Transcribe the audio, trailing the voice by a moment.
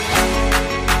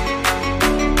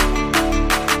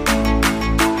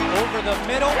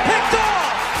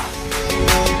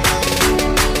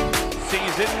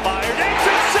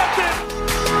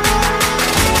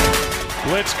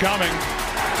coming.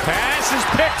 Pass is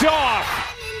picked off.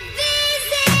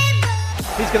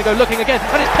 He's going to go looking again,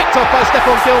 and it's picked off by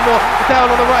Stephon Gilmore down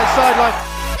on the right sideline.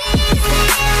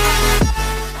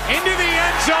 Into the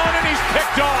end zone, and he's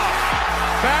picked off.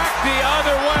 Back the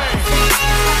other way.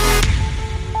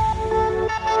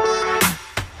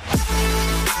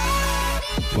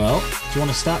 Well, do you want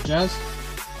a stat, Jazz?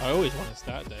 I always want a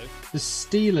stat, Dave. The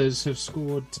Steelers have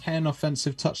scored 10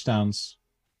 offensive touchdowns.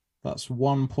 That's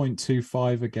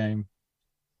 1.25 a game.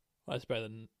 That's better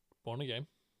than one a game.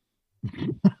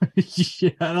 Yeah,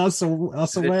 that's a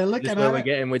way of looking at where we're it.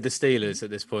 getting with the Steelers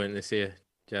at this point this year,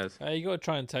 Jazz. You got to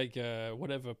try and take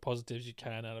whatever positives you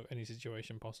can out of any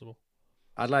situation possible.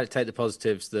 I'd like to take the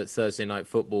positives that Thursday Night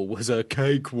Football was a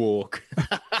cakewalk.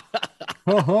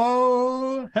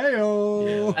 Oh, hey-oh.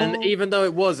 Yeah. And even though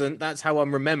it wasn't, that's how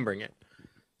I'm remembering it.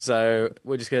 So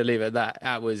we're just going to leave it at that.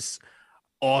 That was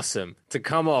awesome to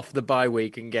come off the bye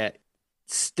week and get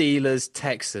Steelers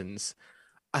Texans.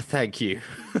 I thank you.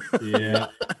 Yeah,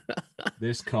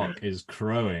 this cock is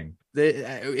crowing.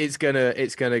 It's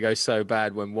gonna go so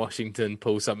bad when Washington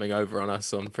pulls something over on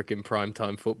us on freaking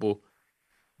primetime football.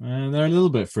 They're a little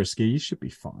bit frisky. You should be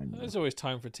fine. There's always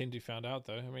time for a team to be found out,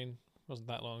 though. I mean, it wasn't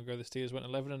that long ago the Steelers went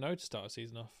 11-0 to start a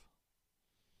season off.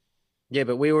 Yeah,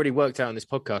 but we already worked out on this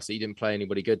podcast that you didn't play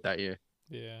anybody good that year.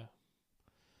 Yeah.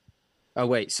 Oh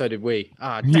wait, so did we?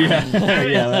 Ah, Yeah,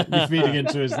 yeah. You're feeding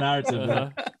into his narrative.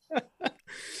 There.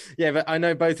 Yeah, but I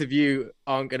know both of you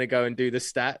aren't going to go and do the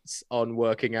stats on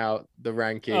working out the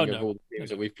ranking of all the teams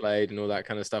that we've played and all that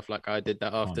kind of stuff like I did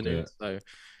that afternoon. So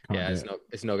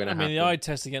it's not going to happen. I mean, the eye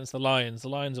test against the Lions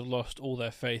have lost all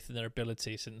their faith in their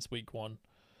ability since week 1,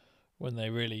 when they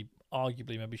really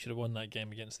arguably maybe should have won that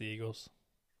game against the Eagles.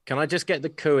 Can I just get the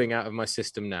cooing out of my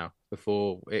system now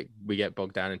before we get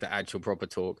bogged down into actual proper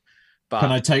talk? But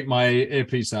can I take my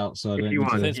earpiece out so I don't? The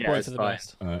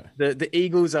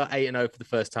Eagles are 8-0 for the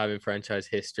first time in franchise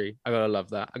history. I gotta love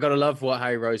that. I gotta love what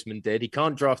Harry Roseman did. He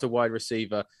can't draft a wide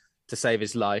receiver to save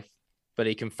his life, but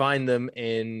he can find them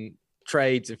in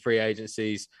trades and free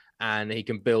agencies, and he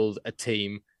can build a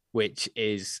team which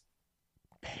is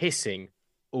pissing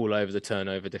all over the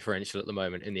turnover differential at the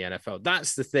moment in the NFL.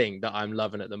 That's the thing that I'm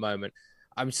loving at the moment.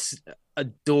 I'm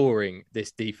adoring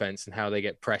this defense and how they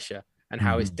get pressure. And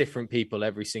how it's different people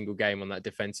every single game on that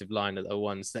defensive line are the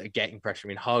ones that are getting pressure. I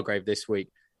mean, Hargrave this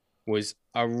week was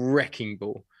a wrecking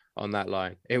ball on that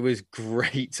line. It was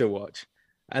great to watch.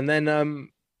 And then,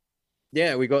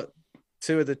 we got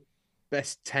 2 of the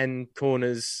best 10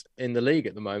 corners in the league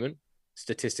at the moment,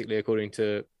 statistically, according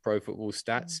to Pro Football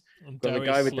Stats. Got the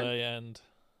guy with and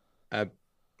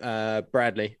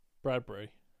Bradbury.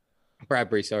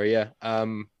 Sorry, yeah.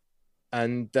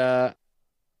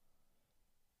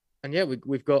 And yeah,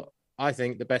 we've got, I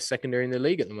think, the best secondary in the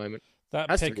league at the moment. That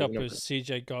pickup of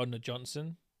CJ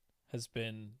Gardner-Johnson has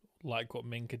been like what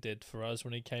Minka did for us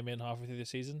when he came in halfway through the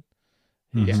season.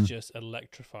 He's just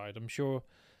electrified. I'm sure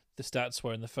the stats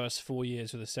were in the first 4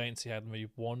 years with the Saints, he had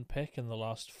maybe 1 pick. In the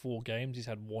last 4 games, he's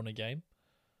had 1 a game.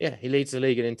 Yeah, he leads the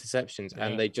league in interceptions,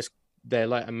 and they're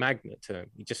like a magnet to him.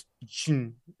 He just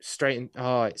straight in.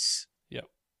 Oh, it's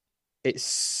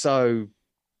so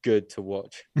good to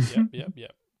watch. Yep.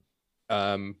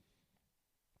 And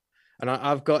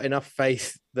I've got enough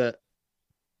faith that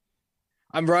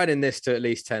I'm riding this to at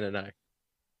least 10-0.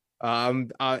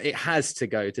 It has to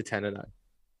go to 10-0.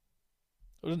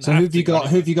 So who have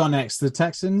you got next? The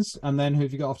Texans, and then who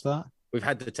have you got after that? We've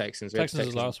had the Texans.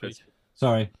 Texans last week.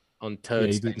 Sorry, on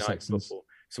Thursday night football.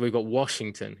 So we've got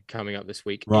Washington coming up this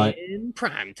week in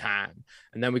prime time,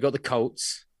 and then we got the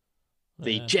Colts,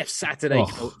 the Jeff Saturday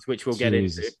Colts, which we'll get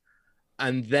into.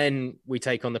 And then we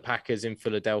take on the Packers in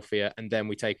Philadelphia, and then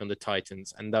we take on the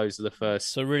Titans, and those are the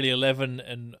first. So really,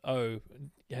 11-0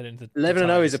 head into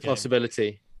 11-0 is a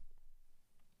possibility.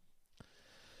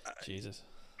 Jesus,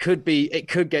 it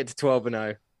could get to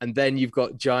 12-0, and then you've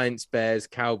got Giants, Bears,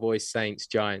 Cowboys, Saints,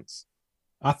 Giants.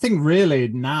 I think really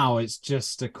now it's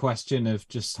just a question of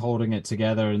just holding it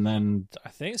together, and then I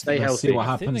think see what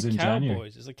happens in January.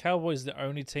 Is the Cowboys the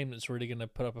only team that's really going to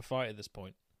put up a fight at this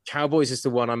point? Cowboys is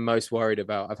the one I'm most worried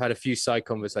about. I've had a few side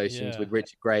conversations with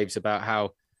Richard Graves about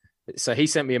how. So he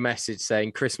sent me a message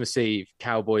saying Christmas Eve,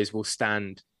 Cowboys will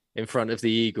stand in front of the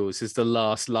Eagles as the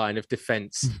last line of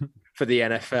defense for the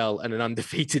NFL and an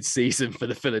undefeated season for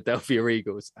the Philadelphia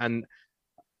Eagles. And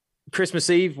Christmas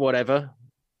Eve, whatever,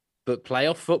 but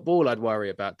playoff football, I'd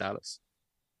worry about Dallas.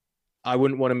 I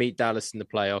wouldn't want to meet Dallas in the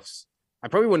playoffs. I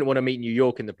probably wouldn't want to meet New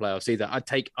York in the playoffs either.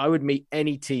 I would meet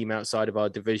any team outside of our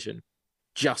division,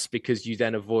 just because you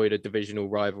then avoid a divisional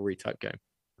rivalry type game.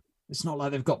 It's not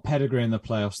like they've got pedigree in the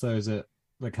playoffs, though, is it?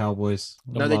 the Cowboys.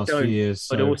 No, they last don't. Few years,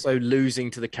 but so also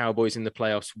losing to the Cowboys in the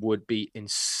playoffs would be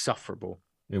insufferable.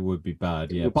 it would be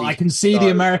bad, yeah. would But be I can see so the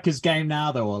America's game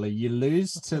now, though, Ollie. You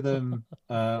lose to them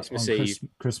Christmas on Eve.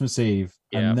 Christmas Eve,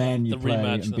 Yeah. and then you The play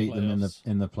rematch and in the beat them playoffs.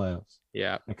 in the playoffs.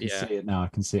 Yeah, I can see it now. I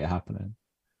can see it happening.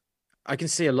 I can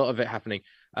see a lot of it happening.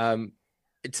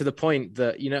 To the point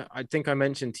that, I think I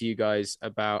mentioned to you guys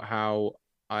about how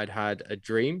I'd had a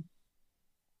dream,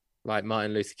 like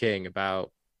Martin Luther King,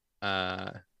 about,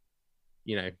 commentating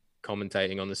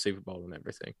on the Super Bowl and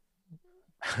everything.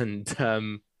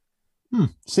 And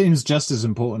seems just as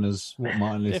important as what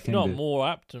Martin Luther If King not did. more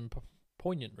apt and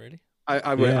poignant, really.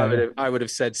 I would have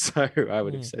said so. I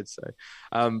would have said so.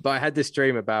 But I had this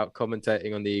dream about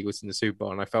commentating on the Eagles in the Super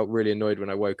Bowl, and I felt really annoyed when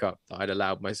I woke up that I'd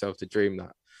allowed myself to dream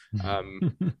that.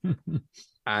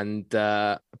 And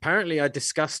apparently I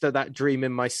discussed that dream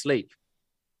in my sleep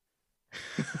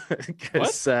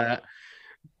because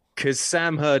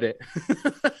Sam heard it.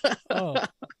 Oh.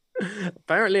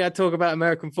 Apparently I talk about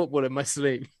American football in my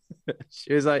sleep.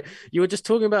 She was like, you were just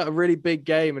talking about a really big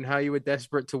game and how you were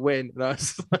desperate to win. And I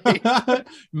was like,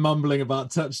 mumbling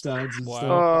about touchdowns and stuff.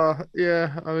 Oh,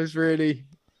 yeah, I was really,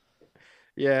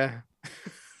 yeah.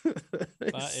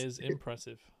 That is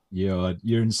impressive. You're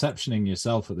inceptioning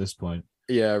yourself at this point.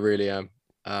 Yeah, I really am.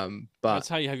 But that's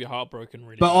how you have your heart broken,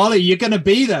 really. But Ollie, you're going to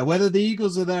be there, whether the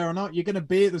Eagles are there or not. You're going to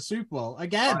be at the Super Bowl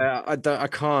again. I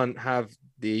can't have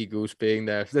the Eagles being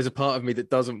there. There's a part of me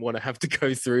that doesn't want to have to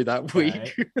go through that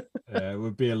week. Yeah, it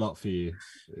would be a lot for you.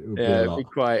 It'd be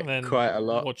quite a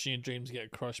lot. Watching your dreams get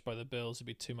crushed by the Bills would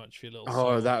be too much for your little.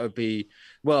 Oh, soul. that would be.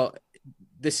 Well,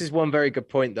 this is one very good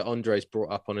point that Andres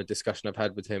brought up on a discussion I've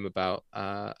had with him about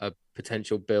a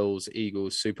potential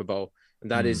Bills-Eagles Super Bowl.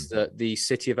 And that is that the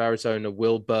city of Arizona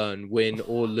will burn, win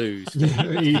or lose.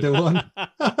 Either one.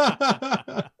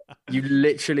 You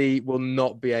literally will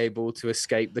not be able to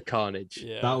escape the carnage.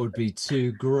 Yeah. That would be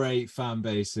two great fan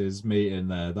bases meeting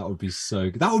there. That would be so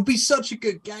good. That would be such a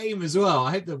good game as well.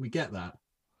 I hope that we get that.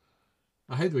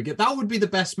 That would be the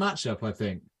best matchup, I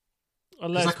think.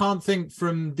 Because I can't think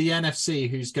from the NFC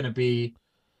who's going to be.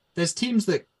 There's teams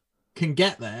that can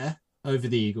get there over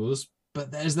the Eagles,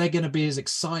 but is they going to be as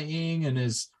exciting and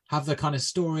have the kind of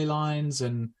storylines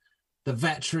and the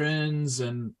veterans,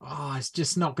 and it's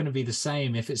just not going to be the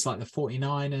same if it's like the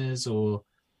 49ers or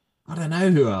I don't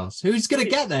know who else. Who's going to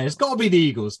get there? It's got to be the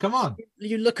Eagles. Come on.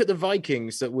 You look at the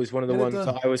Vikings. That was one of the ones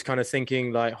that I was kind of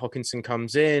thinking, like, Hawkinson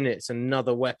comes in. It's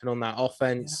another weapon on that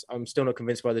offense. Yeah. I'm still not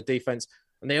convinced by the defense.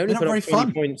 And they only put up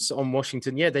 20 points on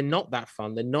Washington. Yeah, they're not that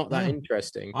fun. They're not that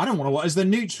interesting. I don't want to watch. As the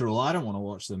neutral, I don't want to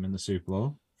watch them in the Super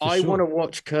Bowl. I want to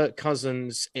watch Kirk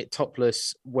Cousins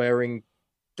topless wearing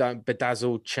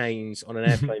bedazzled chains on an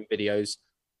airplane videos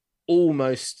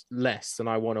almost less than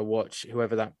I want to watch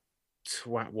whoever that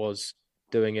twat was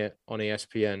doing it on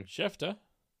ESPN. Schefter?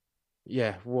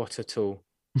 Yeah, what a tool.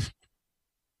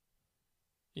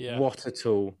 Yeah. What a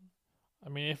tool. I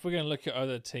mean, if we're going to look at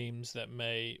other teams that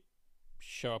may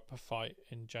show up a fight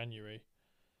in January,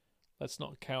 let's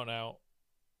not count out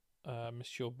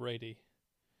Monsieur Brady.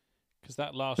 Because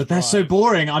that last But they're so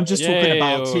boring. I'm just talking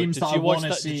about teams that I want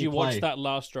to see. Did you watch that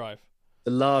last drive?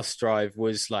 The last drive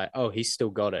was like, oh, he's still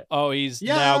got it. Oh, he's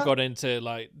now got into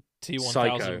like T1000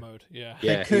 Psycho mode. Yeah.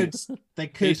 They could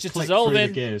He's just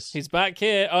dissolving. He's back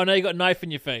here. Oh no, you got a knife in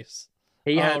your face.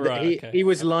 He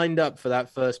was lined up for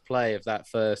that first play of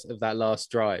that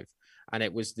last drive. And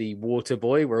it was the water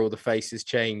boy where all the faces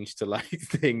changed to like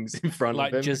things in front of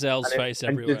him. Like Giselle's face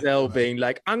everywhere. And Giselle being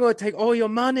like, I'm going to take all your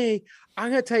money. I'm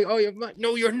going to take all your money.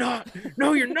 No, you're not.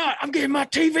 No, you're not. I'm getting my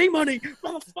TV money.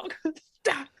 Motherfucker.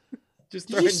 Did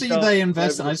you see they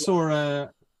invested? I saw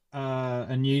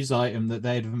a news item that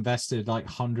they'd invested like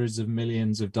hundreds of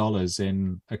millions of dollars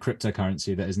in a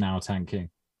cryptocurrency that is now tanking.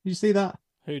 Did you see that?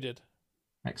 Who did?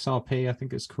 XRP, I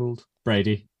think it's called.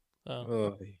 Brady.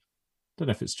 Oh. Don't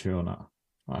know if it's true or not.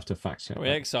 I'll have to fact check.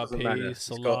 XRP,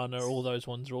 Solana, all those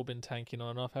ones have all been tanking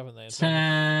on and off, haven't they?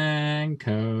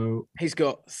 Tanko. He's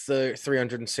got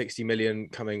 360 million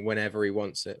coming whenever he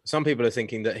wants it. Some people are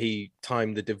thinking that he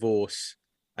timed the divorce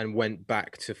and went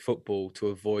back to football to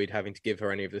avoid having to give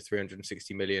her any of the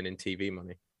 360 million in TV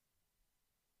money.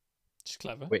 Just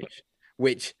clever.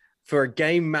 Which for a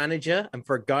game manager and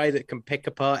for a guy that can pick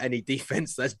apart any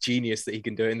defense, that's genius that he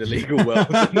can do it in the legal world,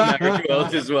 in the marriage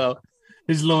world as well.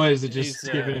 His lawyers are just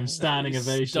giving him standing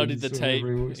ovations. Studied the tape.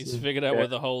 He's figured out where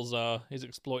the holes are. He's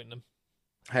exploiting them.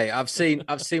 Hey, I've seen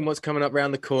what's coming up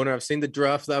around the corner. I've seen the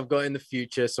draft that I've got in the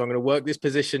future. So I'm going to work this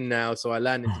position now. So I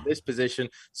land into this position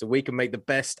so we can make the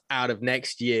best out of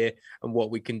next year and what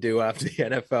we can do after the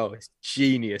NFL. It's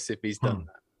genius if he's done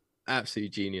that.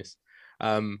 Absolute genius.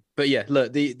 But yeah,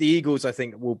 look, the Eagles, I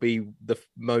think, will be the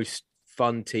most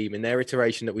fun team in their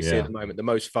iteration that we see at the moment, the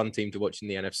most fun team to watch in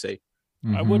the NFC.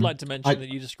 Mm-hmm. I would like to mention that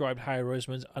you described Harry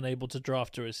Roseman's unable to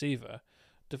draft a receiver.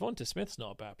 Devonta Smith's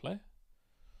not a bad player.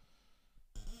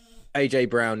 AJ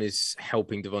Brown is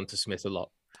helping Devonta Smith a lot.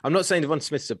 I'm not saying Devonta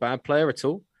Smith's a bad player at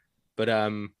all, but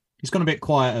he's gone a bit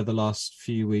quieter the last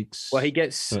few weeks. Well, he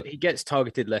gets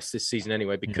targeted less this season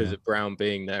anyway because of Brown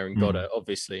being there and Goddard,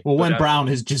 obviously. Well, when Brown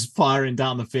is just firing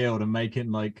down the field and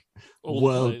making like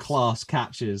world-class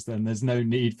catches, then there's no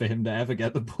need for him to ever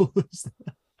get the balls.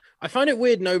 I find it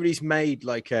weird nobody's made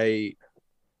like a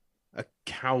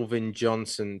Calvin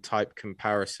Johnson type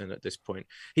comparison at this point.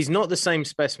 He's not the same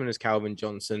specimen as Calvin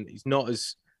Johnson. He's not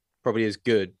probably as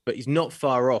good, but he's not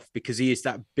far off because he is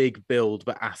that big build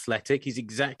but athletic. He's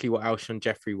exactly what Alshon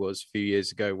Jeffrey was a few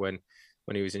years ago when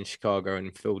he was in Chicago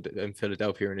and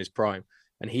Philadelphia in his prime.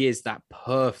 And he is that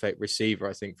perfect receiver,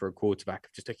 I think, for a quarterback.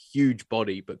 Just a huge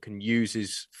body, but can use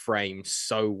his frame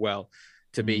so well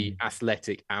to be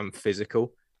athletic and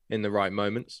physical in the right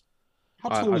moments. How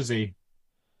tall is he?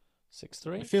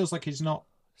 6'3". It feels like he's not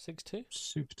 6'2".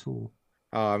 Super tall.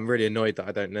 Oh, I'm really annoyed that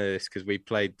I don't know this because we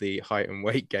played the height and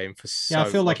weight game for so long. I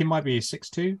feel like he might be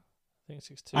 6'2". I think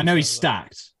 6'2". I know he's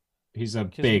stacked. He's a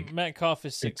big Metcalf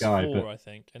is 6'4", I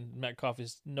think, and Metcalf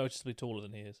is noticeably taller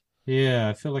than he is. Yeah,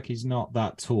 I feel like he's not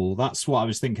that tall. That's what I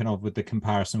was thinking of with the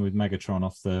comparison with Megatron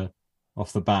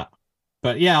off the bat.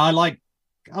 But yeah, I like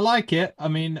it. I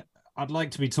mean, I'd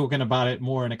like to be talking about it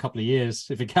more in a couple of years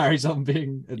if it carries on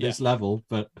being at this level.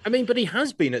 But he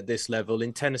has been at this level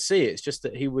in Tennessee. It's just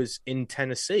that he was in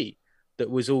Tennessee. That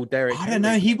was all Derrick Henry. I don't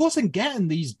know. He wasn't getting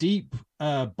these deep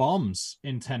bombs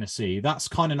in Tennessee. That's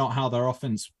kind of not how their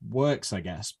offense works, I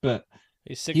guess. But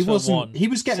he's 6'1". He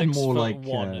was getting more like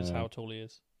 1 is how tall he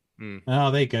is. Oh,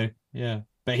 there you go. Yeah,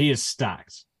 but he is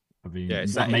stacked. I mean,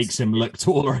 that makes him look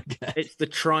taller, I guess. It's the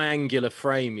triangular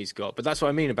frame he's got, but that's what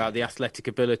I mean about the athletic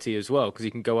ability as well, because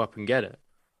he can go up and get it.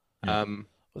 Yeah.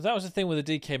 Well, that was the thing with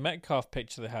the DK Metcalf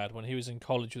picture they had when he was in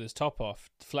college with his top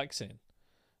off, flexing.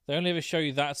 They only ever show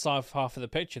you that side half of the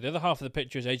picture. The other half of the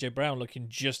picture is AJ Brown looking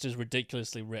just as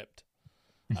ridiculously ripped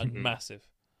and massive.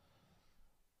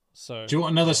 So, do you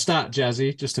want another stat,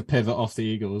 Jazzy, just to pivot off the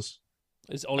Eagles?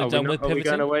 Is Ollie done with pivoting? Are we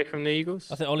going away from the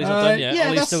Eagles? I think Ollie's not done yet. Yeah,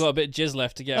 Ollie's still got a bit of jizz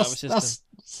left to get out of his system.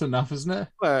 That's enough, isn't it?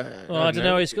 Well, I don't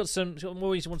know. He's got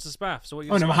more he wants to spaff. So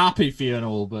I'm happy for you and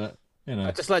all, but you know.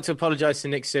 I'd just like to apologise to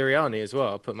Nick Sirianni as well.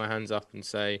 I'll put my hands up and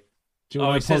say. Do you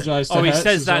want to apologise to he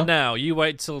says that now. You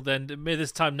wait till then.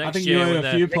 This time next year. I think you owe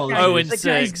a few apologies.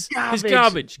 0-6. He's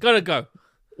garbage. Gotta go.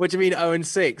 What do you mean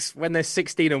 0-6 when they're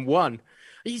 16-1?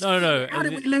 No. How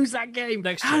did we lose that game?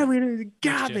 How did we lose?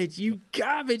 Garbage, you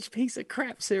garbage piece of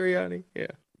crap, Sirianni.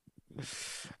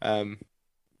 Yeah.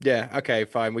 Yeah, okay,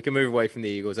 fine. We can move away from the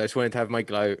Eagles. I just wanted to have my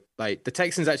glow. Like, the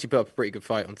Texans actually put up a pretty good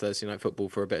fight on Thursday Night Football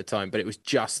for a bit of time, but it was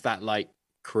just that, like,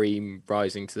 cream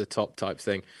rising to the top type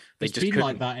thing. It's been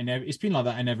like that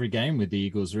in every game with the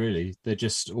Eagles, really. They're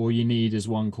just, all you need is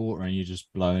one quarter and you're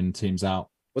just blowing teams out.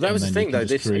 Well, that was the thing, though.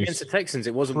 Against the Texans,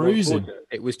 it wasn't one quarter.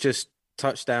 It was just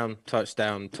touchdown.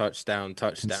 Consistent,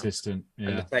 yeah.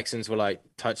 And the Texans were like,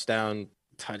 touchdown.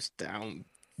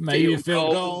 Maybe a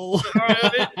field goal.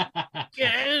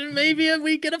 Yeah, maybe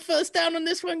we get a first down on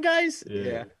this one, guys.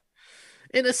 Yeah.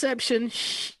 Interception.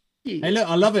 Hey, look,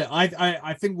 I love it.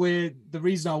 I think the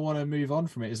reason I want to move on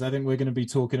from it is I think we're going to be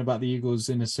talking about the Eagles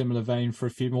in a similar vein for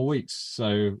a few more weeks.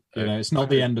 So, it's not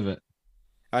the end of it.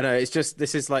 I know. It's just,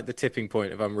 this is like the tipping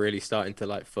point of I'm really starting to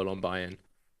like full on buy in.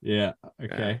 Yeah.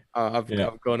 Okay. I've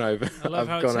gone over. I love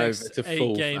how it takes to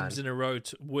 8 games in a row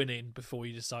winning before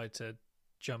you decide to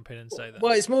jump in and say that.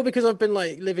 Well, it's more because I've been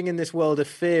like living in this world of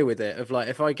fear with it, of like,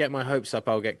 if I get my hopes up,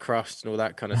 I'll get crushed and all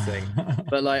that kind of thing.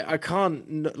 But like, I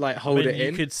can't like hold it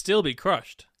in. You could still be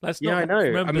crushed. I know.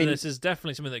 Remember, this is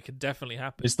definitely something that could definitely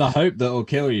happen. It's the hope that will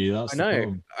kill you. That's I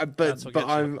know. But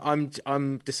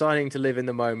I'm deciding to live in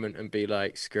the moment and be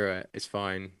like, screw it, it's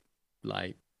fine.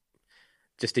 Like,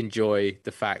 just enjoy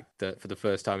the fact that for the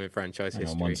first time in franchise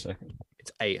history, 1 second.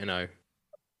 It's 8-0.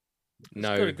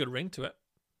 No, it's got a good ring to it.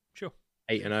 Sure.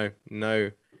 8-0.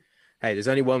 No. Hey, there's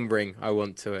only one ring I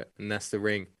want to it, and that's the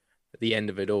ring at the end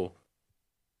of it all.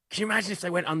 Can you imagine if they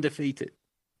went undefeated?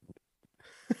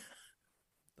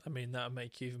 I mean, that would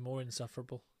make you even more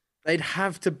insufferable. They'd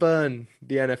have to burn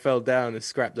the NFL down and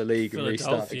scrap the league and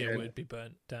restart again. Philadelphia would be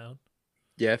burnt down.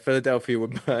 Yeah, Philadelphia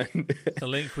would burn. The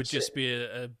link would just be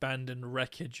an abandoned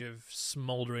wreckage of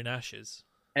smouldering ashes.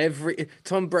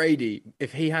 Tom Brady,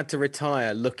 if he had to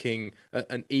retire looking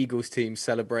at an Eagles team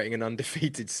celebrating an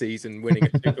undefeated season, winning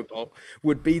a Super Bowl,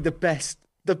 would be the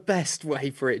best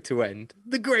way for it to end.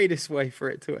 The greatest way for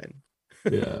it to end.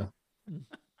 Yeah.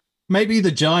 Maybe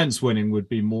the Giants winning would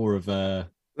be more of a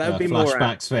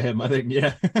flashbacks for him, I think.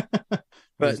 Yeah.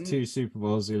 But 2 Super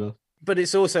Bowls he lost. But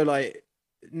it's also like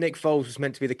Nick Foles was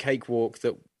meant to be the cakewalk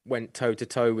that went toe to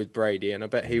toe with Brady, and I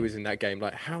bet he was in that game.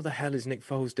 Like, how the hell is Nick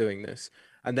Foles doing this?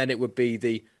 And then it would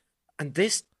be and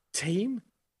this team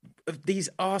of these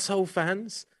arsehole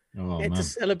fans to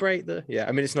celebrate I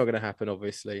mean, it's not going to happen,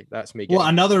 obviously. That's me. Well,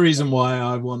 another reason why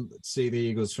I want to see the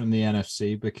Eagles from the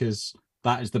NFC, because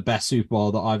that is the best Super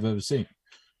Bowl that I've ever seen.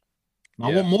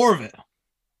 I want more of it.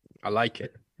 I like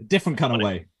it. A different kind of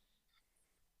way.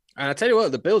 And I tell you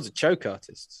what, the Bills are choke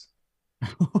artists.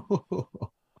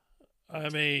 I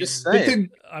mean,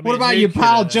 what about your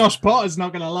pal Josh Potter's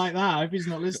not going to like that? I hope he's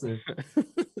not listening.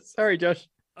 Sorry, Josh.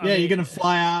 You're going to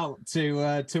fly out to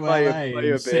LA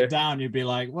and sit down. You'd be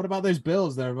like, what about those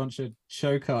Bills? They're a bunch of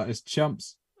choke artist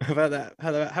chumps. How about that?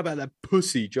 How about that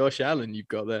pussy Josh Allen you've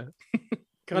got there?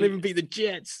 Can't even beat the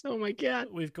Jets. Oh my God.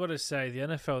 We've got to say the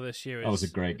NFL this year was a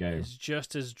great game. Is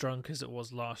just as drunk as it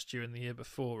was last year and the year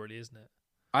before, really, isn't it?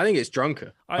 I think it's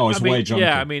drunker. It's way drunker.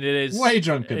 Yeah, I mean, it is way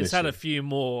drunker. It's had a few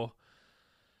more,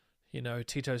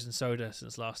 Tito's and soda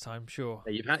since last time, sure.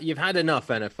 Yeah, you've had enough,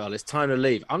 NFL. It's time to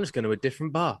leave. I'm just going to a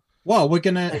different bar. Well, we're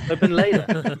gonna open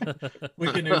later.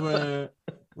 we're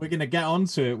gonna get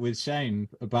onto it with Shane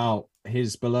about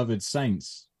his beloved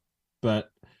Saints, but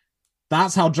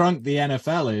that's how drunk the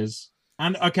NFL is.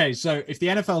 And okay, so if the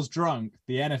NFL's drunk,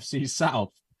 the NFC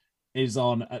South is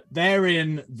on. They're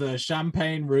in the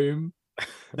champagne room.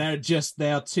 They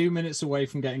are 2 minutes away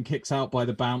from getting kicked out by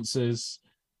the bouncers.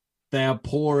 They are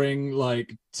pouring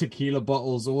like tequila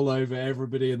bottles all over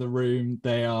everybody in the room.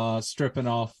 They are stripping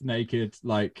off naked.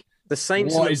 Like, the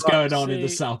Saints. What is going on in the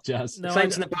South, Jazz? The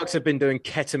Saints and the Bucks have been doing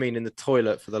ketamine in the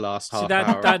toilet for the last half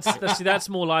hour. That's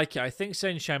more like it. I think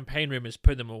saying champagne room is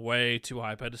putting them a way too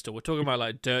high pedestal. We're talking about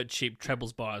like dirt cheap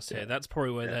trebles bars here. That's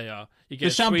probably where they are. You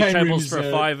get 3 trebles for a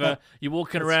 $5. You're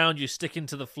walking around. You're sticking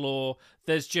to the floor.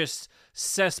 There's just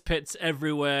cesspits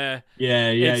everywhere.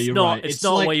 Yeah, you're right. It's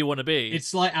not like, where you want to be.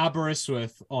 It's like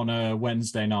Aberystwyth on a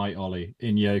Wednesday night, Ollie,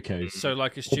 in Yoko's. So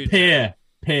like a student.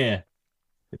 Pier.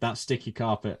 With that sticky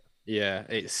carpet. Yeah,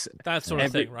 it's that sort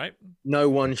of thing, right? No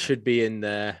one should be in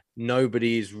there.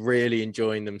 Nobody's really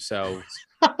enjoying themselves.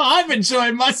 I'm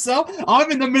enjoying myself. I'm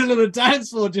in the middle of the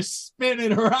dance floor just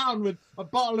spinning around with a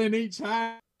bottle in each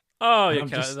hand. Oh, yeah,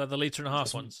 the litre and a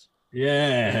half ones.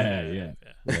 Yeah.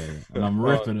 And I'm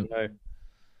ripping them.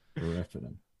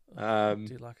 Ripping them.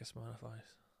 Do you like a Smirnoff Ice?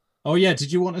 Oh yeah,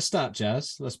 did you want to start,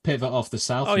 Jazz? Let's pivot off the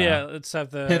South. Oh now. Yeah, let's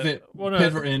have the pivot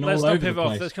in all over the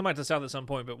place. Let's come back to the South at some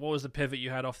point. But what was the pivot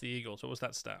you had off the Eagles? What was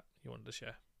that stat you wanted to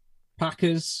share?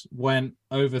 Packers went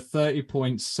over 30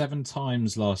 points 7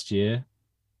 times last year.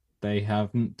 They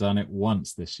haven't done it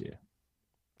once this year.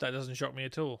 That doesn't shock me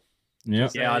at all.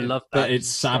 Yep. Yeah, I love that. But it's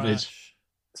savage.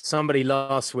 Somebody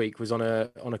last week was on a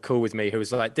call with me who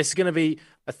was like, this is going to be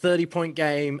a 30-point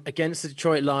game against the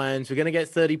Detroit Lions. We're going to get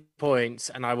 30 points.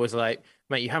 And I was like,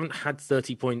 mate, you haven't had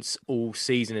 30 points all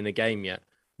season in a game yet.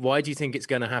 Why do you think it's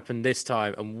going to happen this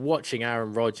time? And watching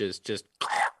Aaron Rodgers just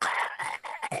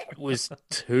was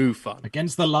too fun.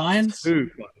 Against the Lions?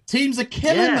 Too fun. Teams are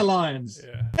killing the Lions.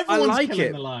 Yeah. Everyone's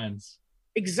killing the Lions.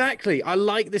 Exactly. I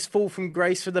like this fall from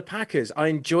grace for the Packers. I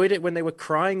enjoyed it when they were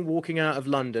crying walking out of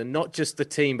London, not just the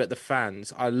team, but the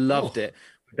fans. I loved it.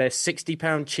 Their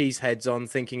 60-pound cheese heads on,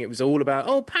 thinking it was all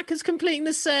about, Packers completing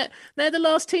the set. They're the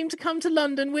last team to come to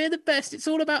London. We're the best. It's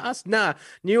all about us. Nah,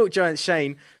 New York Giants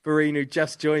Shane Vereen, who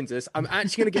just joins us. I'm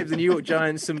actually going to give the New York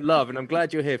Giants some love, and I'm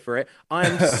glad you're here for it. I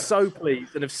am so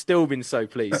pleased, and have still been so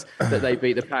pleased, that they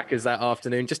beat the Packers that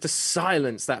afternoon, just to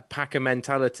silence that Packer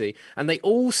mentality. And they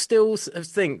all still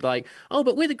think like,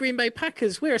 but we're the Green Bay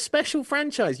Packers. We're a special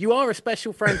franchise. You are a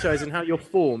special franchise in how you're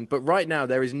formed, but right now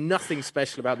there is nothing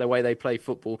special about the way they play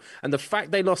football. And the fact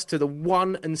they lost to the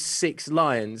 1-6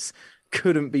 Lions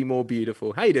couldn't be more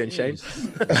beautiful. How you doing, Shane?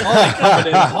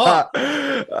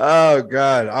 Oh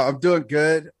God, I'm doing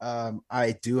good.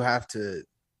 I do have to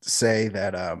say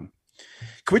that can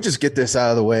we just get this out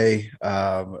of the way?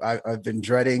 I've been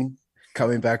dreading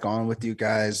coming back on with you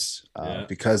guys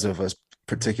because of a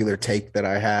particular take that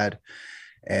I had,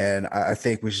 and I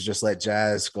think we should just let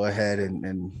Jazz go ahead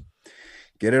and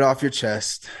get it off your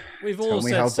chest. We've all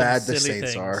said some silly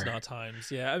things in our times.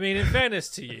 Yeah, I mean, in fairness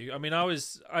to you, I mean,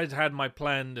 I'd had my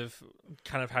plan of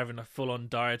kind of having a full-on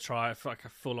diatribe, like a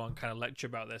full-on kind of lecture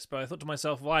about this, but I thought to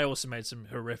myself, well, I also made some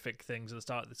horrific things at the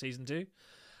start of the season too.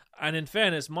 And in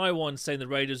fairness, my one saying the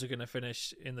Raiders are going to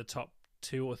finish in the top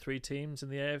 2 or 3 teams in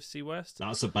the AFC West.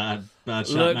 That's a bad shot.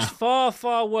 Looks far,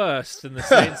 far worse than the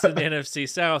Saints in the NFC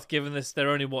South, given this they're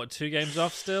only, 2 games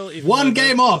off still? One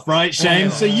game off, right,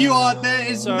 Shane? So there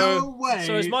is no way.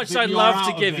 So as much as I'd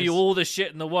love to give you all the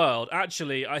shit in the world,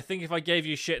 actually, I think if I gave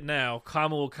you shit now,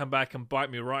 Karma will come back and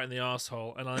bite me right in the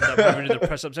asshole, and I'll end up having to do the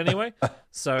press-ups anyway.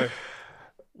 So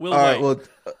we'll wait. All right, well,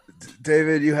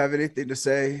 David, you have anything to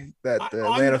say that the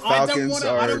Atlanta Falcons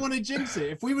I don't want to jinx it.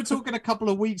 If we were talking a couple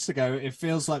of weeks ago, it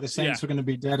feels like the Saints were going to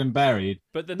be dead and buried.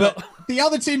 But the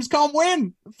other teams can't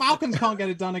win. The Falcons can't get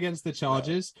it done against the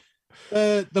Chargers.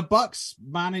 The Bucks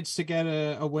managed to get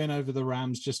a win over the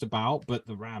Rams just about, but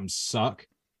the Rams suck.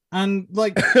 And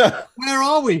like, where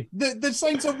are we? The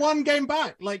Saints are 1 game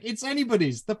back. Like, it's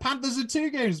anybody's. The Panthers are 2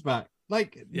 games back.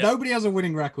 Like, nobody has a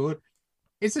winning record.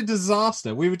 It's a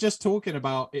disaster. We were just talking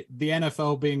about the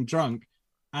NFL being drunk,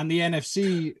 and the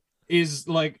NFC is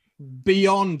like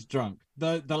beyond drunk.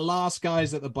 The last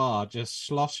guys at the bar just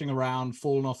sloshing around,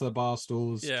 falling off their bar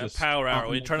stools. Yeah, power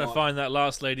hour. You're trying to find that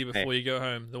last lady before you go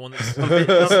home. The one that's some people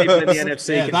in the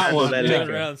NFC. Yeah, that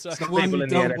one. Some people in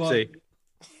the NFC.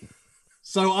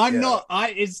 So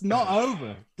it's not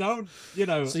over. Don't,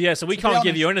 So we can't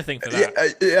give you anything for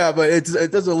that. Yeah, but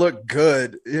it doesn't look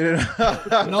good.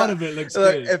 None of it looks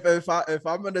good. If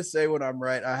I'm gonna say when I'm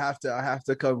right, I have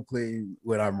to come clean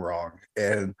when I'm wrong.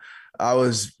 And I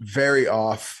was very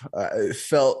off. It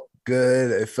felt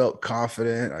good. It felt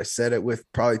confident. I said it with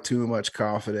probably too much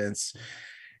confidence.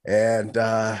 And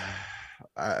I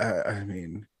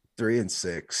mean,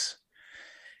 3-6.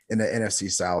 In the NFC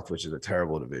South, which is a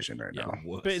terrible division right now.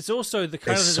 But it's also the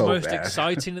kind of the most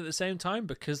exciting at the same time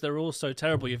because they're all so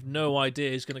terrible. You have no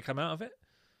idea who's going to come out of it.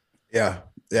 Yeah.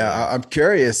 I'm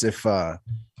curious if, Tom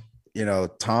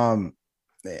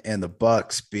and the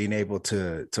Bucks being able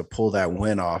to pull that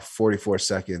win off 44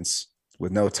 seconds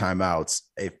with no timeouts,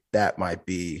 if that might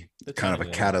be kind of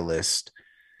a catalyst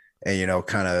and,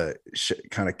 kind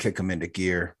of kick them into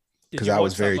gear. Because I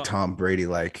was very Tom Brady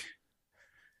like.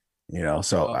 You've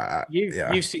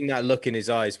seen that look in his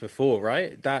eyes before,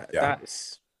 right?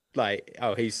 That's like,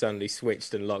 he's suddenly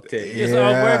switched and locked in.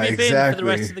 Where have you been for the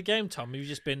rest of the game, Tom? You've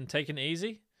just been taking it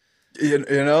easy?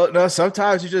 No,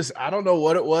 sometimes I don't know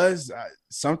what it was.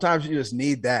 Sometimes you just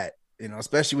need that,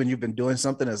 especially when you've been doing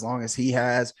something as long as he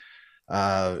has.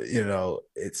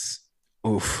 It's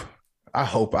oof. I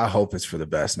hope it's for the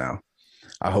best now.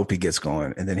 I hope he gets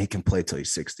going and then he can play till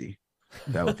he's 60.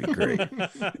 That would be great.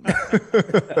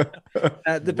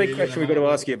 The big question we've got to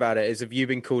ask you about it is: have you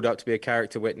been called up to be a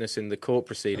character witness in the court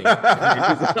proceeding?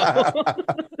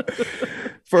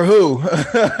 For who?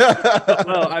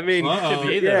 Well, I mean,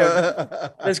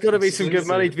 there's got to be some good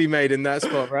money to be made in that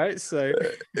spot, right? So,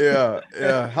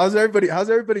 yeah. How's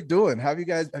everybody doing? Have you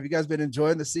guys been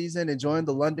enjoying the season, enjoying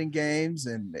the London games,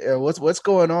 and what's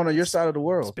going on your side of the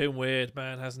world? It's been weird,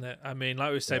 man, hasn't it? I mean,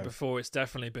 like we said before, it's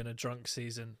definitely been a drunk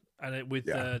season. And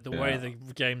the way the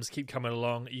games keep coming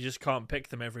along, you just can't pick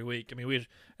them every week. I mean,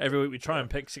 every week we try and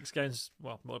pick 6 games,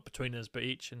 well, not between us, but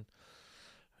each, and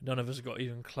none of us got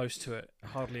even close to it,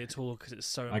 hardly at all, because it's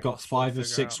so. I got 5 or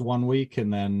 6 one week,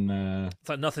 and then it's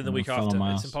like nothing the week after.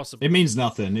 It's impossible. It means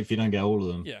nothing if you don't get all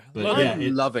of them. Yeah, but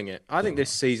I'm loving it. I think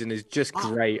this season is just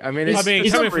great. I mean,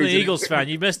 coming from the Eagles fan,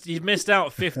 you missed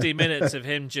out 50 minutes of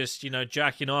him just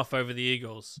jacking off over the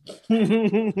Eagles.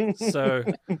 So.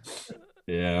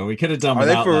 Yeah, we could have done. Are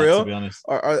they for real? To be honest,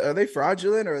 are they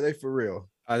fraudulent or are they for real?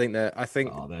 I think they're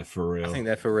for real. I think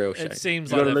they're for real. Shane. It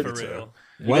seems like they're for real.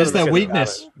 Where's their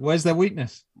weakness? Where's their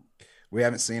weakness? We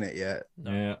haven't seen it yet.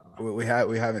 No. Yeah,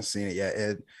 we haven't seen it yet.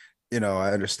 And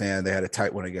I understand they had a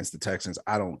tight one against the Texans.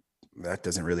 That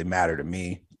doesn't really matter to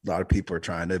me. A lot of people are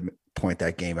trying to point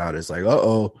that game out as like,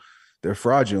 they're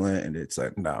fraudulent, and it's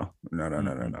like, no,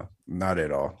 not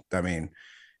at all. I mean.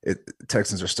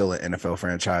 Texans are still an NFL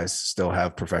franchise, still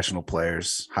have professional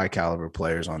players, high caliber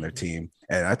players on their team.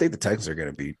 And I think the Texans are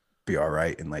going to be all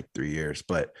right in like 3 years,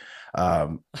 but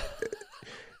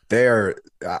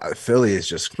Philly is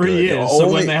just 3 years.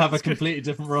 So when they have a completely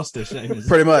different roster, Shane,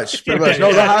 pretty much. No,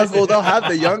 they'll have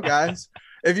the young guys.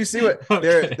 If you see what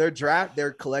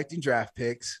they're collecting draft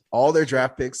picks, all their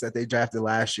draft picks that they drafted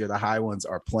last year, the high ones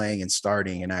are playing and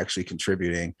starting and actually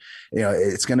contributing.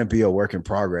 It's going to be a work in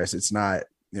progress. It's not,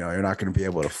 you're not going to be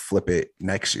able to flip it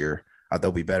next year.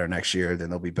 They'll be better next year, then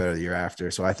they'll be better the year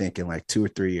after. So I think in like 2 or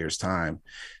 3 years time,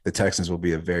 the Texans will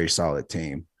be a very solid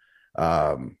team.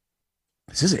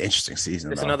 This is an interesting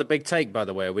season. It's another big take, by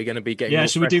the way. Are we going to be getting? Yeah,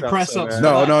 should we do press ups?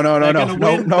 No.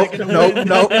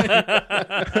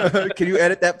 Can you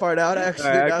edit that part out? Actually,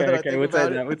 okay. We'll take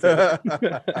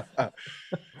that.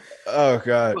 Oh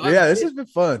God, yeah, this has been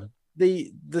fun.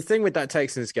 the thing with that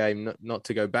Texans game, not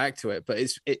to go back to it, but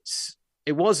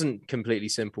it wasn't completely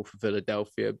simple for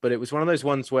Philadelphia, but it was one of those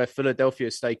ones where Philadelphia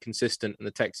stayed consistent and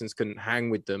the Texans couldn't hang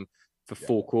with them for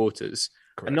 4 quarters.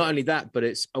 Correct. And not only that, but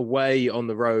it's away on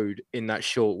the road in that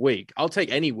short week. I'll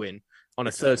take any win on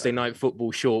a Thursday night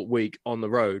football short week on the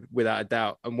road without a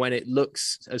doubt. And when it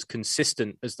looks as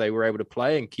consistent as they were able to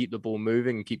play and keep the ball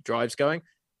moving and keep drives going,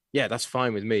 yeah, that's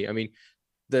fine with me. I mean,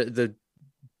 the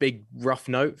big rough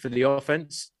note for the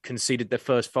offense, conceded their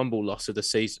first fumble loss of the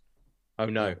season. Oh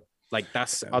no. Like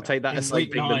I'll take that as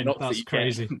something that's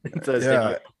crazy.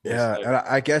 Yeah. And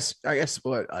I guess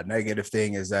what a negative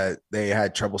thing is that they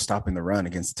had trouble stopping the run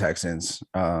against the Texans.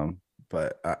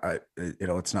 But I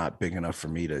it's not big enough for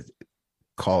me to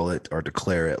call it or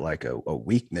declare it like a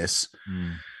weakness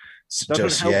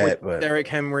just yet. But Derrick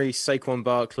Henry, Saquon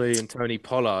Barkley, and Tony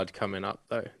Pollard coming up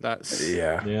though. That's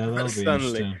that'll be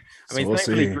interesting. I mean,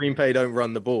 thankfully Green Bay don't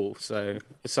run the ball, so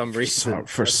for some reason,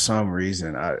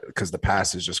 because the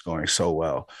pass is just going so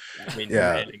well. I mean,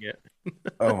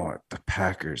 Oh, the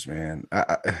Packers, man.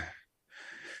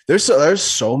 There's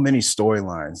so many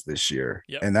storylines this year,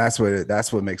 and that's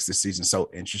what makes this season so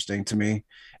interesting to me.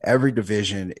 Every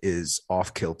division is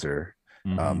off kilter.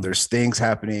 There's things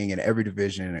happening in every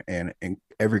division and in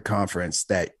every conference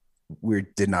that we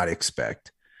did not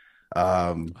expect.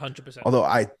 100%. Although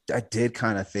I did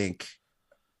kind of think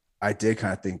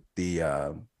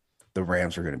the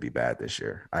Rams were going to be bad this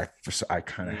year. I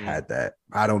kind of had that.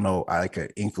 I don't know. I like an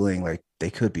inkling like they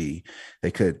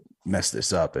could mess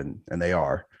this up, and they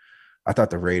are. I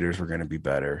thought the Raiders were going to be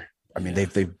better. I mean,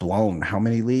 they've blown how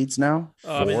many leads now?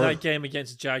 4? I mean, that game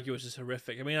against the Jaguars is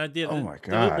horrific. I mean, oh my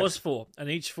god, it was 4, and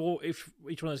each one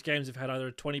of those games have had either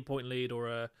a 20-point lead or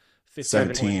a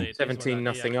 17 lead.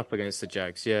 17-0 up against the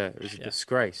Jags. Yeah, it was a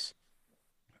disgrace.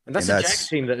 And that's a Jags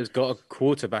team that has got a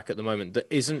quarterback at the moment that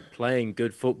isn't playing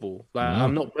good football.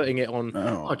 I'm not putting it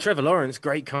on Trevor Lawrence,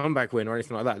 great comeback win or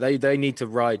anything like that. They need to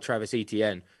ride Travis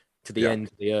Etienne to the end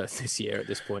of the earth this year at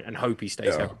this point and hope he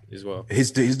stays healthy as well.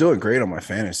 He's doing great on my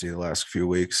fantasy the last few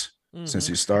weeks since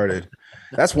he started.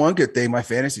 That's one good thing. My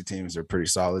fantasy teams are pretty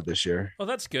solid this year. Well,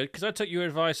 that's good because I took your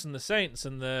advice on the Saints,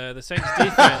 and the Saints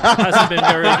defense hasn't been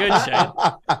very good, Shane.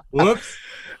 Whoops.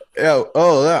 Yeah.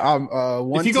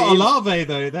 If you got Olave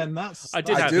though, then that's I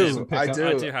do have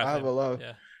Olave.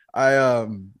 Yeah.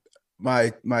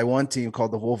 My one team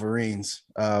called the Wolverines.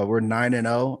 We're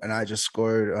 9-0, and I just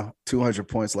scored 200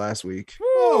 points last week.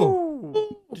 Woo!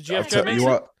 Did you have Joe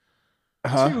Mixon?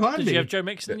 Did you have Joe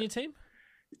Mixon in your team?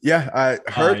 Yeah,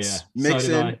 Hurts,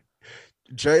 Mixon,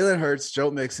 Jalen Hurts, Joe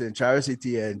Mixon, Travis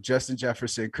Etienne, Justin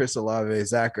Jefferson, Chris Olave,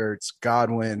 Zach Ertz,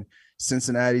 Godwin,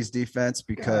 Cincinnati's defense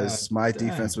because my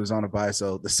defense was on a bye.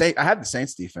 So I have the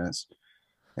Saints defense,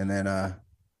 and then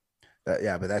but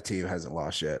that team hasn't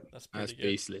lost yet. That's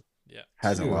beastly. Yeah,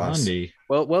 hasn't lost.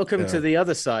 Well, welcome to the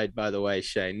other side, by the way,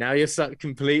 Shane. Now you're sucked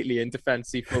completely into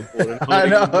fantasy football and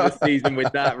holding into the season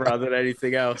with that rather than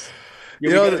anything else.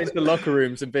 You're going into locker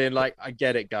rooms and being like, I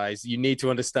get it, guys. You need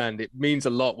to understand it means a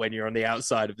lot when you're on the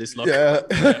outside of this locker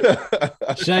room.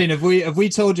 Shane, have we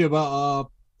told you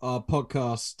about our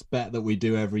podcast bet that we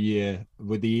do every year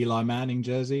with the Eli Manning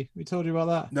jersey? We told you about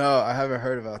that? No, I haven't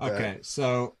heard about that. Okay,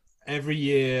 so every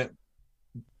year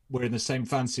we're in the same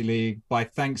fantasy league. By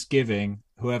Thanksgiving,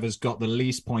 whoever's got the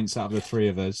least points out of the 3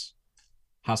 of us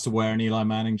has to wear an Eli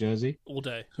Manning jersey all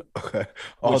day. Okay,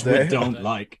 which we don't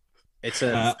like. It's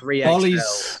a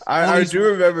 3XL. I do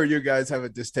remember you guys have a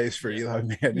distaste for Eli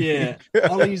Manning. Yeah,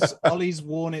 Ollie's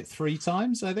worn it 3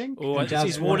 times, I think. Oh,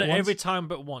 he's worn it every time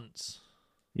but once.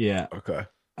 Yeah. Okay.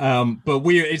 But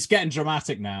it's getting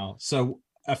dramatic now. So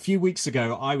a few weeks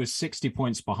ago, I was 60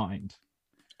 points behind,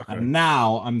 and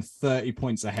now I'm 30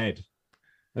 points ahead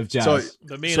of Jazz.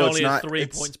 But me and Ollie have 3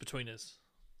 points between us.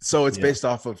 So it's based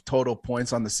off of total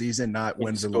points on the season, not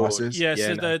wins and losses. Yeah,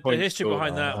 so the history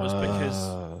behind that was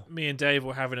because me and Dave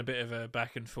were having a bit of a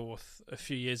back and forth a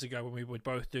few years ago when we were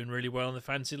both doing really well in the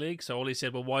fantasy league. So Ollie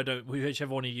said, well, why don't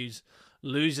whichever one of you's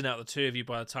losing out the 2 of you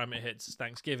by the time it hits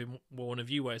Thanksgiving, one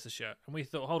of you wears the shirt. And we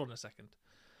thought, hold on a second.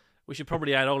 We should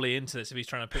probably add Ollie into this if he's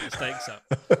trying to pick the stakes up.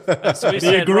 And so he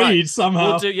said, agreed somehow.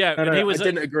 We'll do, and he was, I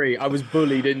didn't agree. I was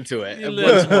bullied into it.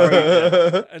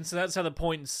 And so that's how the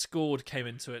points scored came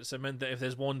into it. So it meant that if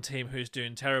there's one team who's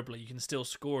doing terribly, you can still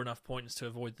score enough points to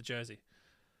avoid the jersey.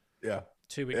 Yeah.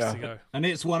 2 weeks ago. And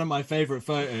it's one of my favorite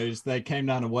photos. They came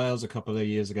down to Wales a couple of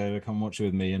years ago to come watch it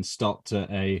with me and stopped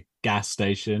at a gas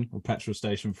station or petrol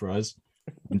station for us.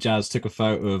 And Jazz took a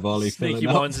photo of Ollie Sneaky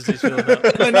filling up, ones as he's filling up.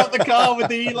 filling up the car with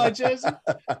the Eli jersey.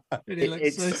 And he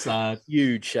looks so It's sad.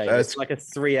 huge shape. That's- It's like a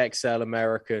 3XL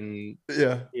American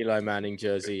Eli Manning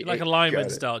jersey. Like a lineman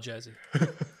style jersey.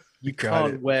 You Got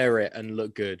can't it. wear it and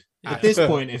look good. At this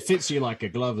point, it fits you like a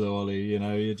glove, though, Ollie. You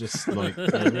know, you're just like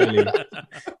really.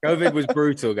 COVID was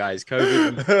brutal, guys.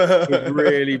 COVID was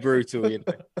really brutal. You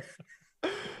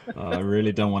know? I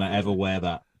really don't want to ever wear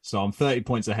that. So I'm 30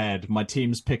 points ahead. My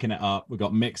team's picking it up. We've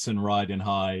got Mixon riding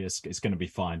high. It's going to be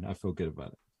fine. I feel good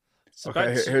about it. So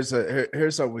Okay, here's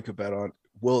something we could bet on.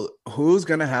 Well, who's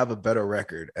gonna have a better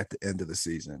record at the end of the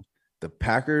season? The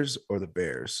Packers or the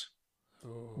Bears?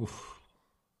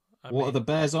 What are the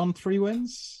Bears on? 3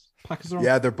 wins? Packers are on?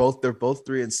 Yeah, they're both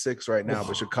 3-6 right now,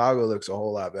 but Chicago looks a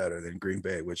whole lot better than Green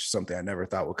Bay, which is something I never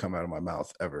thought would come out of my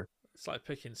mouth ever. It's like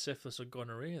picking syphilis or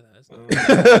gonorrhea there, isn't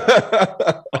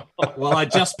it? Well, I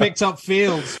just picked up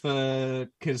Fields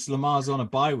because Lamar's on a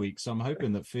bye week, so I'm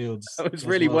hoping that Fields. I was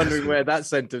really wondering where that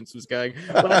sentence was going.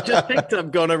 Well, I just picked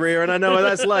up gonorrhea and I know what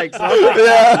that's like. So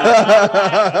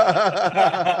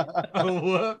Oh,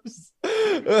 whoops.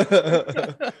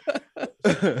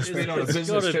 Just been on a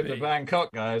business trip to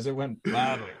Bangkok, guys. It went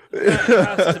badly. It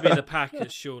has to be the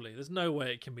Packers, surely. There's no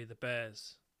way it can be the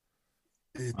Bears.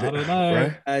 I don't know.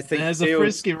 Right? I think There's a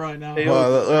frisky right now.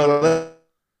 Well, let's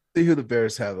see who the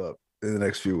Bears have up in the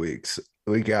next few weeks.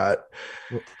 We got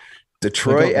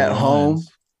Detroit at home,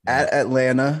 at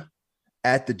Atlanta,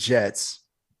 at the Jets,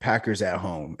 Packers at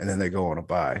home, and then they go on a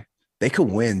bye. They could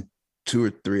win 2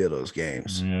 or 3 of those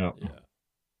games. Yeah.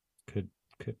 Could.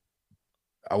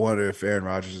 I wonder if Aaron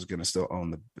Rodgers is going to still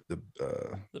own the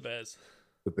Bears.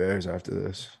 The Bears after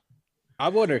this. I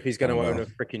wonder if he's going to Oh, own wow. a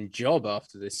freaking job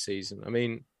after this season. I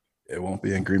mean, It won't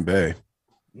be in Green Bay.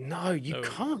 no, you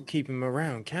can't keep him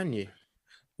around, can you?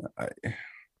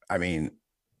 I mean,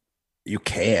 you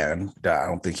can. I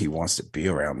don't think he wants to be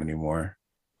around anymore.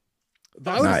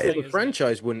 But I would Not- think the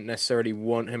franchise wouldn't necessarily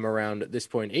want him around at this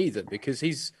point either, because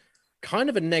he's kind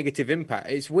of a negative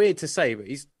impact. It's weird to say, but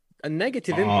he's a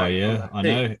negative impact. Oh, on yeah, that I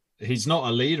team. know. He's not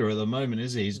a leader at the moment,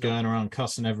 is he? He's going around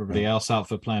cussing everybody else out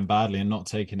for playing badly and not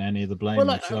taking any of the blame Well,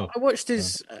 himself. I watched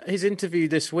his interview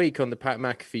this week on the Pat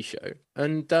McAfee show,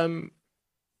 and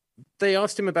they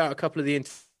asked him about a couple of the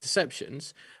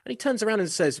interceptions, and he turns around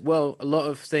and says, well, a lot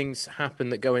of things happen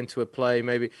that go into a play.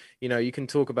 Maybe, you can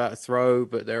talk about a throw,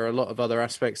 but there are a lot of other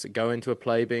aspects that go into a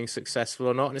play being successful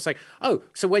or not. And it's like, oh,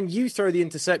 so when you throw the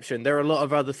interception, there are a lot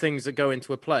of other things that go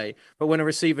into a play. But when a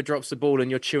receiver drops the ball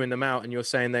and you're chewing them out and you're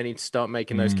saying they need to start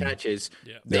making those catches,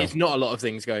 there's not a lot of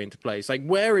things going into play. It's like,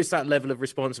 where is that level of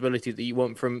responsibility that you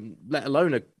want from, let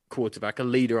alone a quarterback, a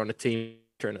leader on a team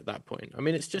at that point? I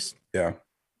mean, it's just... Yeah.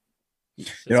 It's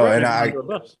And right I under a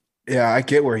bus. I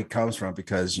get where he comes from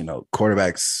because,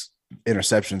 quarterbacks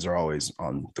interceptions are always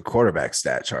on the quarterback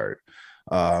stat chart.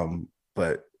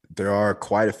 But there are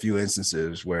quite a few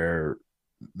instances where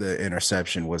the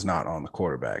interception was not on the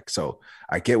quarterback. So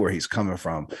I get where he's coming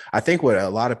from. I think what a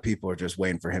lot of people are just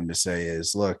waiting for him to say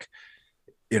is, look,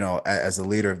 as the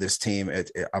leader of this team,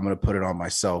 I'm going to put it on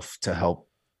myself to help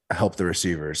the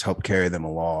receivers, help carry them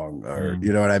along, or,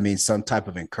 you know what I mean? Some type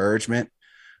of encouragement.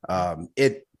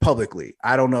 It publicly,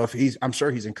 I don't know if I'm sure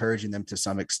he's encouraging them to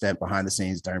some extent behind the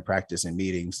scenes during practice and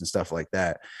meetings and stuff like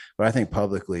that. But I think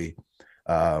publicly,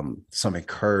 some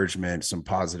encouragement, some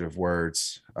positive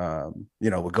words,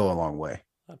 would go a long way.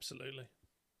 Absolutely.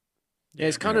 Yeah,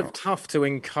 it's kind of tough to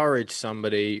encourage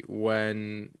somebody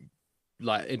when,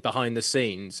 like, behind the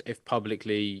scenes, if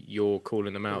publicly you're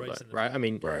calling them out, right? I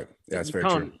mean, right? Yeah, that's very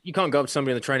true. true. You can't go up to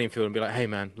somebody in the training field and be like, "Hey,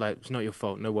 man, like, it's not your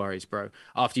fault. No worries, bro."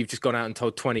 After you've just gone out and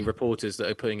told 20 reporters that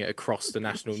are putting it across the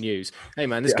national news, "Hey,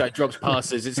 man, this guy drops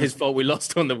passes. It's his fault. We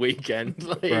lost on the weekend."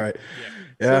 Like, Right?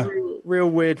 Yeah. Real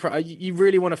weird. You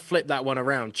really want to flip that one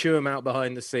around, chew him out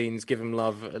behind the scenes, give him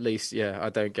love. At least, I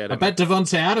don't get it. I bet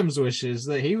Devontae Adams wishes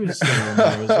that he was still on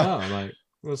there as well. Like,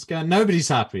 what's going? Nobody's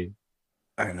happy.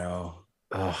 I know.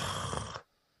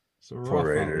 Poor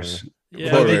Raiders.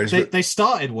 Yeah, Poor Raiders. They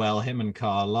started well, him and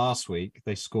Carr last week.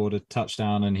 They scored a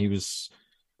touchdown and he was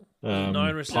 9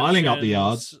 receptions, piling up the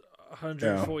yards.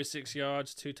 146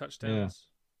 yards, 2 touchdowns.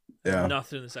 Yeah.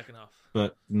 Nothing in the second half.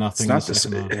 But nothing. It's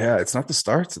not the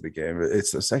starts of the game.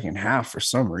 It's the second half for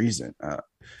some reason. But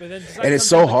then And it's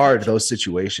so hard, those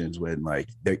situations when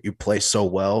you play so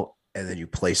well and then you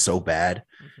play so bad.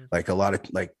 Like a lot of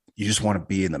you just want to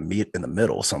be in the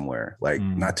middle somewhere,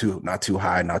 not too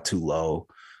high, not too low,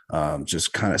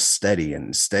 just kind of steady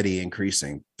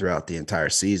increasing throughout the entire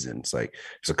season. It's like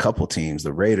there's a couple teams,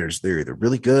 the Raiders, they're either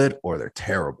really good or they're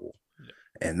terrible.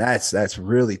 And that's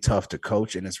really tough to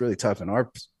coach, and it's really tough in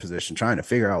our position trying to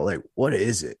figure out like what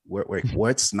is it,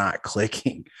 what's not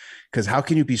clicking, because how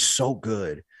can you be so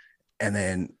good and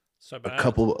then a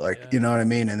couple you know what I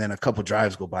mean, and then a couple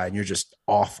drives go by and you're just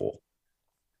awful.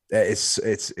 It's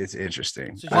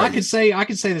interesting. So I could say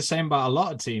the same about a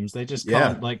lot of teams. They just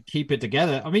can't like keep it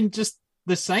together. I mean, just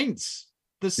the Saints.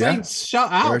 The Saints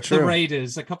shut out the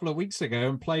Raiders a couple of weeks ago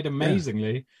and played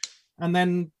amazingly. Yeah. And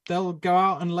then they'll go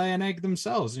out and lay an egg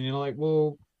themselves. And you're like,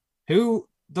 well, who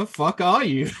the fuck are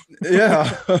you?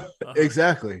 Yeah,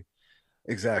 exactly.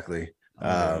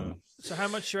 So how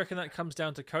much do you reckon that comes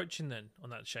down to coaching then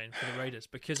on that chain for the Raiders?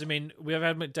 Because, I mean, we have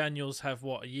had McDaniels have,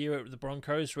 a year at the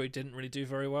Broncos where he didn't really do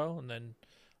very well. And then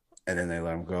they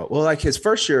let him go. Well, like his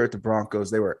first year at the Broncos,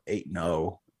 they were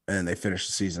 8-0. And they finished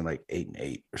the season like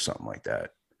 8-8 or something like that.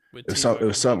 It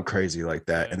was something crazy like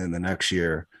that. Yeah. And then the next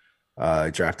year,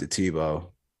 drafted Tebow,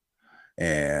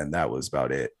 and that was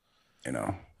about it. You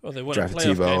know, they won drafted a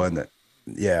playoff Tebow, game. And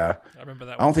I remember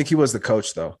that. I don't think he was the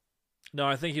coach though. No,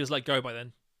 I think he was let go by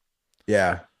then.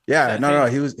 Yeah. No.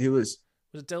 He was. Was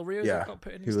it Del Rio? Yeah, that got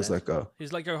put in he was let go. He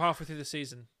was let go halfway through the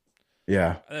season.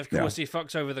 Yeah, and of course he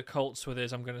fucks over the Colts with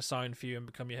his "I'm going to sign for you and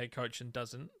become your head coach" and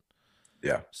doesn't.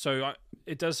 Yeah. So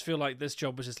it does feel like this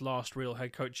job was his last real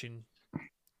head coaching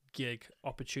gig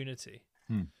opportunity.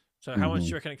 So how much do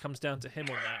you reckon it comes down to him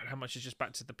on that, and how much is just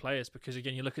back to the players? Because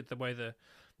again, you look at the way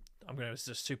this is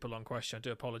a super long question, I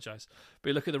do apologize, but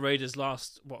you look at the Raiders'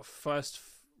 first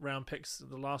round picks,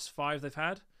 the last 5 they've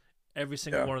had, every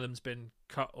single one of them's been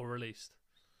cut or released.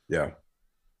 Yeah.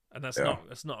 And that's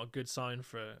not a good sign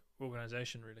for an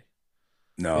organization, really.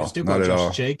 No, still not got at Josh all.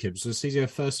 Jacobs. Was he a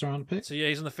first round pick? So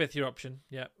he's on the 5th year option.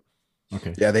 Yeah.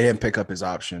 Okay. Yeah, they didn't pick up his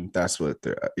option. That's what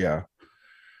they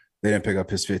didn't pick up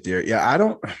his 5th year. Yeah, I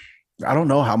don't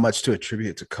know how much to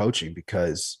attribute it to coaching,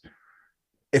 because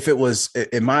if it was,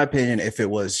 in my opinion, if it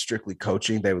was strictly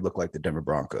coaching, they would look like the Denver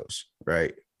Broncos,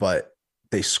 right? But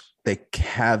they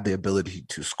have the ability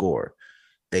to score.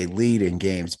 They lead in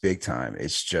games big time.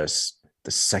 It's just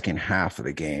the second half of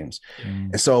the games.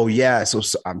 And so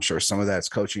I'm sure some of that's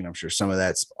coaching. I'm sure some of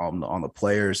that's on the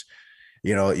players.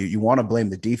 You know, you want to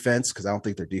blame the defense, because I don't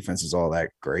think their defense is all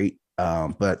that great.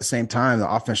 But at the same time, the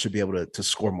offense should be able to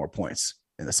score more points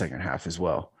in the second half as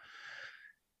well.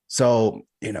 So,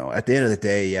 you know, at the end of the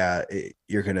day,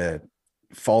 you're going to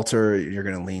falter. You're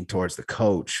going to lean towards the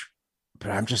coach.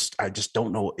 But I just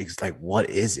don't know. It's like, what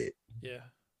is it? Yeah.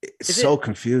 It's so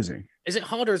confusing. Is it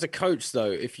harder as a coach, though,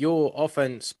 if your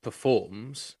offense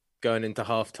performs going into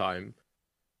halftime,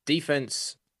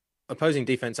 opposing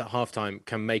defense at halftime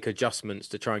can make adjustments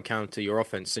to try and counter your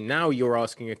offense. So now you're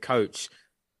asking a coach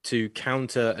to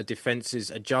counter a defense's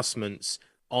adjustments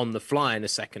on the fly in the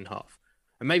second half.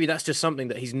 And maybe that's just something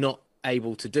that he's not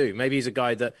able to do. Maybe he's a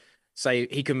guy that, say,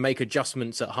 he can make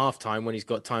adjustments at halftime when he's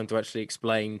got time to actually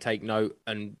explain, take note,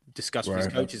 and discuss with his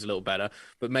coaches a little better.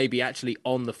 But maybe actually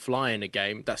on the fly in a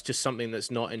game, that's just something that's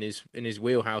not in his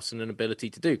wheelhouse and an ability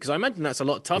to do. Because I imagine that's a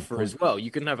lot tougher as well. You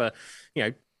can have a,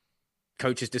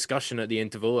 coach's discussion at the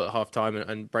interval at halftime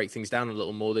and break things down a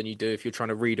little more than you do if you're trying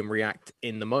to read and react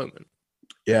in the moment.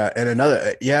 Yeah, and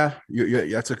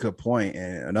that's a good point.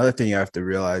 And another thing you have to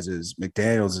realize is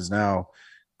McDaniels is now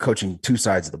coaching 2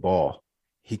 sides of the ball.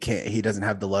 He doesn't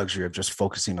have the luxury of just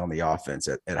focusing on the offense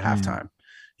at halftime.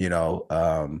 You know,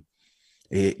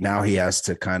 now he has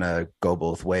to kind of go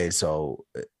both ways. So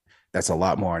that's a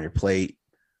lot more on your plate.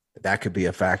 That could be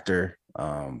a factor.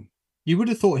 You would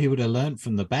have thought he would have learned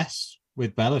from the best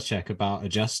with Belichick about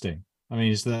adjusting. I mean,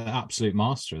 he's the absolute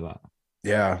master of that.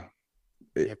 Yeah.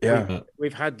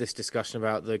 We've had this discussion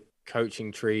about the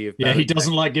coaching tree of Belichick. He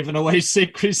doesn't like giving away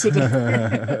secrets. He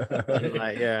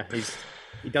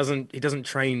doesn't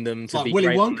train them to be Willy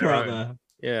great Wonka out there.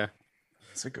 Yeah,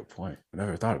 that's a good point. I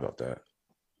never thought about that.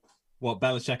 What,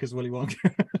 Belichick is Willy Wonka?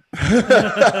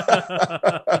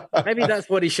 Maybe that's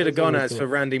what he should have gone as for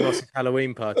Randy Moss's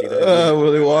Halloween party.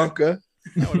 Willy Wonka.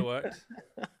 That would have worked.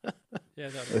 Yeah,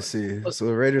 let's see. So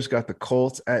the Raiders got the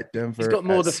Colts at Denver. He's got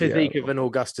more the physique of an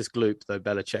Augustus Gloop, though,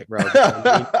 Belichick, rather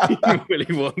than Willy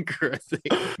Wonka, I think.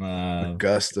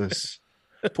 Augustus.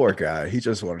 Poor guy. He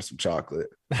just wanted some chocolate.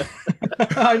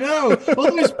 I know.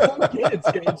 All those poor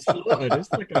kids getting slaughtered.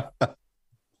 It's like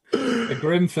a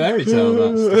grim fairy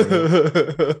tale, that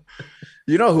story.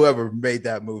 You know, whoever made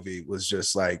that movie was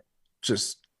just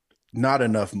not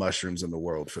enough mushrooms in the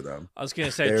world for them. I was going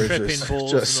to say tripping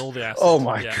balls and all the acids. Oh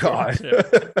my God.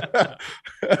 Yeah.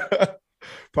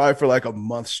 Probably for like a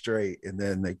month straight. And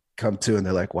then they come to and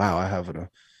they're like, wow, I have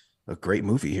a great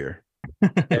movie here.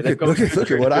 Look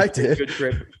at what I did. Good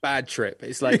trip, bad trip.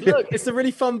 It's like, look, it's the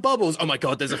really fun bubbles. Oh my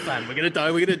God, there's a fan. We're gonna die.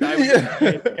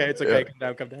 Okay, it's okay.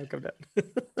 Calm down.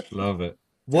 Love it.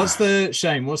 What's the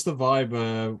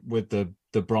vibe with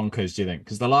the Broncos, do you think?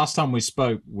 Because the last time we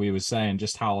spoke, we were saying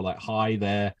just how like high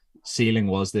their ceiling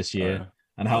was this year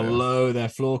and how low their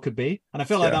floor could be. And I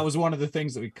feel like that was one of the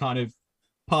things that we kind of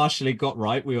partially got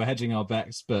right. We were hedging our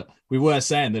bets, but we were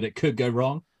saying that it could go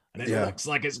wrong. And it looks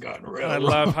like it's going really wrong. I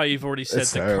love how you've already said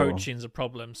the coaching's a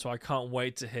problem, so I can't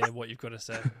wait to hear what you've got to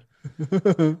say.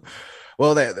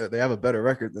 Well, they have a better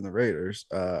record than the Raiders.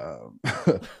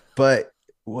 But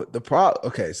what the problem?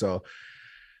 Okay, so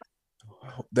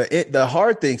the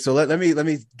hard thing. So let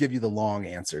me give you the long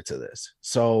answer to this.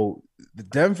 So the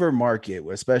Denver market,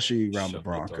 especially around the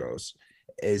Broncos,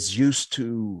 is used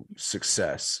to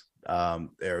success.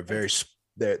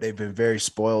 They've been very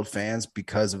spoiled fans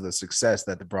because of the success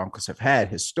that the Broncos have had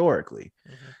historically.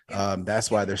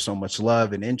 That's why there's so much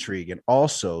love and intrigue, and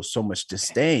also so much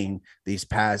disdain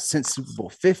since Super Bowl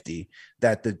 50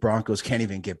 that the Broncos can't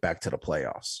even get back to the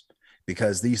playoffs,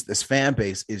 because this fan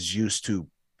base is used to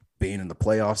being in the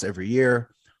playoffs every year,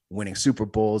 winning Super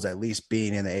Bowls, at least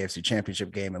being in the AFC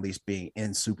Championship game, at least being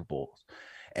in Super Bowls.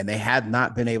 And they have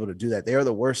not been able to do that. They are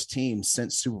the worst team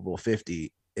since Super Bowl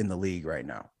 50 in the league right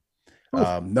now.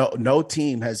 No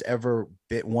team has ever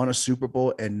won a Super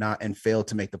Bowl and failed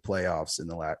to make the playoffs in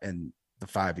the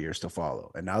 5 years to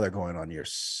follow. And now they're going on year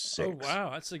 6. Oh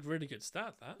wow, that's a really good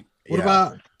stat. What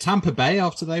about Tampa Bay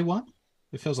after they won?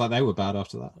 It feels like they were bad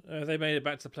after that. They made it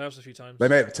back to the playoffs a few times. They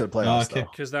made it to the playoffs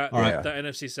because that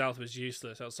NFC South was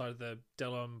useless outside of the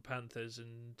Delon Panthers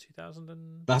in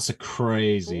 2000. That's a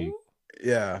crazy,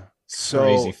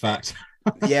 crazy fact.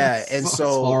 Yeah, and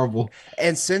so horrible.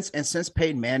 And since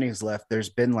Peyton Manning's left, there's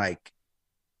been like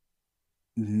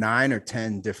 9 or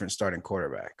 10 different starting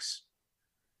quarterbacks,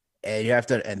 and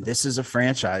and this is a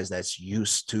franchise that's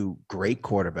used to great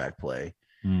quarterback play,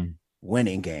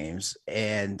 winning games,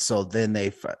 and so then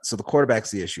so the quarterback's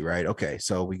the issue, right? Okay,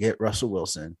 so we get Russell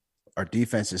Wilson. Our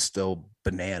defense is still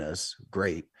bananas,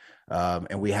 great,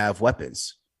 and we have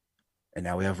weapons, and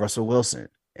now we have Russell Wilson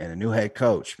and a new head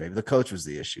coach. Maybe the coach was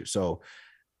the issue. So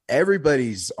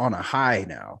everybody's on a high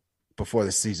now before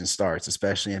the season starts,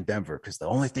 especially in Denver, because the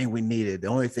only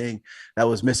thing that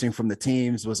was missing from the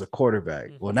teams was a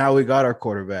quarterback. Well, now we got our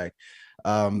quarterback.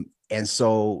 And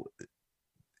so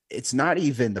it's not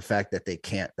even the fact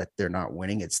that they're not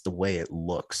winning. It's the way it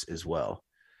looks as well.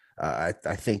 I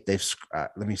think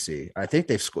let me see. I think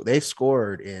they've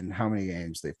scored in how many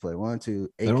games they've played? 1, 2,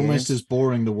 8 They're almost games. as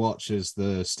boring to watch as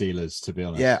the Steelers, to be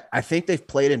honest. Yeah, I think they've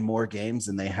played in more games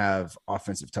than they have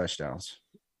offensive touchdowns.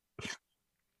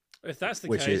 If that's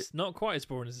the case, not quite as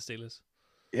boring as the Steelers.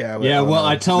 Yeah. Well,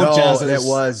 I told Jazz it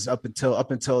was up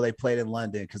until they played in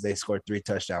London, because they scored 3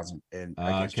 touchdowns in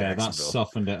okay, that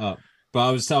softened it up. But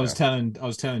I was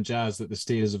telling Jazz that the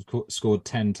Steelers have scored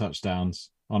 10 touchdowns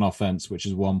on offense, which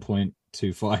is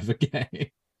 1.25 a game.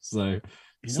 So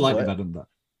slightly better than that.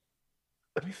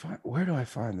 Let me where do I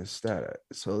find this stat at?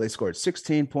 So they scored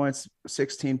 16 points,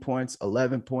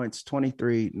 11 points,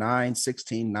 23, 9,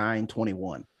 16, 9,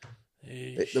 21.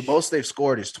 The most they've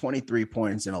scored is 23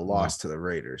 points in a loss to the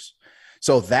Raiders.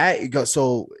 So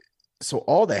so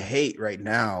all the hate right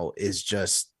now is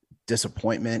just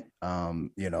disappointment.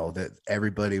 That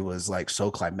everybody was like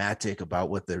so climactic about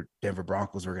what the Denver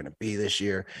Broncos were going to be this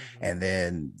year, and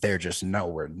then they're just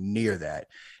nowhere near that.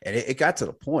 And it got to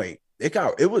the point.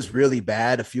 It was really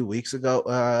bad a few weeks ago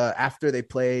after they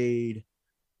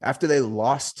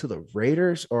lost to the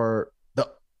Raiders, or the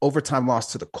overtime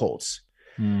loss to the Colts.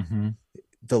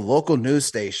 The local news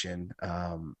station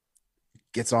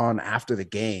gets on after the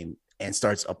game and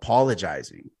starts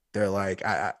apologizing. They're like,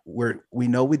 we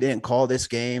know we didn't call this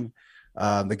game.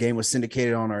 The game was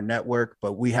syndicated on our network,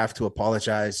 but we have to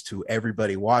apologize to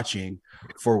everybody watching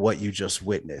for what you just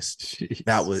witnessed.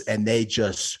 Jeez. And they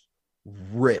just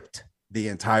ripped the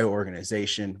entire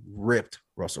organization, ripped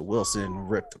Russell Wilson,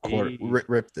 ripped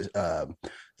the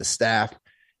staff.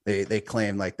 They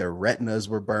claimed like their retinas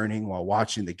were burning while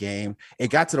watching the game. It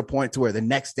got to the point to where the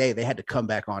next day they had to come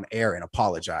back on air and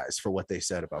apologize for what they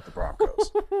said about the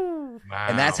Broncos. Wow.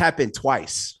 And that's happened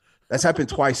twice. That's happened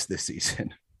twice this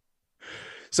season.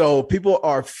 So people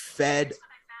are fed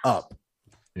up.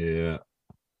 Yeah.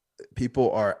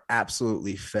 People are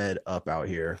absolutely fed up out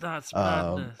here. That's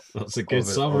madness. That's a good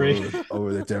summary.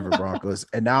 Over the Denver Broncos.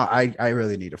 And now I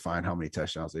really need to find how many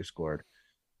touchdowns they've scored.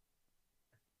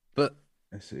 But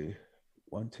let's see.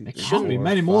 1, 2, 3, it shouldn't be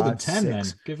many more than 10 then.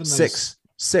 Given those...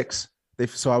 Six.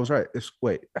 So I was right.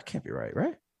 Wait, I can't be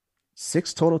right?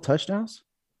 6 total touchdowns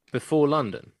before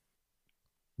London.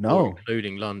 No,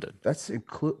 including London. That's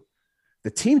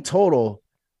the team total.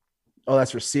 Oh,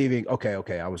 that's receiving.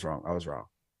 Okay, I was wrong.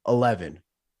 11.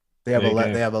 They have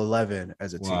 11. They have 11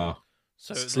 as a team.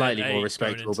 So slightly more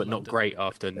respectable, but not great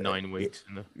after 9 weeks.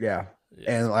 Yeah,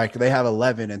 and like they have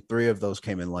 11, and 3 of those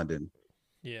came in London.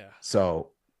 Yeah. So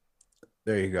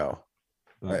there you go.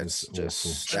 That's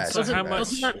just doesn't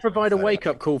that provide a wake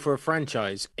up call for a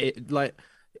franchise? It like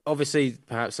obviously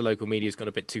perhaps the local media's gone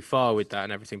a bit too far with that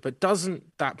and everything, but doesn't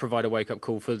that provide a wake up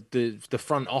call for the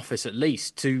front office at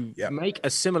least to make a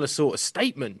similar sort of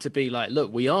statement to be like,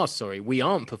 look, we are sorry, we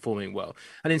aren't performing well,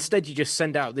 and instead you just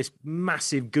send out this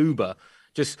massive goober.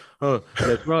 Just,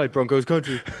 that's right, Broncos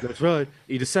country. That's right.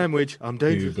 Eat a sandwich. I'm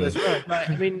dangerous. That's right. Like,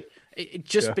 I mean, it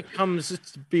just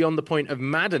becomes beyond the point of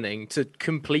maddening to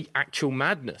complete actual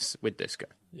madness with this guy.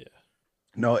 Yeah.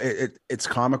 No, it's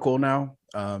comical now.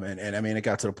 And I mean, it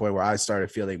got to the point where I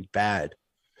started feeling bad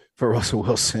for Russell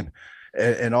Wilson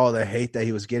and all the hate that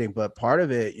he was getting. But part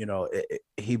of it,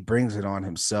 he brings it on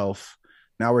himself.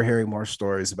 Now we're hearing more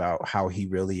stories about how he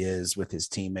really is with his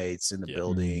teammates in the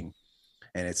building.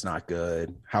 And it's not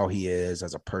good. How he is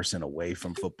as a person away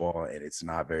from football, and it's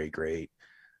not very great.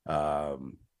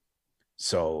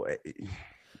 So, it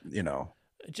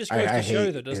just goes to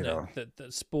show that, doesn't it?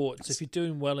 That sports, if you're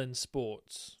doing well in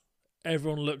sports,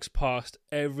 everyone looks past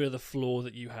every other flaw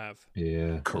that you have.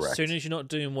 Yeah, correct. As soon as you're not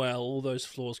doing well, all those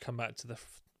flaws come back to the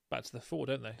fore,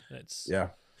 don't they? It's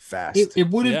fast. It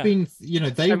would have been,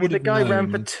 they would have the guy ran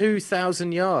for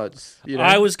 2,000 yards.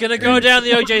 I was going to go down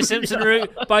the O.J. Simpson route,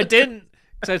 but I didn't.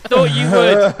 Because I thought you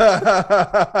would.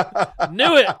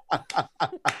 Knew it.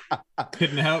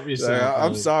 Couldn't help yourself.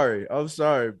 I'm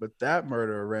sorry, but that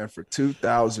murderer ran for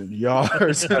 2,000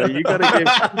 yards. You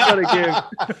gotta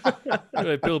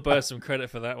give Bill Burr some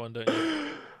credit for that one, don't you?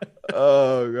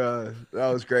 Oh god, that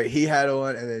was great. He had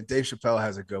one, and then Dave Chappelle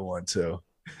has a good one too.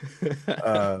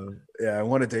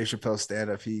 One of Dave Chappelle's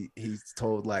stand-up, he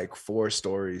told like 4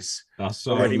 stories. I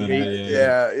saw him.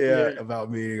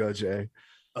 About meeting OJ.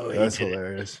 Oh, that's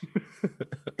hilarious.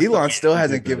 Elon still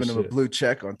hasn't given him a blue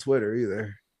check on Twitter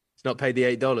either. He's not paid the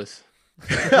 $8.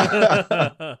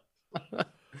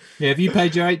 Have you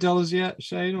paid your $8 yet,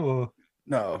 Shane? Or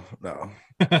no? But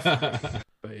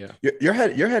yeah, you're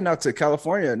heading out to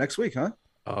California next week, huh?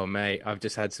 Oh mate, I've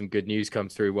just had some good news come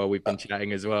through while we've been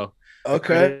chatting as well.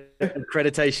 Okay,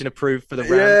 accreditation approved for the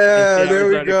Rams. Yeah, there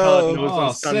we go.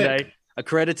 On Sunday. Sick.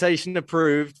 Accreditation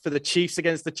approved for the Chiefs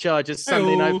against the Chargers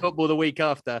Sunday Night Football the week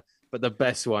after. But the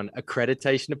best one,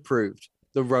 accreditation approved.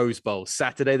 The Rose Bowl,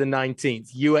 Saturday the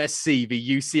 19th. USC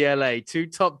v UCLA, 2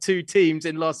 top 2 teams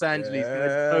in Los Angeles.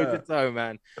 Toe to toe,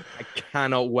 man. I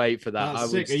cannot wait for that.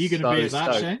 That's sick. Are you going to be at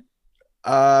that, Shane?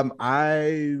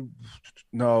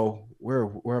 No.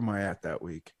 Where am I at that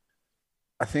week?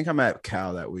 I think I'm at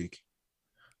Cal that week.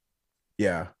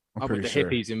 Yeah. I'm pretty sure.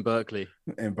 Hippies in Berkeley.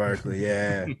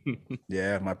 Yeah.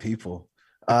 Yeah, my people.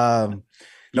 No,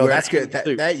 that's good.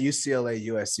 That UCLA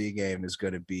USC game is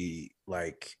going to be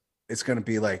like, it's going to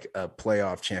be like a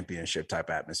playoff championship type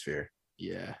atmosphere.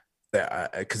 Yeah.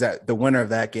 Because the winner of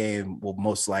that game will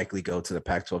most likely go to the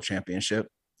Pac-12 championship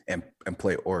and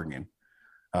play Oregon.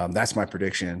 That's my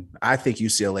prediction. I think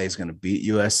UCLA is going to beat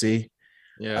USC.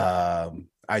 Yeah.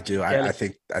 I do. I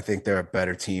think they're a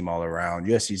better team all around.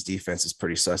 USC's defense is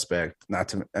pretty suspect.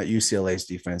 UCLA's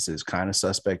defense is kind of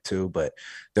suspect too, but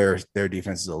their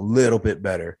defense is a little bit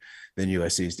better than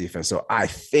USC's defense. So I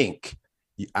think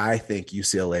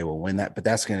UCLA will win that. But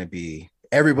that's going to be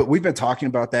everybody. We've been talking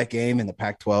about that game in the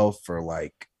Pac-12 for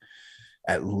like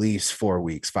at least 4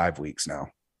 weeks, 5 weeks now.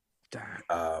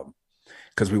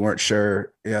 Because we weren't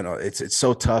sure, it's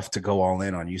so tough to go all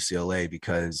in on UCLA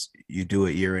because you do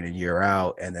it year in and year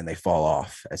out, and then they fall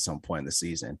off at some point in the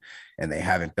season, and they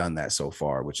haven't done that so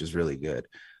far, which is really good.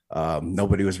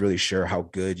 Nobody was really sure how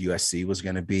good USC was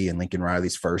going to be in Lincoln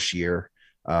Riley's first year,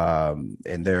 and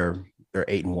they're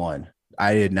 8-1.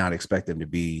 I did not expect them to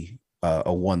be a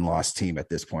 1-loss team at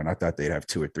this point. I thought they'd have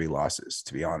 2 or 3 losses,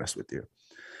 to be honest with you.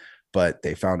 But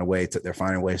they found they're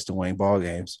finding ways to win ball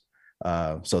games.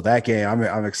 So that game,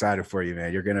 I'm excited for you,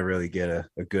 man. You're gonna really get a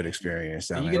good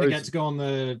experience. Are you gonna get to go on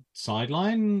the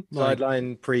sideline?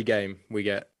 Sideline pregame we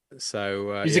get.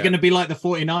 So is it gonna be like the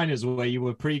 49ers where you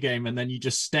were pregame and then you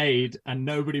just stayed and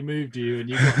nobody moved you and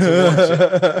you got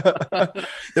to watch it?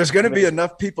 There's gonna be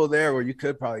enough people there where you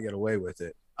could probably get away with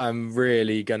it. I'm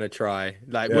really gonna try.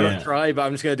 Not try, but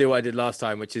I'm just gonna do what I did last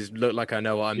time, which is look like I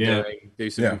know what I'm doing. Do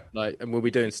some and we'll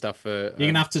be doing stuff for. You're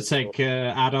gonna have to take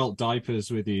adult diapers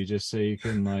with you just so you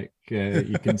can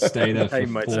you can stay there for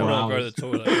 4 hours.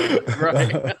 Go to the toilet.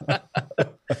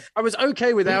 Right. I was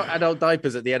okay without adult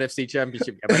diapers at the NFC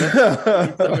Championship game.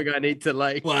 Something I need to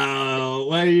like. Wow,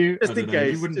 where are you? Just in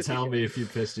case. You wouldn't tell me if you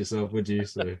pissed yourself, would you?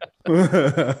 So.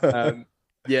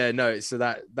 Yeah, no. So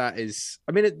that is.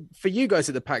 I mean, for you guys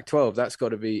at the Pac-12, this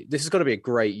has got to be a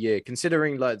great year,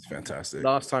 considering like It's fantastic.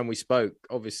 last time we spoke,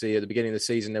 obviously at the beginning of the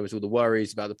season, there was all the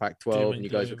worries about the Pac-12, and you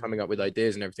guys were coming up with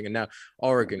ideas and everything. And now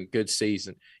Oregon, good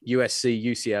season. USC,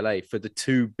 UCLA, for the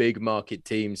two big market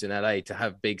teams in LA to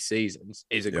have big seasons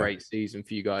is a great season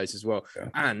for you guys as well. Yeah.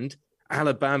 And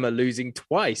Alabama losing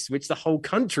twice, which the whole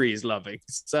country is loving.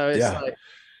 So it's like.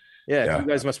 Yeah, you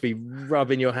guys must be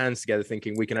rubbing your hands together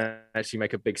thinking we can actually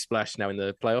make a big splash now in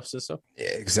the playoffs and stuff.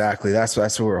 Yeah, exactly. That's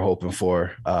what we're hoping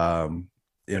for.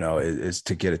 Is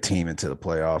to get a team into the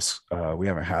playoffs. We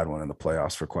haven't had one in the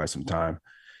playoffs for quite some time.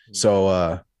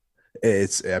 So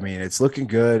it's looking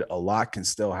good. A lot can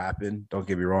still happen. Don't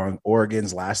get me wrong.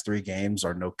 Oregon's last 3 games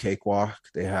are no cakewalk.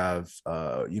 They have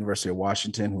University of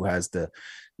Washington, who has the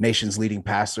nation's leading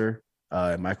passer,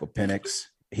 Michael Penix.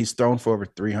 He's thrown for over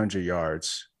 300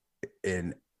 yards.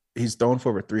 And he's thrown for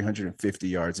over 350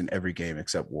 yards in every game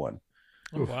except one.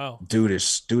 Oh, wow. Dude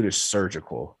is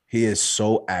surgical. He is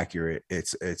so accurate.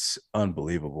 It's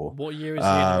unbelievable. What year is he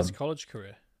in his college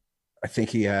career? I think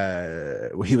he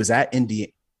was at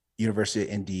University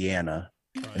of Indiana,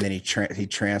 right. And then he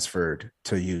transferred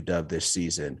to UW this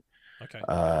season. Okay.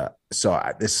 So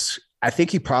I think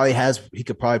he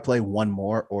could probably play one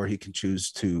more, or he can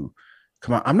choose to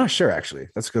come on. I'm not sure, actually.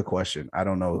 That's a good question. I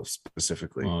don't know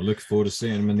specifically. Oh, look forward to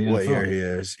seeing him in the NFL. What year he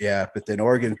is. Yeah, but then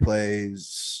Oregon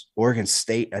plays Oregon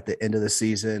State at the end of the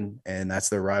season, and that's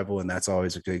their rival, and that's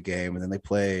always a good game. And then they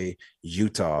play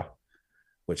Utah,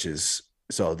 which is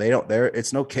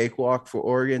it's no cakewalk for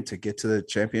Oregon to get to the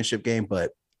championship game,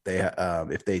 but they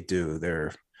if they do,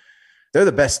 they're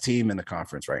the best team in the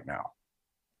conference right now.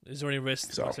 Is there any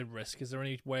risk? I say risk. Is there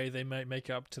any way they might make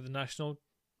it up to the national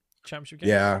championship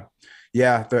game?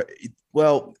 Yeah.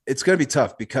 Well, it's going to be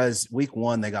tough because week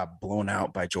 1 they got blown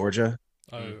out by Georgia.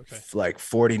 Oh, okay. Like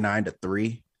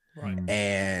 49-3. Right.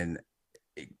 And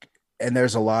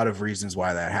there's a lot of reasons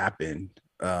why that happened,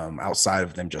 outside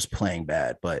of them just playing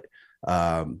bad. But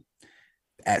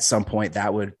at some point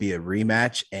that would be a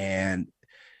rematch, and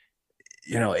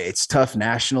it's tough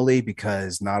nationally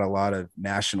because not a lot of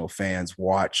national fans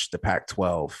watch the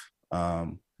Pac-12.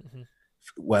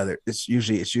 Whether it's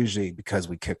usually because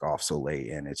we kick off so late,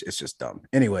 and it's just dumb.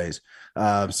 Anyways,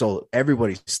 so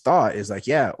everybody's thought is like,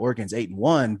 yeah, Oregon's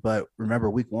 8-1, but remember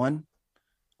week 1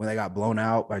 when they got blown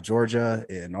out by Georgia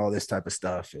and all this type of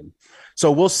stuff, and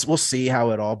so we'll see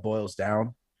how it all boils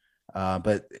down.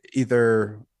 But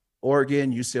either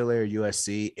Oregon, UCLA, or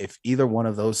USC, if either one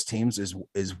of those teams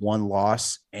is one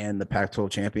loss and the Pac-12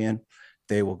 champion,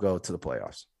 they will go to the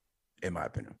playoffs. In my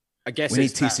opinion, I guess we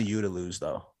need TCU to lose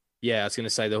though. Yeah, I was going to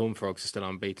say the Horned Frogs are still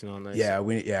unbeaten, aren't they? Yeah,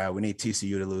 we need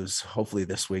TCU to lose, hopefully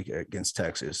this week against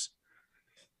Texas.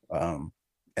 And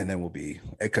then we'll be,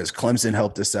 because Clemson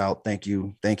helped us out. Thank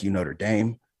you, Notre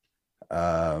Dame.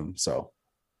 So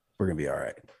we're gonna be all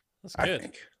right. That's good. I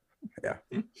think. Yeah.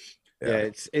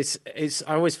 It's.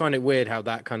 I always find it weird how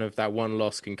that one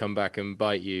loss can come back and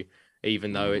bite you,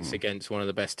 even though it's against one of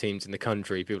the best teams in the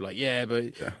country. People are like,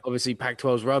 but obviously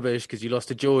Pac-12's rubbish because you lost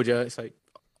to Georgia. It's like,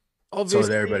 obviously, so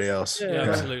did everybody else. Yeah,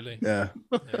 absolutely. Yeah.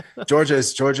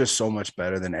 Georgia's so much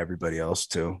better than everybody else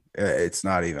too. It's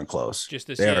not even close. Just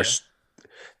this year.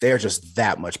 They are just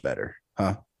that much better,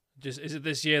 huh? Is it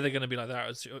this year they're going to be like that?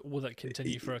 Or will that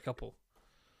continue for a couple?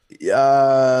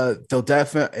 They'll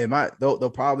definitely. They'll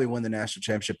probably win the national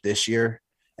championship this year,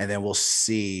 and then we'll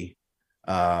see.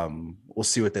 We'll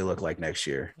see what they look like next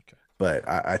year. Okay. But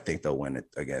I think they'll win it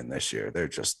again this year. They're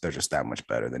just that much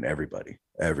better than everybody.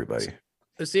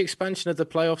 Has the expansion of the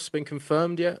playoffs been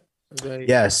confirmed yet?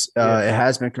 Yes, it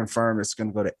has been confirmed. It's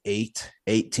going to go to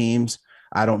eight teams.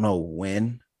 I don't know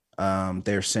when.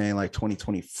 They're saying like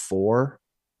 2024.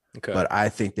 Okay. But I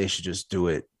think they should just do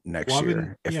it next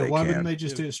year if they can. Why wouldn't they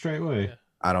just do it straight away? Yeah.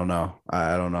 I don't know.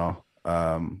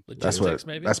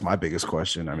 That's my biggest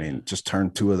question. I mean, just turn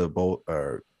 2 of the bowl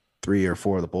or 3 or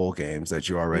 4 of the bowl games that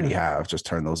you already have. Just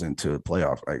turn those into a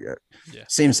playoff.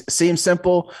 Seems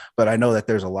simple, but I know that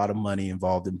there's a lot of money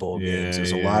involved in bowl games.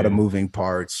 There's a lot of moving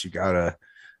parts. You gotta,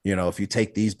 if you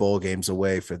take these bowl games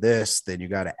away for this, then you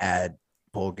gotta add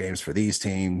bowl games for these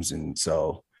teams, and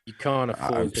so you can't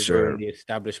afford to ruin the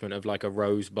establishment of like a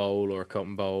Rose Bowl or a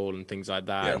Cotton Bowl and things like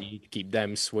that. Yeah. And you keep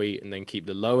them sweet and then keep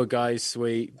the lower guys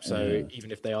sweet. So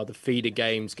even if they are the feeder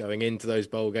games going into those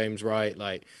bowl games, right?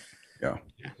 Like, Yeah.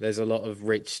 There's a lot of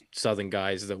rich Southern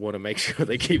guys that want to make sure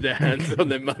they keep their hands on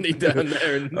their money down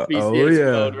there in the BCS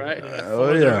world,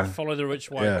 right? Follow the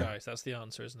rich white guys. That's the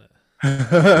answer, isn't it?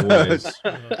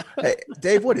 Hey,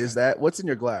 Dave, what is that? What's in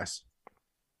your glass?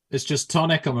 It's just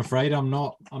tonic. I'm afraid I'm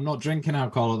not drinking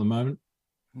alcohol at the moment.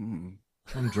 I'm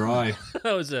dry.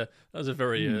 that was a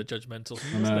very judgmental.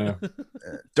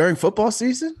 During football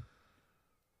season?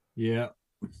 Yeah.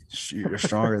 You're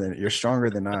stronger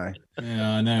than I.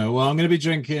 Yeah, I know. Well, I'm going to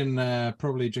be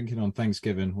probably drinking on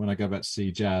Thanksgiving when I go back to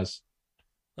see Jazz.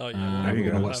 Oh yeah, we're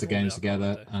going to watch the games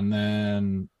together, and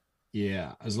then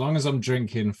as long as I'm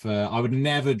drinking I would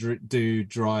never do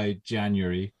dry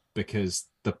January, because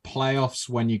the playoffs,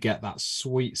 when you get that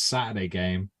sweet Saturday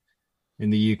game in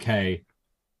the UK,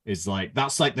 is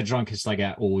that's like the drunkest I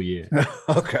get all year.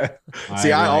 Okay.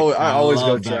 See, I always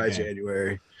go dry game.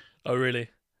 January. Oh really?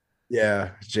 Yeah,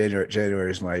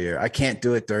 January is my year. I can't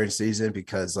do it during season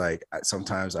because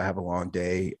sometimes I have a long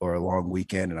day or a long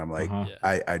weekend, and I'm like,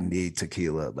 I need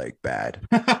tequila bad.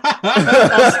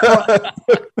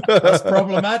 That's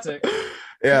problematic.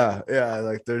 Yeah.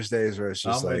 Like there's days where it's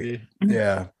just but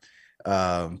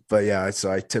yeah,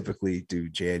 so I typically do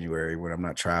January when I'm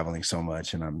not traveling so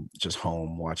much and I'm just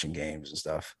home watching games and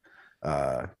stuff.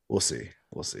 We'll see.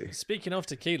 Speaking of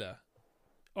tequila,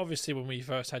 obviously, when we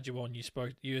first had you on, you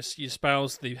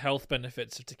espoused the health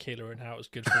benefits of tequila and how it was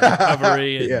good for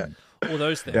recovery and all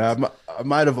those things. Yeah, I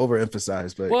might have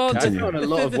overemphasized, but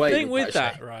the thing with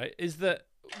that, right, is that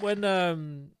when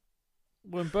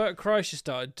Bert Kreischer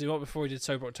started doing it before he did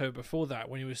Sober October, before that,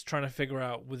 when he was trying to figure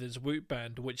out with his Whoop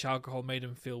band which alcohol made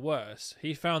him feel worse,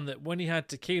 he found that when he had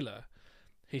tequila,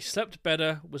 he slept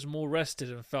better, was more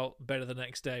rested, and felt better the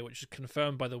next day, which was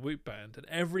confirmed by the Whoop band. And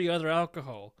every other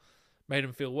alcohol made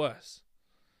him feel worse.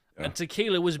 And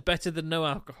tequila was better than no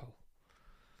alcohol.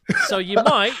 So you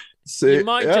might just be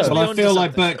I feel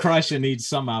like Bert Kreischer needs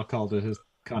some alcohol to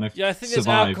kind of I think there's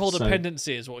alcohol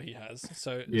dependency is what he has.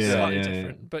 So it's slightly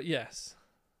different. But yes.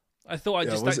 I thought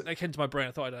that came to my brain.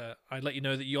 I thought I'd let you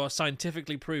know that you are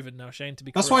scientifically proven now, Shane, to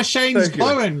be correct. That's why Shane's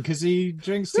glowing, because he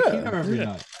drinks tequila every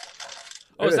night.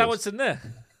 Oh, is that what's in there?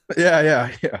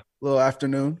 Yeah. Little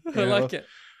afternoon. I like it.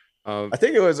 I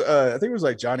think it was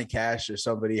like Johnny Cash or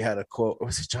somebody had a quote.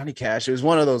 Was it Johnny Cash? It was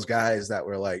one of those guys that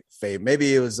were like famous.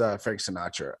 Maybe it was Frank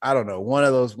Sinatra. I don't know. One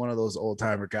of those old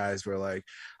timer guys were like,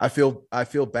 I feel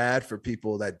bad for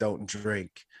people that don't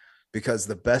drink, because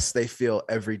the best they feel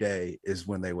every day is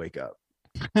when they wake up.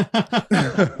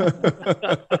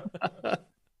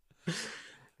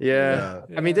 Yeah.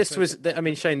 I mean,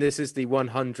 Shane, this is the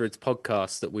 100th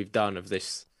podcast that we've done of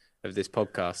this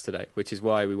podcast today, which is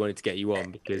why we wanted to get you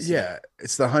on, because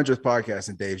it's the 100th podcast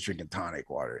and Dave's drinking tonic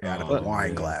water out of a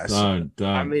wine glass. Don't.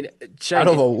 I mean, Shane, out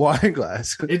of a wine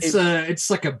glass. It's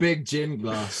like a big gin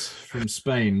glass from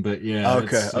Spain, but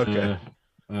okay.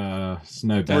 It's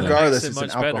no better. Regardless, it's an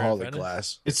alcoholic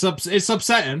glass. It's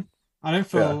upsetting. I don't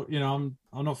feel,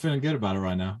 I'm not feeling good about it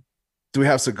right now. Do we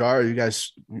have cigar? You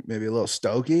guys maybe a little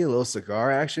stogie, a little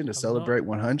cigar action to celebrate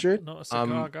 100? Not a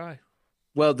cigar guy.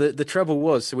 Well, the trouble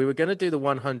was, so we were going to do the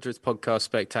 100th podcast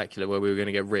spectacular where we were going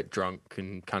to get ripped drunk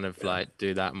and kind of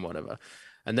do that and whatever.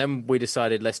 And then we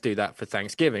decided, let's do that for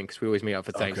Thanksgiving, because we always meet up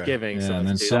for Thanksgiving. Yeah, so and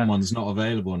then someone's not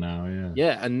available now. Yeah.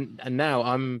 Yeah. And now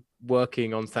I'm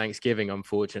working on Thanksgiving,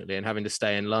 unfortunately, and having to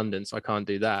stay in London. So I can't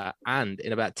do that. And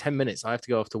in about 10 minutes, I have to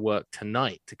go off to work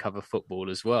tonight to cover football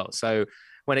as well. So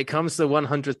when it comes to the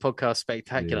 100th podcast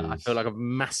spectacular, I feel like I've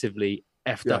massively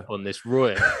effed up on this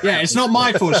royal. Yeah, it's not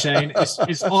my fault, Shane.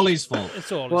 It's Ollie's fault.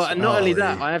 It's all. Well, and not only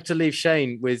that, I have to leave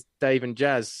Shane with Dave and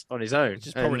Jazz on his own. Which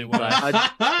is probably why.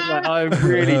 I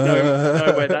really don't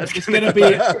know where that's going to be.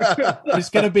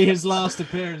 It's going to be his last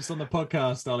appearance on the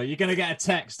podcast, Ollie. You're going to get a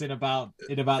text in about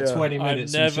 20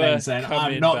 minutes from Shane saying,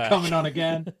 "I'm not coming on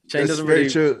again." Shane doesn't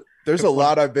very true. There's a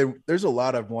lot I've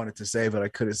wanted to say, but I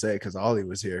couldn't say it because Ollie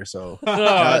was here. So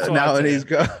now and he's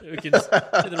gone. We can get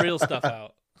the real stuff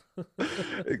out.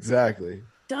 Exactly.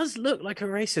 Does look like a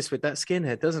racist with that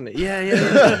skinhead, doesn't it? Yeah.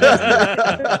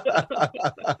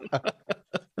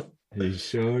 He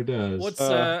sure does.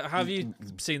 Have you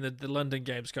seen the London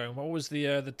games going? What was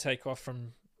the takeoff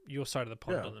from your side of the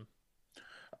pond on them?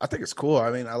 I think it's cool. I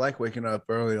mean, I like waking up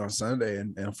early on Sunday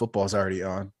and football's already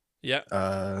on. Yeah.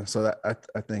 So that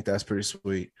I think that's pretty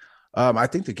sweet. I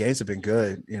think the games have been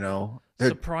good.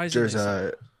 Surprisingly,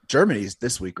 there's Germany's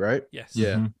this week, right? Yes.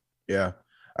 Yeah. Mm-hmm. Yeah.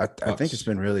 I think it's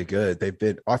been really good.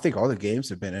 I think all the games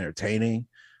have been entertaining.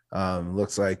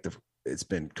 Looks like it's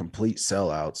been complete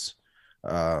sellouts.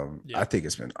 I think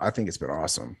it's been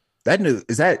awesome.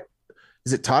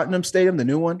 is it Tottenham Stadium, the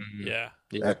new one? Yeah.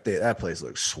 That place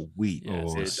looks sweet. Yeah,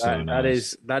 Oh, it's so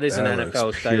nice. that is an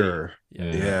NFL stadium.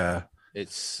 Yeah.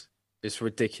 It's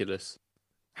ridiculous.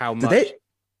 How much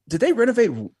did they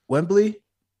renovate Wembley?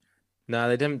 No,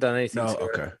 they haven't done anything. No, to it.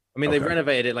 okay. I mean, they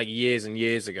renovated it like years and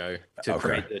years ago to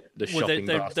create the shopping.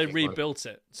 They rebuilt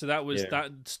it. So that was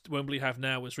that Wembley have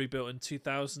now was rebuilt in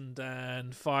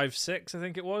 2005-06, I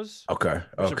think it was. Okay.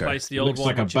 Which replaced the old looks one.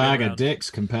 like a bag of dicks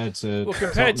compared to. Well,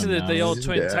 compared to the old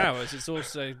Twin Yeah. Towers, it's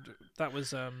also that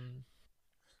was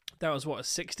what, a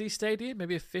 60 stadium,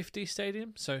 maybe a 50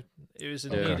 stadium. So it was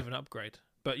in need of an upgrade.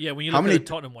 But yeah, when you look at the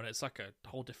Tottenham one, it's like a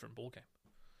whole different ballgame.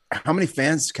 How many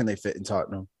fans can they fit in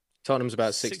Tottenham? Tottenham's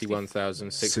about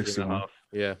 61,000, 60 and a half.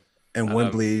 Yeah. And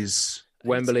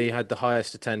Wembley had the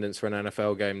highest attendance for an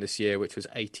NFL game this year, which was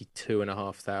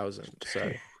 82,500.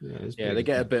 So they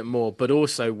get a bit more. But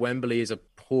also Wembley is a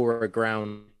poorer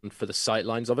ground for the sight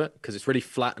lines of it because it's really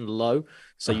flat and low.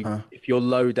 So if you're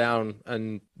low down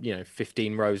and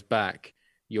 15 rows back,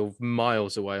 you're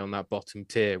miles away on that bottom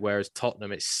tier. Whereas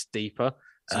Tottenham, it's steeper.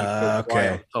 So you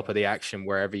right on top of the action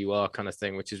wherever you are, kind of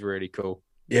thing, which is really cool.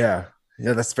 Yeah.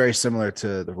 Yeah, that's very similar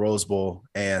to the Rose Bowl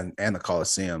and the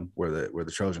Coliseum where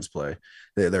the Trojans play.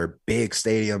 They're big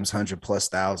stadiums,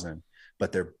 100,000+,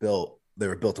 but they were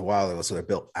built a while ago, so they're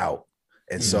built out.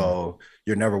 And so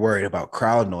you're never worried about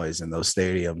crowd noise in those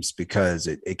stadiums because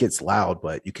it gets loud,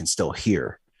 but you can still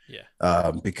hear. Yeah.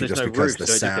 Because there's no roof, so it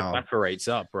just evaporates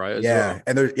up, right?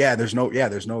 And there's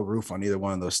no roof on either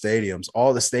one of those stadiums.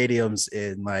 All the stadiums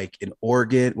in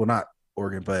Oregon, well, not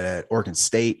Oregon, but at Oregon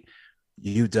State,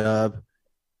 UW,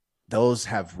 those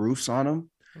have roofs on them.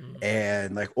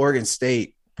 And like Oregon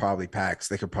State they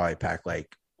could probably pack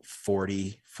like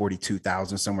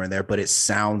 42,000 somewhere in there, but it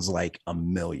sounds like a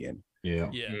million. Yeah.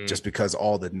 Just because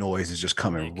all the noise is just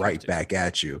coming right back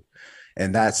at you.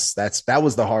 And that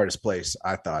was the hardest place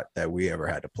I thought that we ever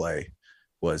had to play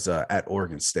was at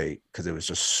Oregon State because it was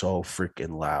just so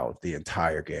freaking loud the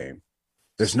entire game.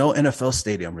 There's no NFL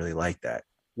stadium really like that.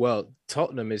 Well,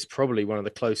 Tottenham is probably one of the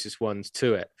closest ones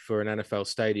to it for an NFL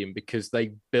stadium because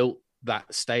they built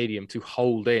that stadium to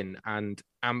hold in and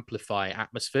amplify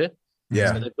atmosphere.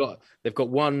 Yeah. So they've got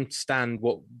one stand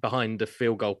behind the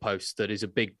field goal post that is a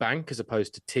big bank as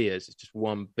opposed to tiers. It's just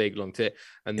one big long tier.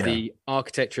 And the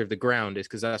architecture of the ground is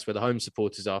because that's where the home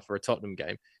supporters are for a Tottenham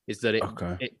game, is that it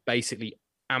basically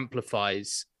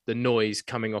amplifies the noise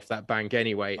coming off that bank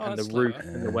anyway. And the roof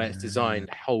and the way it's designed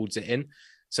holds it in.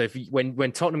 So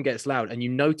when Tottenham gets loud, and you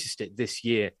noticed it this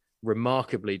year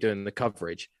remarkably doing the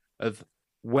coverage of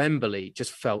Wembley,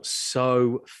 just felt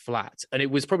so flat, and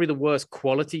it was probably the worst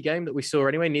quality game that we saw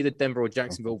anyway. Neither Denver or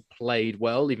Jacksonville played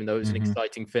well, even though it was an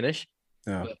exciting finish.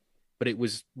 Yeah. But it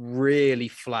was really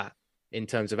flat in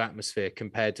terms of atmosphere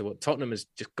compared to what Tottenham has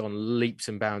just gone leaps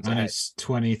and bounds ahead. It's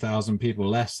 20,000 people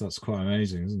less. That's quite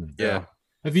amazing, isn't it? Yeah.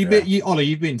 Have you been, Ollie?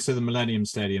 You've been to the Millennium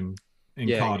Stadium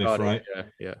in Cardiff, right?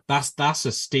 Yeah. That's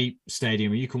a steep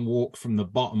stadium. You can walk from the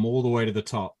bottom all the way to the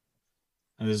top,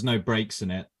 and there's no breaks in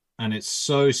it. And it's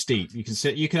so steep. You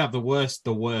can have the worst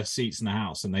seats in the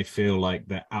house, and they feel like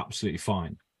they're absolutely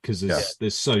fine because they're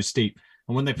so steep.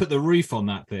 And when they put the roof on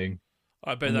that thing,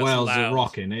 I bet that's Wales loud. are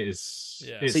rocking. It's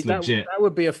legit. That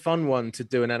would be a fun one to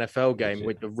do an NFL game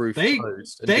with the roof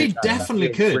closed. They definitely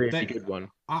could. Really good one.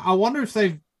 I wonder if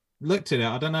they've looked at it.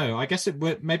 I don't know. I guess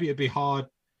maybe it'd be hard.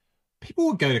 People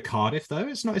would go to Cardiff though.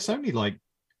 It's only like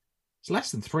it's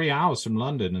less than 3 hours from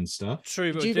London and stuff.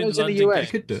 True, but did you guys in the US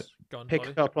could do it.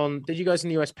 Did you guys in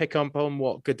the US pick up on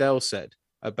what Goodell said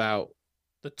about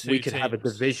we could have a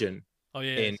division? Oh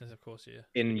yeah, of course, yeah.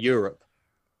 In Europe,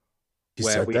 he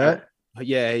said that.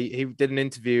 He did an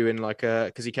interview in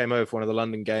because he came over for one of the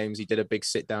London games. He did a big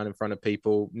sit down in front of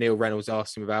people. Neil Reynolds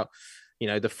asked him about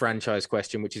the franchise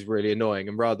question, which is really annoying.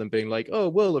 And rather than being like, oh,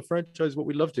 well, the franchise is what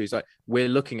we'd love to do. He's like, we're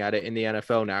looking at it in the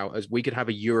NFL now as we could have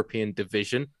a European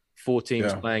division, 4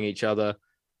 teams playing each other,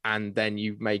 and then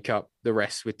you make up the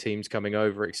rest with teams coming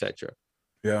over, etc.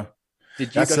 Yeah. Did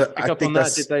you guys pick up on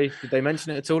that? Did they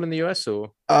mention it at all in the US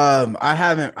or? I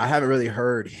haven't really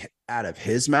heard out of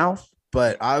his mouth,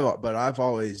 but I've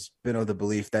always been of the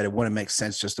belief that it wouldn't make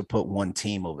sense just to put one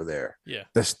team over there. Yeah.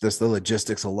 This the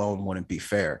logistics alone wouldn't be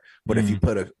fair. But if you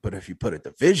put a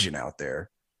division out there,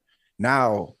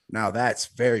 now that's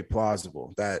very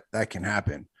plausible. That can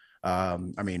happen. I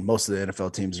mean, most of the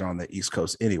NFL teams are on the East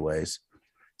Coast anyways.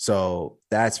 So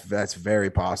that's very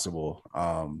possible,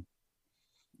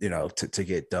 to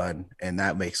get done. And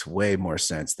that makes way more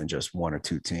sense than just 1 or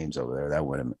 2 teams over there. That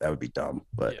would be dumb.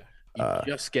 But you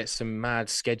just get some mad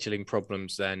scheduling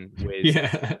problems then with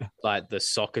like the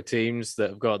soccer teams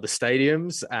that have got the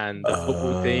stadiums and the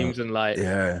football teams, and like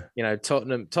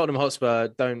Tottenham Hotspur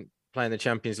don't play in the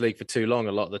Champions League for too long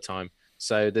a lot of the time.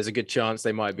 So there's a good chance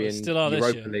they might be in the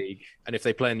Europa League. And if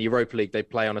they play in the Europa League, they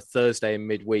play on a Thursday in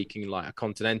midweek in like a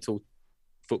continental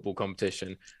football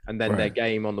competition. And then their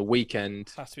game on the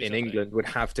weekend in England would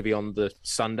have to be on the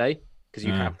Sunday, because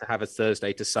you have to have a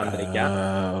Thursday to Sunday gap.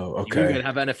 Okay. You're going to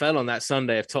have NFL on that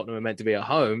Sunday if Tottenham are meant to be at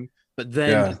home. But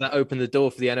then does that open the door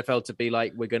for the NFL to be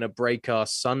like, we're going to break our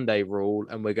Sunday rule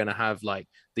and we're going to have like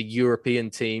the European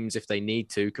teams, if they need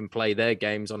to, can play their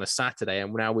games on a Saturday.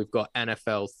 And now we've got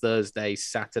NFL Thursday,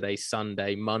 Saturday,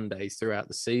 Sunday, Mondays throughout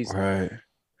the season. Right.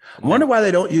 I wonder why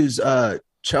they don't use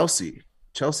Chelsea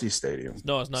Stadium. It's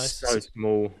not as nice. So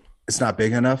small. It's not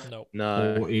big enough?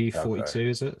 No. 42,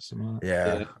 is it? Something like that?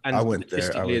 Yeah. And I went there.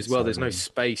 as well, there's no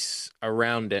space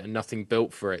around it and nothing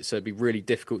built for it. So it'd be really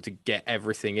difficult to get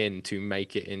everything in to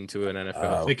make it into an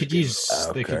NFL. They could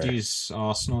use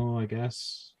Arsenal, I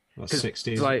guess.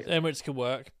 60. Like, Emirates could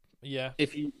work. Yeah.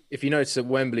 If you notice at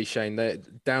Wembley, Shane, they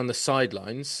down the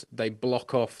sidelines, they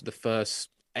block off the first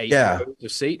 8 rows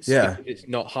of seats. Yeah. It's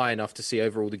not high enough to see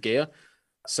over all the gear.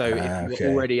 So if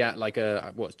you're already at like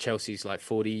Chelsea's like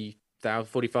 40,000,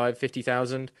 45,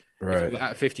 50,000. Right. If you're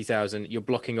at 50,000, you're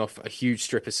blocking off a huge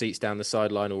strip of seats down the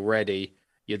sideline already.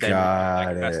 You're then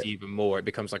capacity even more. It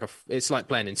becomes like it's like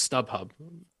playing in StubHub,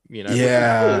 you know.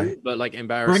 Yeah. Cool, but like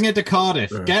embarrassing. Bring it to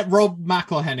Cardiff. Get Rob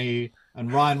McElhenney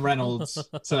and Ryan Reynolds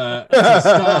to start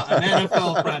an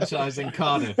NFL franchise in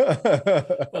Cardiff.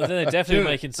 Well, then they're definitely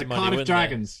making some money. Cardiff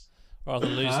Dragons. Rather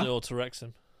than losing it all to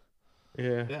Wrexham.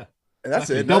 Yeah. And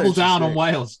that's it. Double down on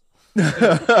Wales.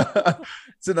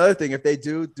 It's another thing. If they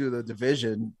do the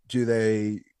division, do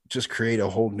they just create a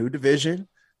whole new division?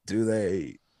 Do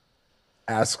they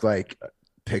ask like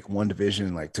pick one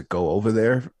division like to go over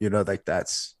there? You know, like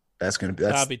that's gonna be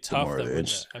that'd be tough though, wouldn't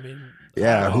it? I mean,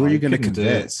 who are you gonna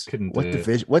convince?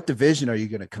 What division are you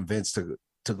gonna convince to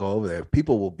go over there?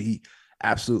 People will be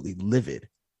absolutely livid.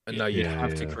 No, you'd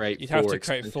have to create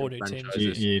 4 new teams.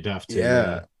 You'd have to.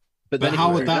 Yeah. But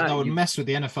how would that would mess with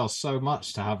the NFL so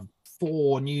much to have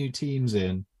 4 new teams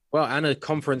in? Well, and a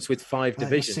conference with 5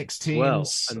 divisions 6 teams. Well,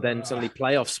 and then suddenly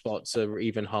playoff spots are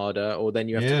even harder, or then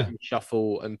you have to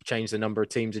shuffle and change the number of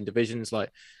teams in divisions.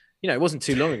 Like, you know, it wasn't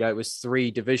too long ago. It was 3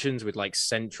 divisions with like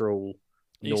Central,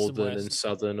 Northern, and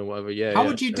Southern, or whatever. Yeah. How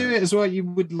would you do it as well? You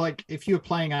would like if you were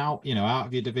playing out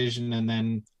of your division, and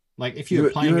then like if you were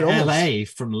playing LA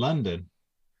from London,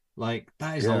 like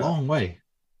that is a long way.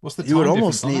 What's the time you would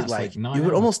almost need like you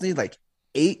would almost need like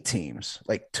 8 teams,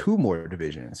 like 2 more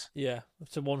divisions. Yeah,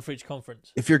 so 1 for each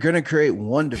conference. If you're gonna create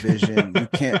one division, you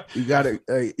can't. You gotta.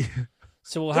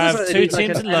 So we'll have 2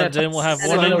 teams in London. We'll have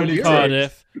 1 in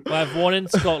Cardiff. We'll have 1 in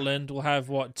Scotland. We'll have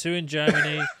 2 in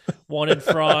Germany, 1 in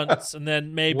France, and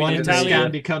then maybe 1 an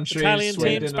Italian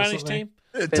team, Spanish team.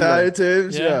 Italian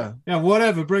teams, yeah,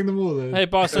 whatever. Bring them all in. Hey,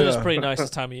 Barcelona's pretty nice this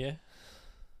time of year.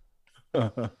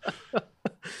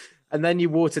 And then you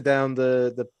water down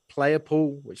the player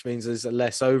pool, which means there's a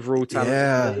less overall talent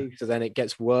in the league. So then it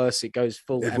gets worse. It goes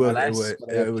full MLS.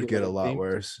 It would get a lot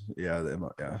worse. Yeah.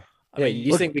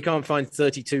 You think we can't find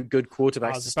 32 good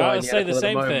quarterbacks to start? I was about to say the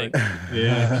same thing.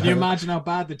 Yeah. Can you imagine how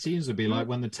bad the teams would be like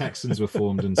when the Texans were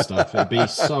formed and stuff? It'd be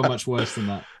so much worse than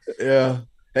that. Yeah.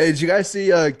 Hey, did you guys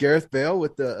see Gareth Bale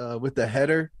with the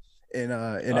header in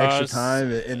extra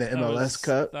time in the MLS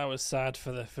Cup? That was sad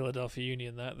for the Philadelphia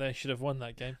Union. That they should have won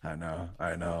that game. I know.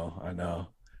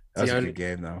 That was a good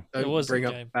game, though. It was bring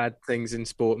up bad things in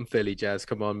sport and Philly, Jazz.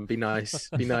 Come on, be nice.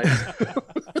 Be nice.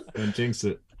 Don't jinx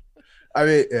it. I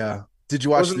mean, yeah. Did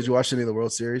you watch any of the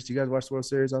World Series? Do you guys watch the World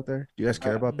Series out there? Do you guys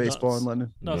care about baseball in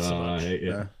London? Not so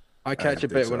much. I catch a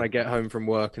bit when I get home from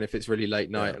work, and if it's really late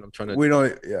night, and I'm trying to. We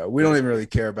don't even really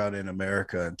care about it in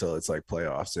America until it's like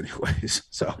playoffs, anyways.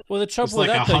 So. Well, the trouble with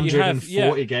that,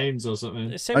 140 games or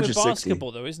something. It's same with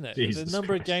basketball, though, isn't it? The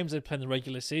number of games they play in the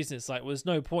regular season, it's like, well, there's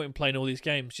no point in playing all these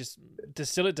games. Just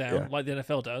distill it down like the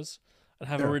NFL does, and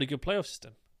have a really good playoff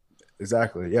system.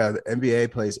 Exactly. Yeah, the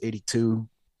NBA plays 82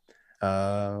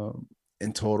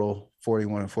 in total,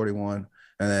 41 and 41,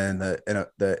 and then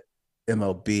the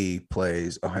MLB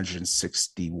plays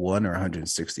 161 or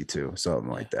 162, something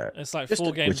like that. It's like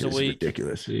 4 games a week.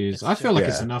 Ridiculous. Jeez. I feel like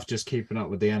it's enough just keeping up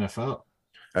with the NFL.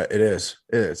 It is.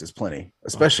 It's plenty,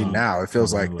 especially now. It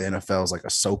feels like the NFL is like a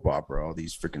soap opera. All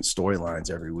these freaking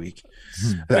storylines every week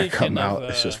that come out.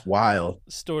 It's just wild.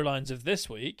 Storylines of this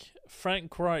week: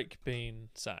 Frank Reich being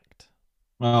sacked.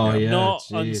 Oh yeah, not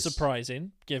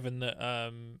unsurprising given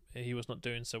that he was not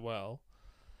doing so well.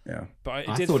 Yeah. But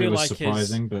I did thought feel it was like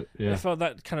surprising, but yeah. I felt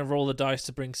that kind of roll the dice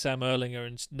to bring Sam Erlinger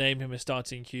and name him a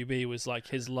starting QB was like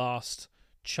his last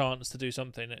chance to do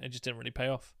something. It just didn't really pay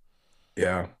off.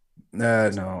 Yeah.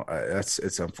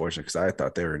 It's unfortunate because I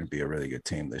thought they were going to be a really good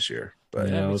team this year. But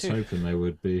yeah, I was too. hoping they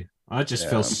would be. I just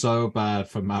feel so bad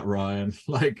for Matt Ryan.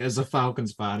 Like, as a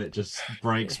Falcons fan, it just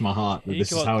breaks my heart that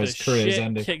this is how his career is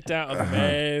ending. Kicked out of him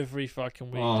every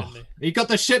fucking week, didn't he got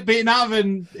the shit beaten out of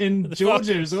him in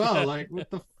Georgia as well. Like, what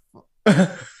the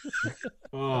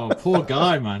oh, poor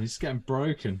guy, man. He's getting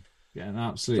broken. Getting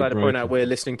absolutely broken. I'd like to point out we're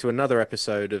listening to another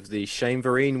episode of the Shane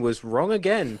Vereen was wrong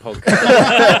again podcast.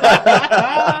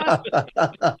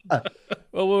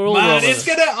 Well, we're all wrong. It's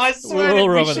gonna. I swear,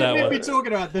 we shouldn't be one.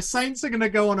 talking about. The Saints are gonna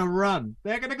go on a run.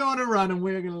 They're gonna go on a run, and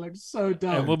we're gonna look so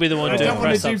dumb. And we'll be the one doing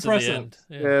press ups at the end.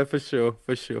 Yeah, for sure.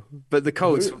 But the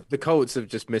Colts have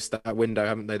just missed that window,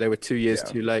 haven't they? They were 2 years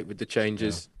too late with the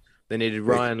changes. Yeah. They needed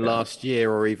Ryan last year,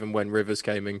 or even when Rivers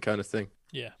came in, kind of thing.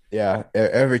 Yeah.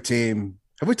 Every team.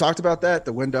 Have we talked about that?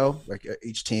 The window, like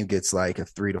each team gets like a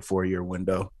 3 to 4 year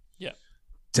window. Yeah.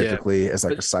 Typically, as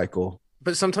like a cycle.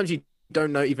 But sometimes you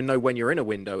don't even know when you're in a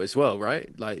window as well, right?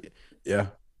 Like,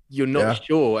 you're not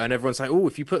sure, and everyone's like, "Oh,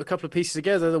 if you put a couple of pieces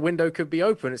together, the window could be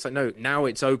open." It's like, no, now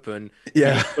it's open.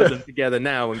 Yeah, put them together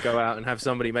now and go out and have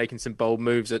somebody making some bold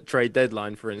moves at trade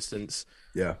deadline, for instance.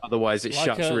 Yeah. Otherwise, it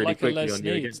shuts really quickly on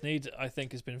you again. Snead, I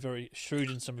think, has been very shrewd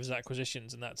in some of his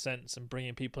acquisitions in that sense and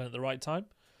bringing people in at the right time.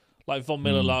 Like Von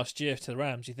Miller last year to the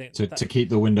Rams, you think to keep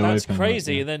the window that's open. That's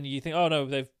crazy, and then you think, oh no,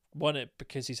 they've won it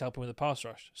because he's helping with the pass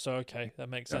rush. So okay, that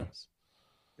makes sense.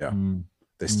 Yeah,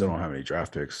 they still don't have any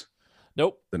draft picks.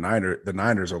 Nope. The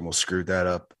Niners almost screwed that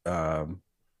up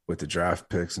with the draft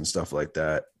picks and stuff like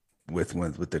that.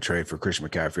 With the trade for Christian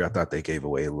McCaffrey, I thought they gave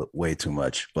away way too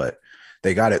much, but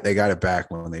they got it. They got it back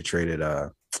when they traded.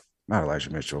 Not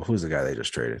Elijah Mitchell. Who's the guy they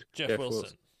just traded? Jeff Wilson.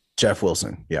 Jeff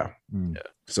Wilson. Yeah.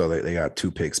 So they got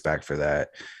 2 picks back for that.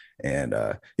 And,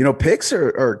 picks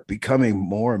are becoming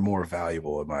more and more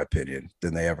valuable, in my opinion,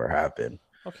 than they ever have been.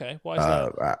 Okay. Why is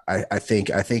that? I think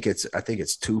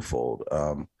it's twofold.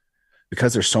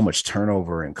 Because there's so much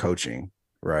turnover in coaching,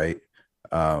 right?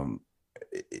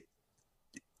 It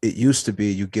used to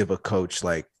be you give a coach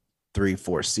like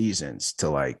 3-4 seasons to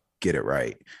like get it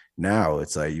right. Now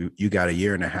it's like you got a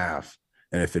year and a half,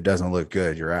 and if it doesn't look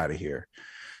good, you're out of here.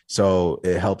 So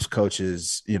it helps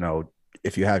coaches,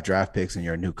 if you have draft picks and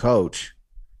you're a new coach,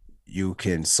 you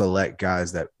can select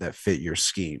guys that fit your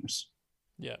schemes.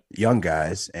 Yeah. Young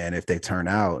guys. And if they turn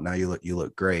out, now you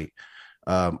look great.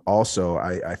 Also,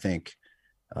 I think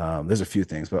there's a few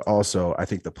things, but also I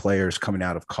think the players coming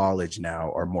out of college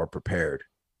now are more prepared,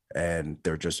 and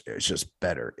it's just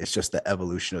better. It's just the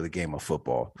evolution of the game of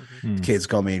football. Kids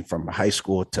coming from high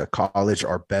school to college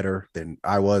are better than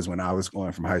I was when I was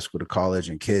going from high school to college,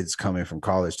 and kids coming from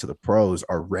college to the pros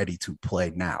are ready to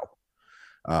play now.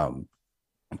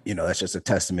 That's just a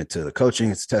testament to the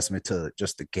coaching. It's a testament to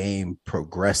just the game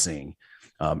progressing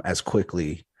as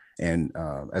quickly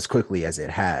as it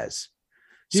has.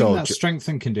 So that strength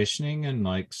and conditioning and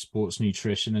like sports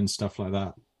nutrition and stuff like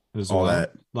that as well.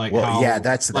 That, like,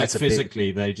 that's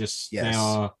physically big, they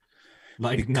are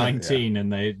like 19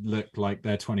 and they look like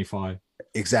they're 25.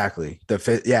 Exactly.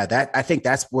 I think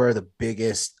that's where the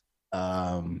biggest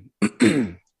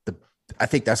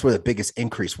biggest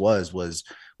increase was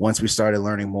once we started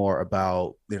learning more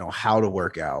about, how to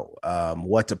work out,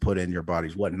 what to put in your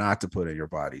bodies, what not to put in your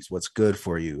bodies, what's good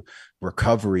for you.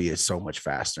 Recovery is so much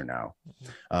faster now.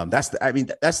 That's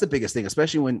the biggest thing,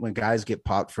 especially when guys get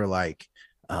popped for why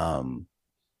can't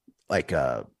I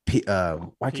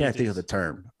think of the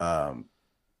term?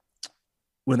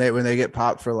 When they get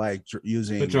popped for like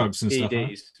using the drugs and stuff. Huh?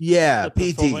 Yeah.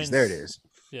 PEDs. There it is.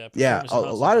 Yeah. A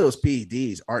lot of those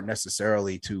PEDs aren't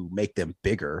necessarily to make them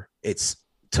bigger. It's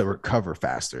to recover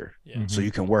faster. Yeah. So you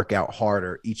can work out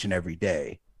harder each and every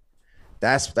day.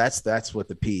 That's what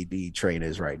the PED train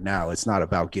is right now. It's not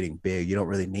about getting big. You don't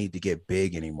really need to get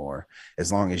big anymore.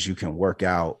 As long as you can work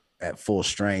out at full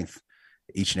strength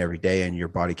each and every day and your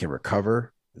body can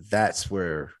recover, that's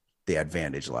where the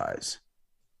advantage lies.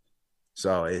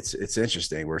 So it's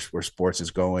interesting where sports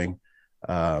is going,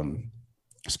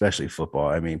 especially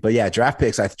football. But yeah, draft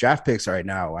picks right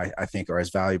now, I think are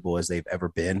as valuable as they've ever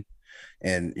been.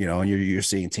 And, you're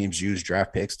seeing teams use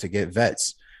draft picks to get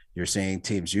vets. You're seeing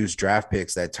teams use draft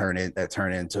picks that turn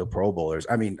into Pro Bowlers.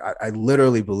 I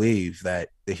literally believe that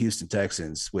the Houston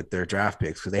Texans with their draft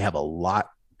picks, because they have a lot,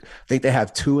 I think they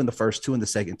have 2 in the first, 2 in the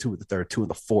second, 2 in the third, 2 in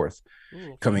the fourth,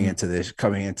 coming into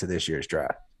this year's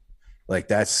draft. Like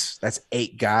that's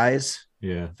 8 guys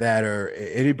that are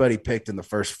anybody picked in the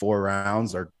first 4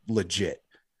 rounds are legit.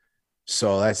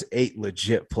 So that's 8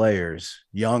 legit players,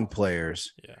 young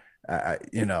players.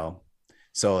 Yeah.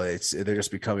 So they're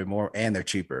just becoming more, and they're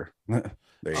cheaper.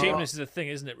 Cheapness is a thing,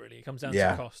 isn't it? Really, it comes down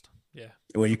to cost. Yeah.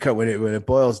 When it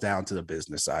boils down to the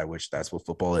business side, which that's what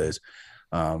football is,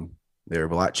 they're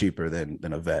a lot cheaper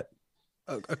than a vet.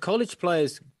 A college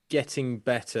player's getting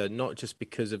better, not just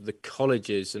because of the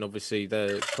colleges, and obviously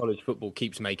the college football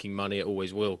keeps making money. It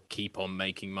always will keep on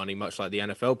making money, much like the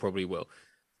NFL probably will.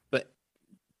 But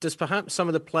does perhaps some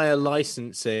of the player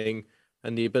licensing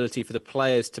and the ability for the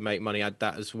players to make money add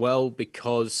that as well?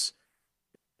 Because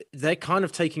they're kind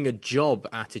of taking a job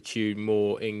attitude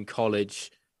more in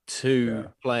college to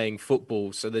playing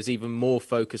football. So there's even more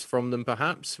focus from them,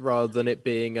 perhaps, rather than it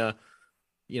being I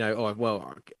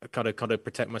gotta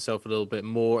protect myself a little bit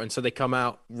more. And so they come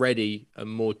out ready and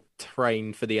more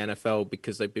trained for the NFL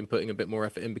because they've been putting a bit more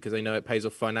effort in, because they know it pays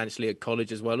off financially at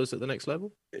college as well as at the next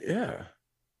level. Yeah.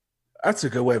 That's a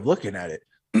good way of looking at it.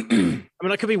 I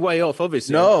mean, I could be way off,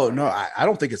 obviously. No, I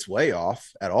don't think it's way off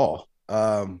at all.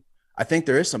 I think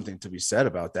there is something to be said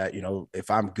about that. If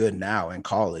I'm good now in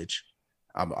college,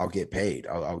 I'll get paid.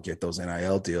 I'll get those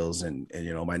NIL deals, and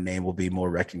my name will be more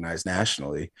recognized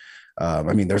nationally.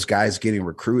 There's guys getting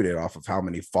recruited off of how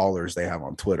many followers they have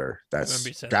on Twitter.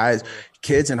 That's guys,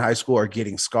 kids in high school are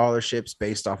getting scholarships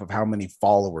based off of how many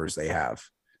followers they have.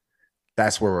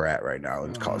 That's where we're at right now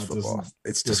in college football.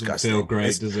 It's disgusting. Feel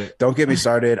great, does it? Don't get me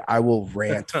started. I will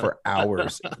rant for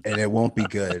hours, and it won't be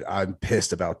good. I'm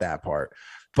pissed about that part.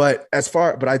 But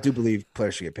I do believe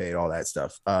players should get paid, all that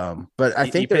stuff. But I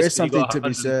think there is something to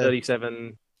be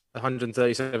said.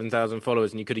 137,000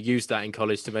 followers, and you could have used that in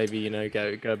college to maybe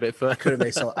go a bit further. I could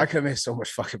have made so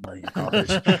much fucking money in college.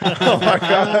 Oh my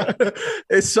god,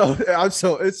 it's so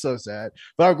sad.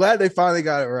 But I'm glad they finally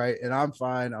got it right, and I'm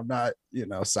fine. I'm not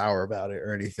sour about it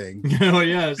or anything. Oh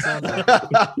yeah, it sounds like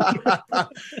a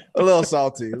little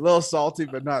salty,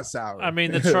 but not sour. I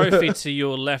mean, the trophy to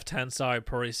your left hand side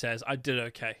probably says, "I did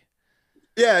okay."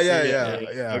 Yeah.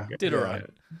 Okay. Did all right.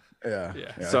 Yeah.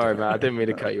 Sorry, man. I didn't mean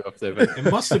to cut you off there. But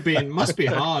it must be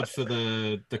hard for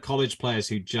the college players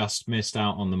who just missed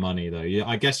out on the money, though.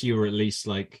 I guess you were at least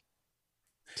like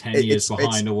 10 years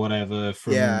behind or whatever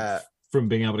from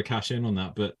being able to cash in on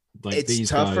that. But like, it's these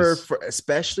tougher, guys,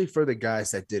 especially for the guys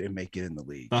that didn't make it in the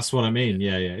league. That's what I mean.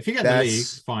 Yeah. If you get in the league,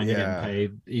 fine, you're getting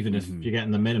paid, even if you're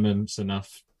getting the minimums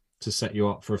enough to set you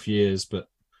up for a few years. But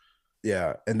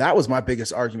yeah, and that was my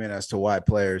biggest argument as to why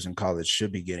players in college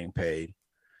should be getting paid.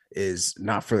 Is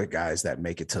not for the guys that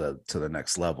make it to the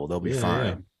next level. They'll be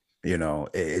fine. Yeah.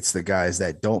 It's the guys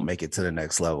that don't make it to the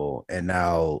next level, and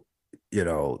now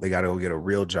they got to go get a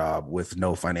real job with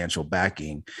no financial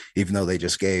backing, even though they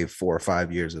just gave 4 or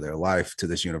 5 years of their life to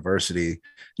this university.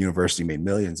 University made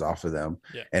millions off of them,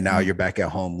 and now you're back at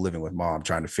home living with mom,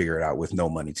 trying to figure it out with no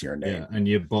money to your name. And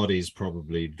your body's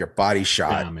probably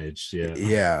shot, damaged.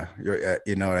 Yeah. You're,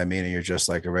 you know what I mean? And you're just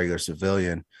like a regular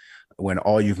civilian, when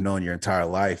all you've known your entire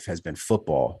life has been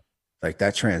football. Like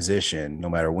that transition, no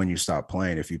matter when you stop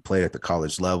playing, if you play at the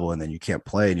college level and then you can't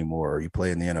play anymore, or you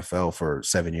play in the NFL for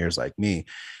 7 years like me,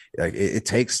 like it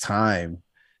takes time.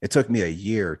 It took me a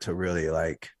year to really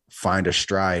like find a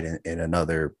stride in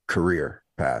another career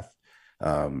path.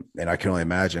 And I can only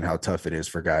imagine how tough it is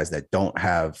for guys that don't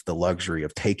have the luxury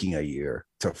of taking a year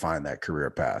to find that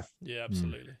career path. Yeah,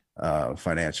 absolutely.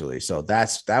 Financially. So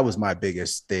that was my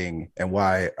biggest thing, and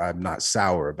why I'm not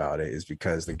sour about it is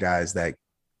because the guys that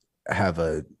have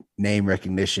a name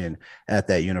recognition at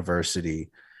that university,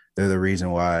 they're the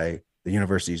reason why the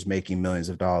university is making millions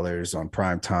of dollars on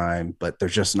prime time, but they're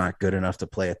just not good enough to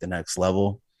play at the next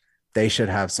level. They should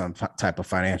have some type of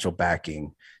financial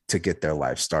backing to get their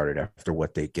life started after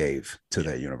what they gave to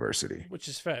that university. Which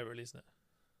is fair, really, isn't it?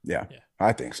 Yeah.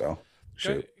 I think so.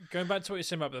 Going back to what you're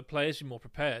saying about the players being more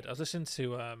prepared, I was listening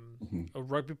to a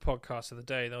rugby podcast the other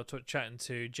day. They were chatting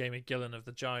to Jamie Gillan of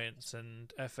the Giants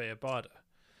and F.A. Abada.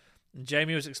 And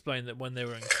Jamie was explaining that when they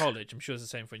were in college, I'm sure it's the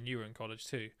same for when you were in college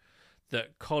too,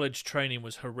 that college training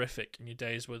was horrific and your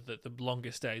days were the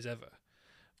longest days ever.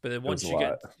 But then when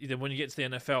you get to the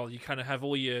NFL, you kind of have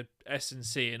all your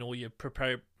S&C and all your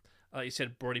like you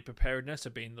said, body preparedness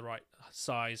of being the right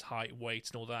size, height, weight,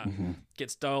 and all that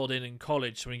gets dialed in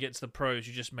college. So when you get to the pros,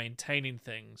 you're just maintaining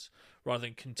things rather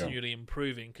than continually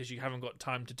improving, because you haven't got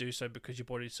time to do so because your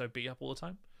body's so beat up all the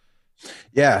time.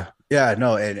 Yeah,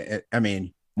 no, and I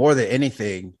mean, more than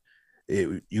anything,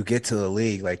 you get to the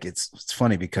league, like it's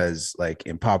funny because like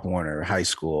in Pop Warner high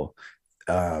school,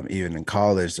 even in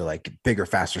college, they're like bigger,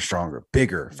 faster, stronger,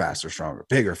 bigger, faster, stronger,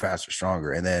 bigger, faster,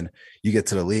 stronger. And then you get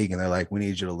to the league and they're like, we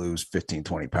need you to lose 15,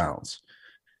 20 pounds,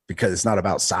 because it's not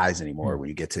about size anymore. When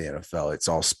you get to the NFL, it's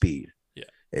all speed. Yeah.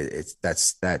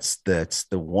 That's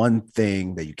the one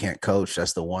thing that you can't coach.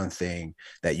 That's the one thing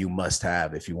that you must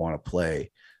have if you want to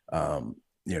play,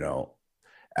 you know,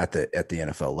 at the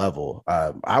NFL level.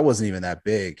 I wasn't even that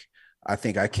big. I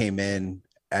think I came in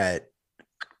at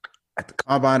the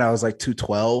combine, I was like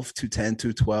 212, 210,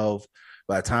 212.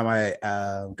 By the time I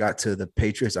got to the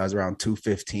Patriots, I was around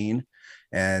 215,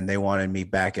 and they wanted me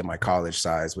back at my college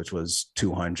size, which was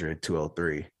 200,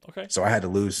 203. Okay. So I had to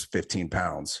lose 15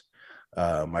 pounds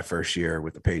my first year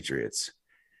with the Patriots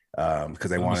because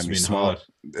they wanted me small. Hard.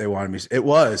 They wanted me. It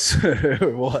was,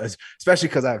 it was, especially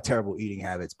because I have terrible eating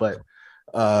habits. But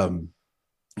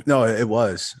no, it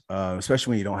was,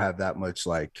 especially when you don't have that much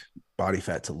like body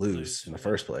fat to lose in the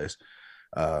first place.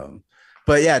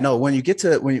 But yeah, no, when you get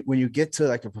to when you get to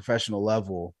like a professional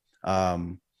level,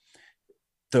 the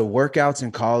workouts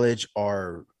in college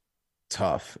are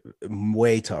tough,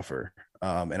 way tougher.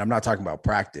 And I'm not talking about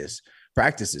practice.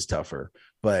 Practice is tougher,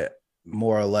 but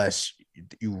more or less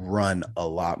you run a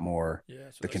lot more.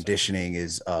 Yeah, the conditioning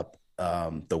is up.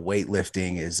 The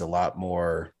weightlifting is a lot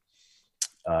more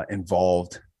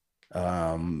involved.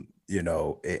 You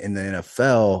know, in the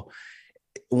NFL,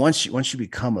 once you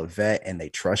become a vet and they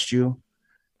trust you,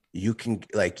 you can,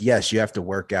 like, yes, you have to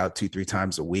work out 2-3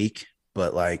 times a week,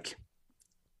 but like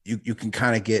you can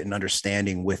kind of get an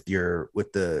understanding with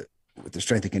the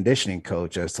strength and conditioning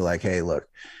coach as to like, hey, look,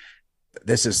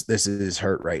 this is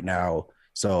hurt right now,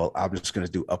 so I'm just going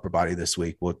to do upper body this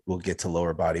week. We'll get to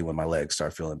lower body when my legs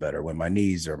start feeling better, when my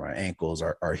knees or my ankles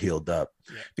are healed up.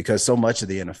 Yeah. Because so much of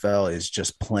the NFL is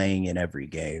just playing in every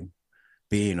game.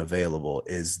 Being available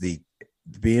is the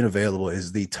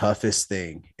toughest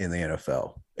thing in the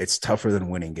NFL. It's tougher than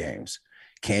winning games.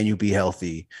 Can you be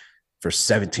healthy for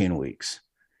 17 weeks?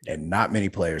 And not many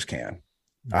players can.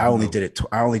 No. I only did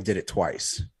it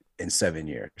twice in 7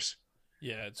 years.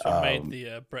 Yeah, it's what made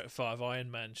the Brett Favre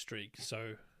Ironman streak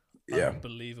so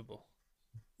unbelievable.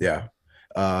 Yeah.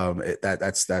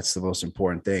 That's the most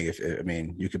important thing.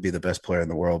 You could be the best player in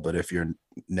the world, but if you're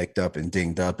nicked up and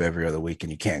dinged up every other week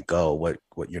and you can't go, what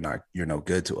you're no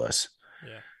good to us.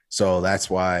 Yeah. So that's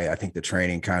why I think the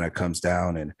training kind of comes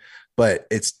down, but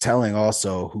it's telling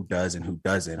also who does and who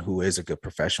doesn't, who is a good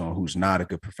professional, who's not a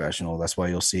good professional. That's why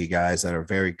you'll see guys that are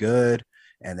very good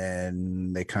and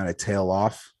then they kind of tail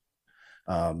off.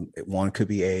 One could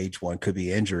be age, one could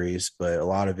be injuries, but a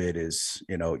lot of it is,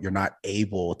 you're not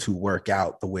able to work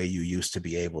out the way you used to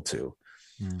be able to.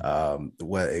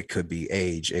 Well, it could be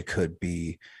age, it could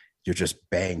be you're just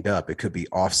banged up, it could be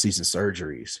off-season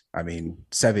surgeries.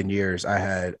 7 years, I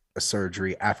had a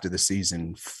surgery after the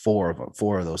season, 4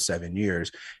 of those 7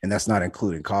 years, and that's not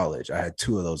including college. I had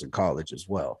 2 of those in college as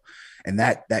well, and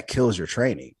that kills your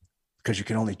training. Because you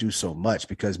can only do so much,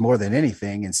 because more than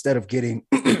anything, instead of being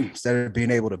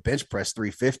able to bench press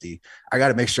 350, I got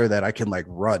to make sure that I can like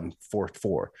run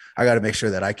 4.4. I got to make sure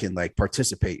that I can like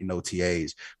participate in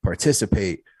OTAs,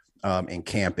 participate in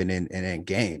camp and in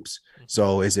games.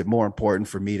 So is it more important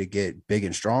for me to get big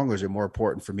and strong, or is it more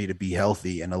important for me to be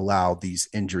healthy and allow these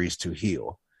injuries to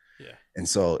heal? Yeah. And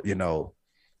so,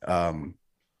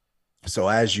 so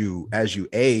as you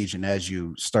age and as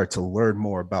you start to learn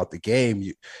more about the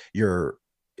game, your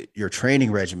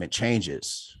training regimen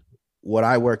changes. What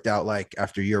I worked out like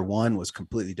after year 1 was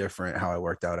completely different how I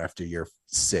worked out after year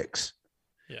 6.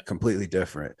 Yeah. Completely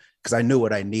different, because I knew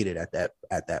what I needed at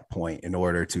that point in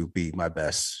order to be my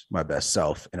best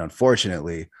self. And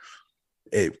unfortunately,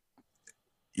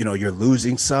 you're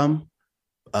losing some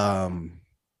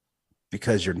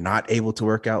because you're not able to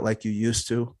work out like you used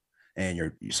to. And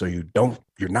you're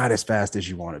not as fast as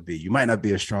you want to be. You might not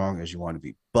be as strong as you want to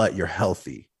be, but you're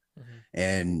healthy. Mm-hmm.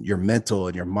 And your mental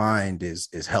and your mind is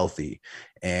healthy.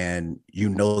 And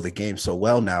the game so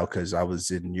well now, because I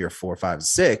was in year 4, 5, and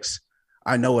 6.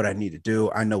 I know what I need to do.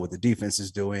 I know what the defense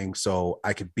is doing, so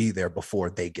I could be there before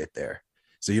they get there.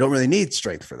 So you don't really need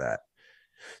strength for that.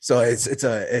 So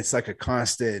it's like a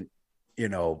constant,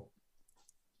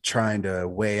 trying to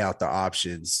weigh out the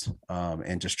options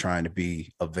and just trying to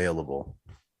be available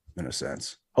in a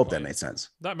sense. Hope that made sense.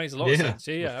 That makes a lot of sense.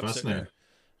 Yeah, absolutely.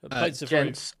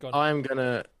 Gents, I'm going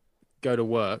to go to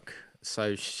work.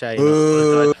 So Shane,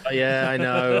 yeah, I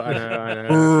know.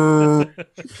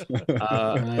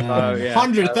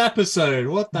 100th episode.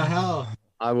 What the hell?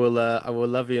 I will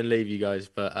love you and leave you guys,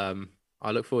 but I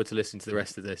look forward to listening to the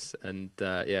rest of this. And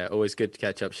always good to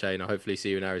catch up, Shane. I'll hopefully see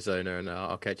you in Arizona, and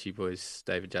I'll catch you boys,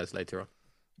 David, Jazz, later on.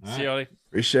 See you, Ollie.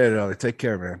 Appreciate it, Ollie. Take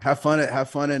care, man. Have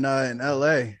fun in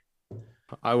LA.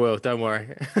 I will. Don't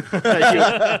worry.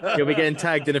 You'll be getting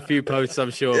tagged in a few posts,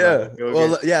 I'm sure. Yeah.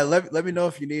 Well, yeah. Let me know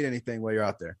if you need anything while you're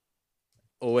out there.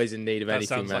 always in need of That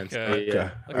anything, sounds man. like So, a-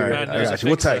 yeah. like All a right, man I knows a got you.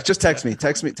 We'll fixer.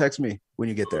 just text me when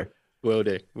you get there. Will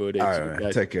do. All right,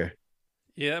 man. Take care.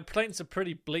 Yeah, that paints a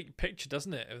pretty bleak picture,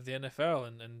 doesn't it, of the NFL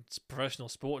and professional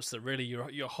sports, that really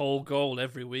your whole goal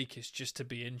every week is just to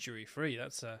be injury free.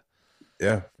 That's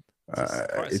Yeah. quite a sad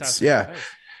It's thing to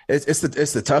face.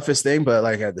 it's the toughest thing, but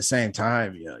like at the same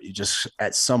time, you just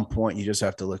at some point you just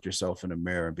have to look yourself in the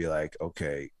mirror and be like,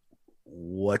 okay,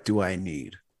 what do I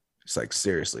need? It's like,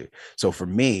 seriously. So for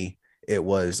me, it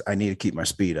was, I need to keep my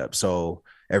speed up. So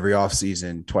every off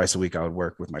season, twice a week, I would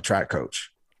work with my track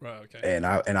coach. Right. Okay. And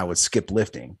I would skip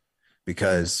lifting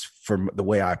because for the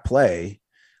way I play,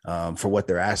 for what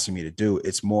they're asking me to do,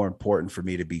 it's more important for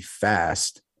me to be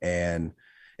fast, and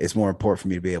it's more important for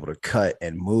me to be able to cut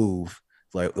and move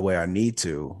like the way I need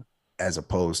to, as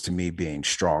opposed to me being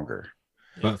stronger.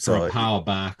 But for a power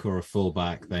back or a full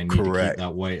back, they need to keep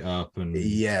that weight up. And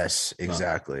yes,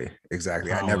 exactly. Power,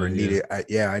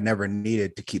 I never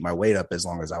needed to keep my weight up as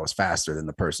long as I was faster than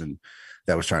the person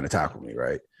that was trying to tackle me.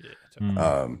 Right.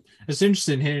 Yeah, it's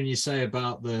interesting hearing you say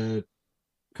about the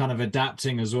kind of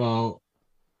adapting as well.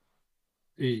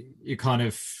 You're kind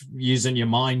of using your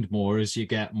mind more as you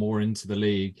get more into the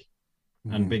league,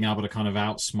 and being able to kind of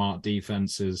outsmart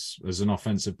defenses as an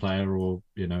offensive player, or,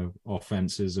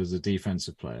 offenses as a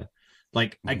defensive player.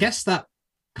 Like, I guess that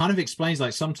kind of explains,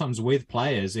 like, sometimes with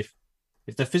players, if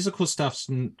the physical stuff's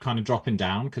kind of dropping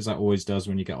down, because that always does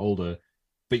when you get older,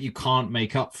 but you can't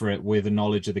make up for it with a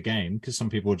knowledge of the game, because some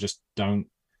people just don't.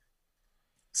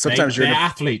 Sometimes they're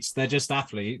athletes. They're just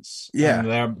athletes. Yeah.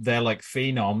 And they're like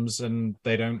phenoms, and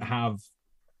they don't have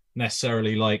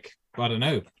necessarily, like, I don't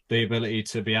know, the ability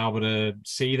to be able to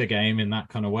see the game in that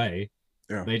kind of way.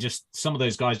 Yeah. Some of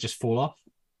those guys just fall off.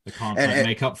 They can't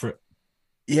make up for it.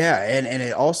 Yeah. And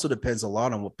it also depends a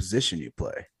lot on what position you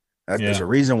play. There's a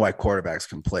reason why quarterbacks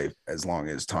can play as long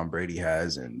as Tom Brady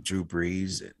has, and Drew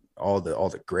Brees, and all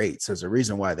the greats. There's a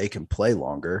reason why they can play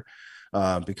longer,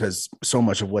 because so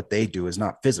much of what they do is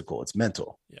not physical, it's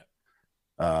mental.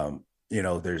 Yeah.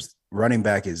 There's running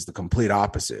back is the complete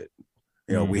opposite.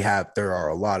 There are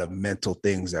a lot of mental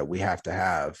things that we have to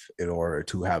have in order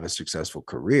to have a successful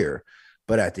career.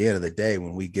 But at the end of the day,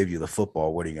 when we give you the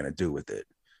football, what are you going to do with it?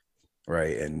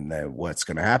 Right. And then what's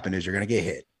going to happen is you're going to get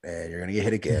hit, and you're going to get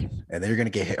hit again, and then you're going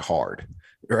to get hit hard.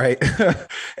 Right.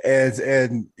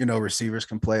 and receivers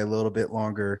can play a little bit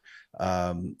longer.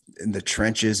 In the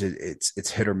trenches,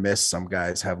 it's hit or miss. Some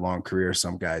guys have long careers,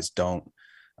 some guys don't.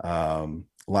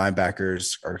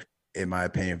 Linebackers are, in my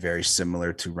opinion, very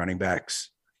similar to running backs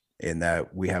in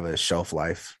that we have a shelf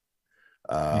life.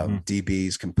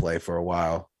 DBs can play for a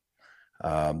while.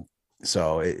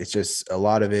 So it's just, a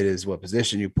lot of it is what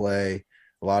position you play.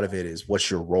 A lot of it is what's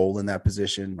your role in that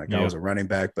position. Like, I was a running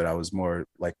back, but I was more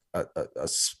like a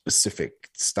specific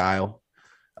style.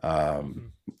 So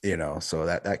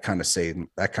that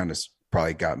kind of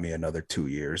probably got me another 2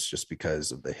 years, just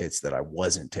because of the hits that I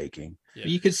wasn't taking. Yeah.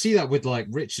 You could see that with, like,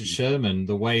 Richard Sherman,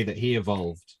 the way that he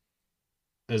evolved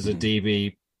as a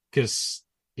DB, because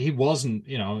he wasn't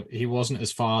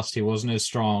as fast, he wasn't as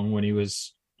strong when he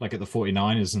was like at the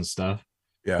 49ers and stuff.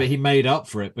 Yeah. But he made up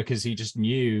for it because he just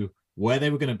knew where they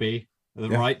were going to be at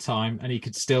the right time, and he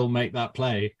could still make that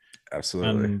play.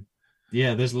 Absolutely. And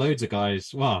there's loads of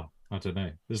guys. Well, I don't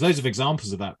know. There's loads of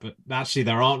examples of that, but actually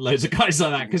there aren't loads of guys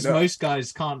like that, because most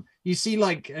guys can't. You see,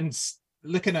 like, and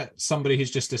looking at somebody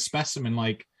who's just a specimen,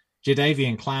 like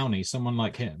Jadeveon Clowney, someone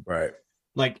like him, right?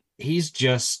 Like, he's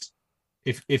just,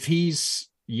 if he's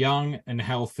young and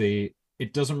healthy,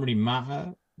 it doesn't really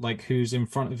matter like who's in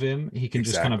front of him. He can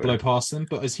just kind of blow past them.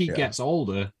 But as he gets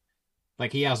older,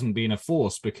 like, he hasn't been a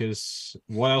force, because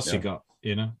what else you got?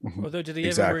 Although, did he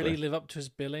ever really live up to his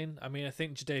billing? I mean, I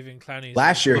think Jadeveon Clowney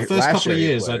last year, the first couple of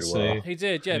years, I'd say he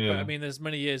did, yeah. But I mean, there's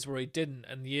many years where he didn't,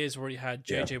 and the years where he had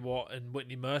JJ Watt and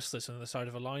Whitney Merciless on the side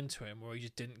of a line to him, where he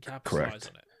just didn't capitalize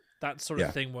on it. That sort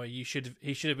of thing where he should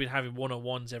have been having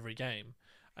one-on-ones every game,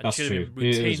 and That's should have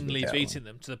true. been routinely beating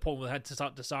them, to the point where they had to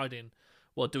start deciding,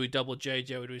 well, do we double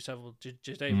JJ or do we double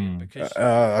Jadeveon? Because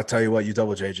I'll tell you what, you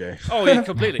double JJ. Oh yeah,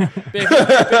 completely. But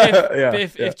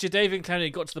if Jadeveon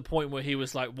Clowney got to the point where he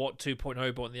was like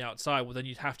 2.0 but on the outside, well, then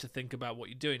you'd have to think about what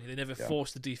you're doing. They never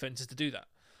forced the defenses to do that.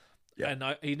 Yeah.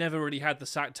 And he never really had the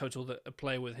sack total that a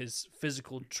player with his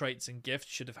physical traits and gifts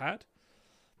should have had.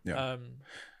 Yeah.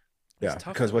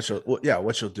 Because what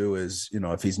you'll do is,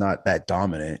 if he's not that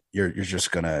dominant, you're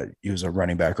just gonna use a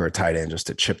running back or a tight end just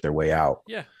to chip their way out.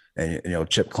 Yeah. And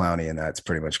chip Clowney, and that's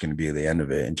pretty much going to be the end of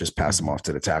it, and just pass him off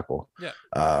to the tackle. Yeah.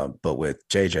 But with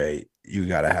JJ, you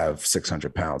got to have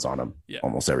 600 pounds on him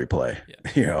almost every play.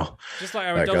 Yeah. Just like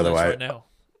Aaron Donald right now.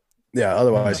 Yeah,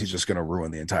 otherwise he's just going to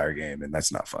ruin the entire game, and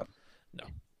that's not fun. No.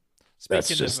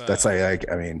 That's like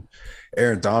I mean,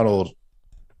 Aaron Donald.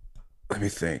 Let me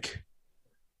think.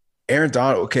 Aaron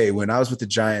Donald. Okay, when I was with the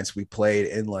Giants, we played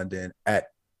in London at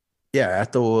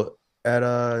Tottenham.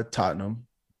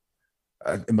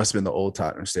 It must have been the old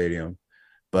Tottenham Stadium,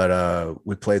 but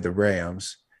we played the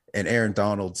Rams, and Aaron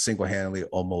Donald single-handedly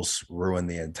almost ruined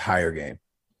the entire game.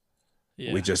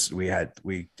 Yeah. We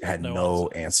had no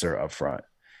answer up front.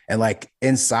 And like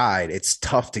inside, it's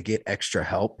tough to get extra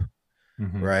help,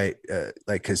 right?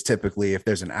 Like, because typically if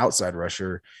there's an outside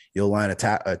rusher, you'll line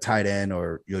a tight end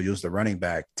or you'll use the running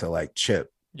back to like chip.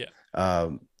 Yeah.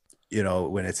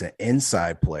 When it's an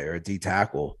inside player, a D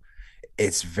tackle,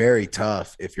 it's very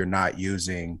tough if you're not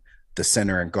using the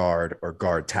center and guard or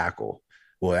guard tackle.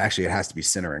 Well, actually, it has to be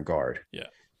center and guard. Yeah.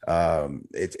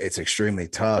 It's extremely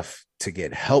tough to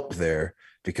get help there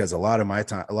because a lot of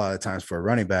the times for a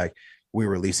running back, we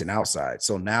release an outside.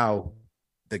 So now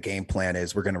the game plan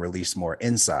is we're going to release more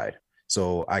inside.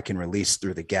 So I can release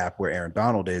through the gap where Aaron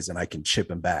Donald is, and I can chip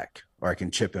him back, or I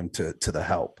can chip him to the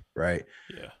help, right?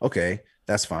 Yeah. Okay,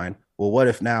 that's fine. Well, what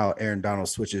if now Aaron Donald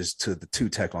switches to the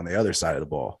 2-tech on the other side of the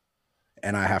ball,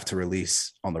 and I have to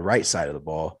release on the right side of the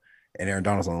ball, and Aaron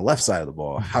Donald's on the left side of the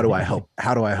ball? How do I help?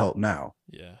 How do I help now?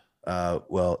 Yeah.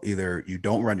 Well, either you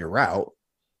don't run your route.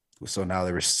 So now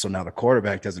the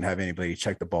quarterback doesn't have anybody to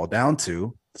check the ball down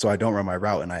to. So I don't run my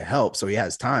route and I help. So he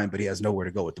has time, but he has nowhere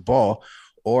to go with the ball.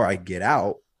 Or I get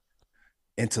out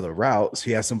into the route. So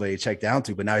he has somebody to check down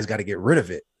to, but now he's got to get rid of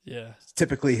it. Yeah.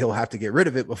 Typically he'll have to get rid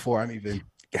of it before I'm even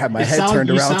have my head turned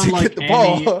around to get the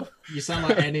ball. You sound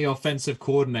like any offensive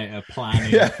coordinator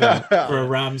planning for a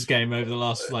Rams game over the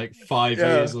last like 5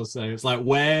 years or so. It's like,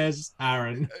 where's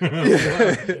Aaron?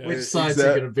 Which side's he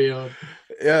going to be on?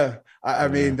 Yeah. I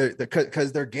mean,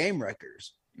 because they're game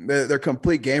wreckers. They're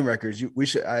complete game wreckers.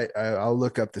 I'll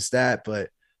look up the stat,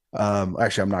 but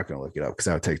actually, I'm not going to look it up because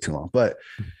that would take too long. But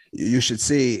you should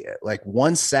see like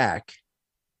one sack,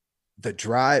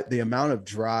 the amount of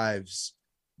drives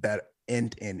that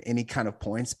end in any kind of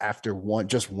points after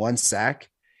just one sack.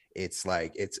 It's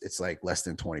like less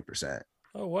than 20%.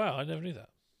 Oh wow, I never knew that.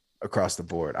 Across the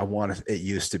board. It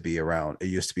used to be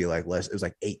like less. It was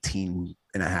like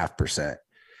 18.5%.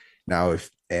 Now,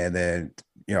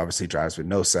 obviously drives with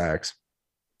no sacks.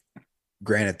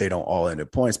 Granted, they don't all end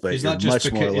at points, but is that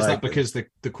because the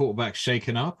quarterback's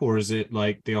shaken up, or is it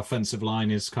like the offensive line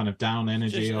is kind of down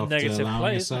energy after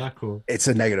allowing a sack? Or it's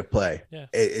a negative play. Yeah.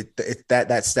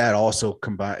 That stat also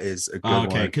is a good one.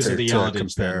 Okay, because of the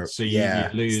yardage. Compare. So you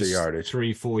lose the yardage.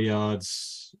 3-4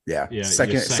 yards. Yeah.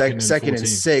 Second and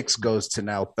 6 goes to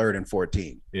now 3rd and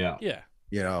 14. Yeah.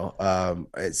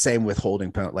 Same with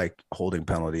holding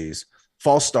penalties.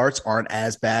 False starts aren't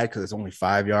as bad because it's only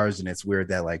 5 yards, and it's weird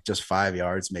that like just 5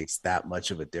 yards makes that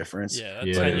much of a difference.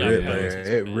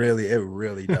 It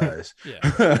really does.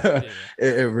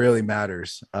 It really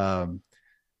matters. They're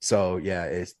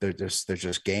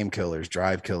just game killers,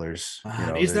 drive killers.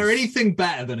 Is there anything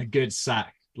better than a good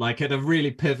sack, like at a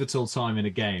really pivotal time in a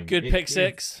game? Good pick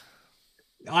six.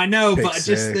 I know, but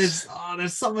there's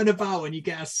something about when you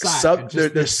get a sack.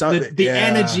 There's something. The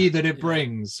energy that it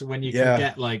brings when you can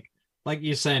get like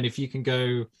you're saying, if you can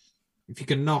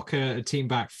knock a team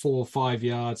back 4 or 5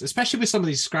 yards, especially with some of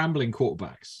these scrambling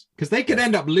quarterbacks, because they could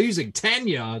end up losing 10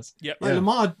 yards.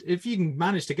 Lamar, if you can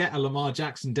manage to get a Lamar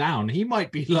Jackson down, he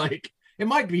might be like, it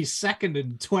might be 2nd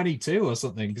and 22 or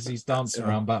something because he's dancing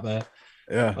around back there.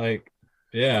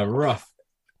 Rough.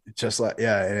 Just like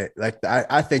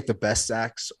I think the best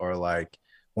sacks are like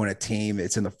when a team,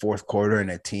 it's in the 4th quarter and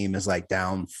a team is like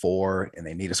down 4 and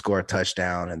they need to score a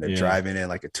touchdown and they're driving in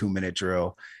like a 2-minute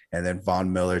drill, and then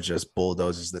Von Miller just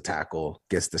bulldozes the tackle,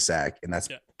 gets the sack, and that's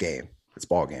game. It's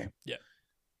ball game. Yeah,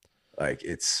 like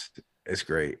it's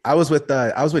great. I was with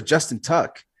Justin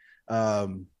Tuck. I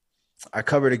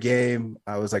covered a game.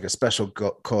 I was like a special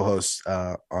co-host.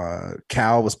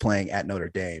 Cal was playing at Notre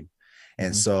Dame.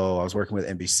 And so I was working with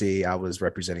NBC. I was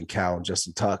representing Cal, and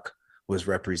Justin Tuck was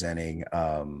representing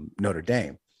Notre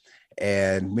Dame.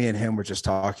 And me and him were just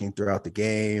talking throughout the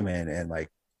game. And like,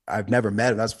 I've never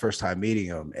met him. That's the first time meeting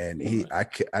him. And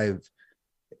I've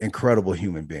incredible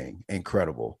human being,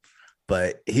 incredible.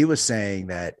 But he was saying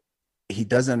that he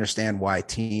doesn't understand why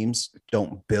teams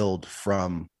don't build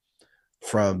from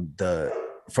the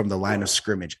line of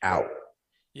scrimmage out.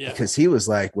 Yeah. Because he was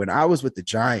like, when I was with the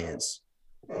Giants,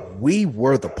 we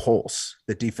were the pulse,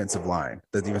 the defensive line.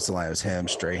 The defensive line was him,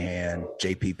 Strahan,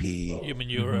 JPP,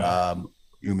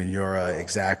 Umenyiora,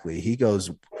 exactly. He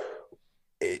goes,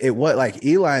 it was like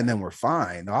Eli and them were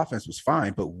fine. The offense was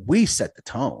fine, but we set the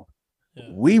tone. Yeah.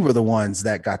 We were the ones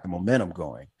that got the momentum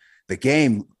going. the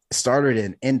game started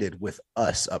and ended with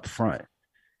us up front.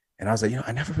 And I was like,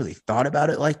 I never really thought about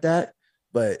it like that.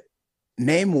 But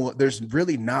there's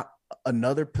really not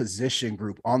another position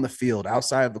group on the field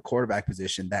outside of the quarterback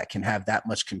position that can have that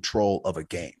much control of a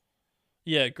game.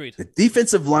 Yeah, agreed. The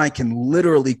defensive line can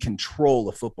literally control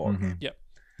a football game. Yep.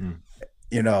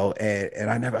 And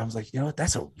I was like,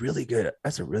 that's a really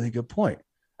good point.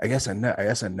 I guess I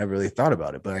never really thought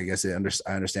about it, but I guess I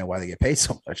understand why they get paid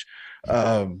so much.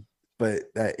 But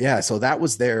so that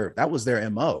was their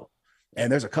MO.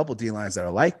 And there's a couple D lines that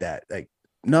are like that. Like,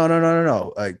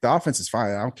 no. Like, the offense is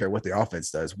fine. I don't care what the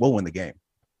offense does. We'll win the game.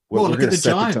 Look at the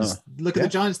Giants. Look at the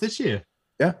Giants this year.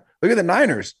 Yeah. Look at the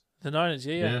Niners. The Niners,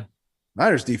 yeah.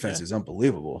 Niners defense is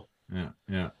unbelievable.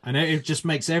 Yeah. And it just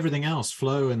makes everything else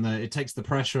flow, and it takes the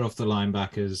pressure off the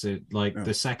linebackers.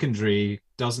 The secondary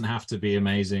doesn't have to be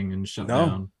amazing and shut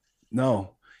down.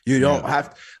 No, you don't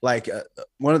have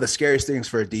one of the scariest things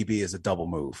for a DB is a double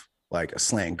move, like a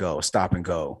slant go, a stop and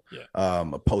go,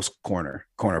 a post corner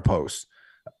post.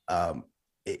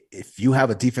 If you have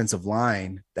a defensive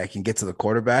line that can get to the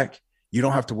quarterback, you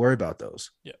don't have to worry about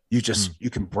those. Yeah. You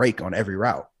can break on every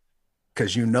route,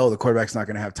 because the quarterback's not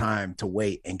going to have time to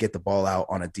wait and get the ball out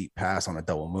on a deep pass on a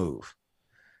double move.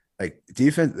 Like,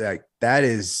 defense, like that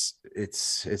is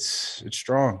it's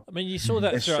strong. I mean, you saw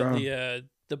that throughout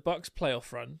the Bucks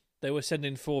playoff run. They were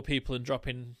sending 4 people and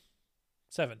dropping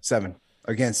 7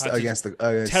 against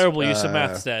the terrible use of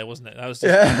maths there, wasn't it? That was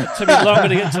just, took me longer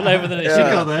to get to 11 than it should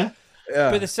have there.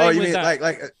 Yeah. But the same you with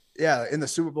mean that, in the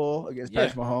Super Bowl against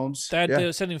Patrick Mahomes. They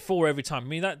were sending 4 every time. I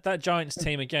mean, that Giants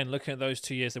team, again, looking at those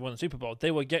 2 years they won the Super Bowl, they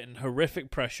were getting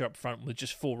horrific pressure up front with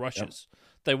just 4 rushes. Yep.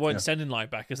 They weren't sending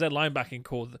linebackers. Their linebacking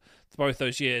core both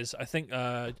those years, I think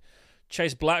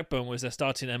Chase Blackburn was their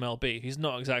starting MLB. He's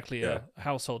not exactly a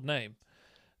household name.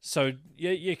 So,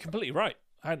 you're completely right.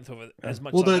 I hadn't thought of it as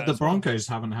much. Well, the Broncos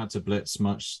haven't had to blitz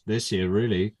much this year,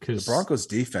 really, because the Broncos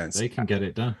defense, they can get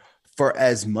it done. For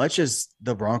as much as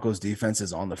the Broncos defense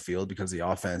is on the field, because the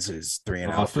offense is 3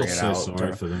 and out, 3 and out.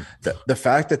 Sorry for them. The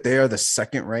fact that they are the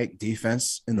second-ranked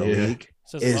defense in the league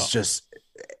is just.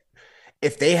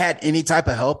 If they had any type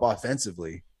of help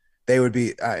offensively, they would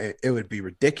be. It would be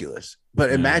ridiculous.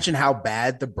 But imagine how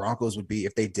bad the Broncos would be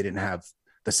if they didn't have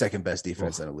the second best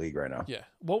defense in the league right now. Yeah.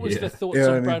 What was the thoughts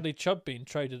of Bradley Chubb being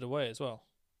traded away as well?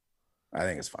 I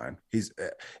think it's fine. He's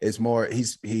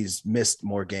missed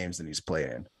more games than he's played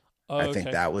in. I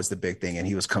think that was the big thing, and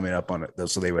he was coming up on it,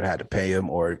 so they would have to pay him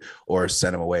or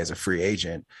send him away as a free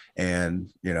agent.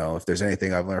 And if there's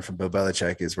anything I've learned from Bill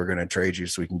Belichick is we're going to trade you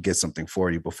so we can get something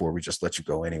for you before we just let you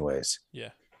go anyways. Yeah.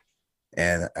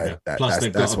 And plus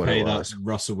they've got to pay that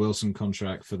Russell Wilson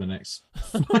contract for the next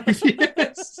 5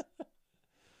 years.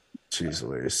 Jeez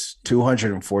Louise,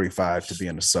 $245 to be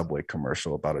in a Subway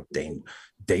commercial about a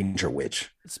danger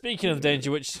witch. Speaking of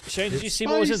danger witch, Shane, did you see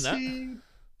what was in that?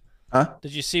 Huh?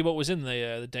 Did you see what was in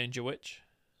the Danger Witch?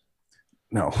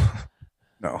 No,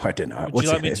 I did not. Would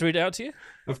you like me to read it out to you?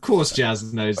 Of course,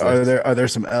 Jazz knows. Are there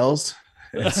some L's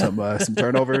and some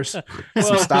turnovers? Are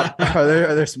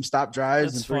there some stop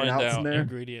drives and 3 and outs in there?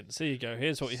 Ingredients. Here you go.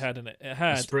 Here's what you had in it. It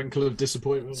had a sprinkle of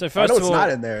disappointment. So first I know of all, it's not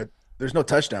in there. There's no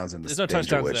touchdowns in this. There's no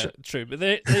touchdowns there. True, but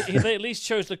they at least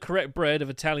chose the correct bread of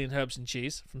Italian herbs and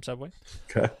cheese from Subway.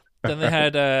 Okay. Then they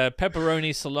had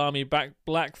pepperoni, salami,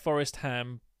 black forest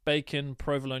ham, bacon,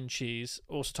 provolone cheese,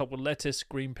 also topped with lettuce,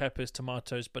 green peppers,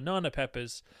 tomatoes, banana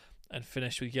peppers, and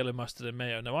finished with yellow mustard and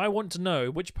mayo. Now, I want to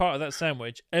know which part of that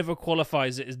sandwich ever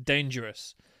qualifies it as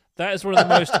dangerous. That is one of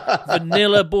the most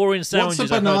vanilla, boring sandwiches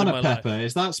What's a I've heard in my banana pepper? life.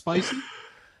 Is that spicy?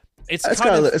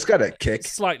 It's got a kick.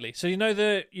 Slightly. So you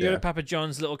know Papa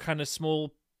John's little kind of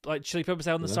small like chili peppers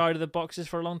out on the side of the boxes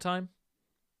for a long time?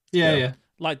 Yeah.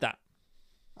 Like that.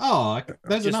 Oh,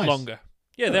 those are nice. Longer.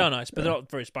 Yeah, they are nice, but they're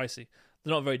not very spicy.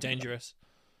 They're not very dangerous.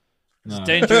 No. As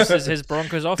dangerous as his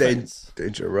Broncos offense.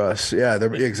 Dangerous. Yeah,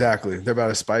 exactly. They're about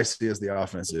as spicy as the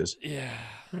offense is. Yeah.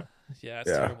 Yeah,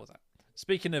 it's terrible. That.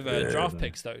 Speaking of draft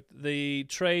picks, though, the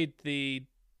trade the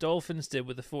Dolphins did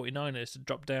with the 49ers to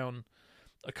drop down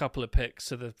a couple of picks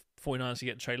so the 49ers to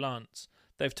get Trey Lance,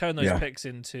 they've turned those picks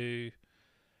into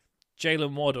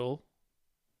Jalen Waddle,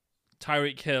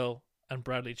 Tyreek Hill, and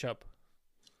Bradley Chubb.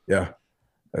 Yeah.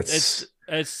 It's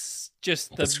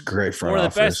just that's great for one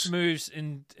of the best moves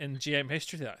in GM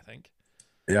history, I think.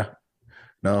 Yeah.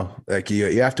 No, like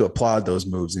you have to applaud those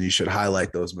moves, and you should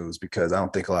highlight those moves, because I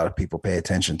don't think a lot of people pay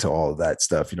attention to all of that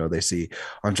stuff. They see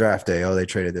on draft day, they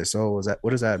traded this. What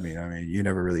does that mean? I mean, you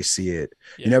never really see it.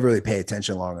 Yeah. You never really pay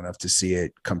attention long enough to see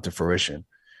it come to fruition.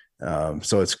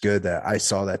 So it's good that I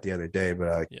saw that the other day,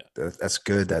 but that's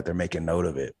good that they're making note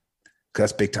of it. 'Cause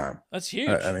that's big time. That's huge.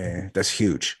 I mean, that's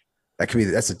huge.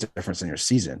 that's a difference in your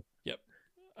season. Yep.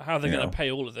 How are they going to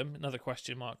pay all of them? Another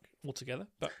question mark altogether.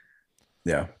 But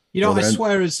yeah, I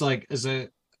swear, as a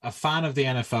fan of the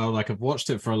NFL, like I've watched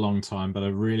it for a long time, but I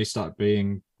really started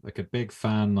being like a big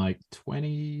fan like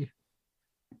 14,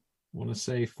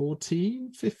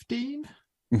 15,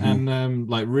 and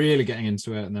like really getting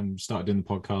into it, and then started doing the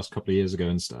podcast a couple of years ago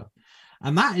and stuff.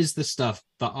 And that is the stuff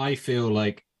that I feel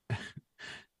like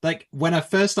when I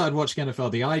first started watching NFL,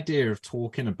 the idea of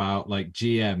talking about like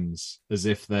GMs as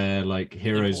if they're like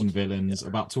heroes and villains,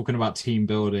 about talking about team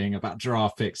building, about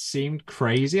draft picks seemed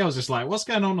crazy. I was just like, what's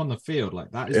going on the field? Like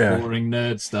that is boring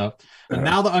nerd stuff. And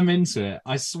now that I'm into it,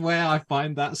 I swear I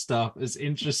find that stuff as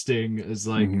interesting as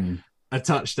like a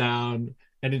touchdown,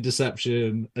 an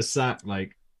interception, a sack.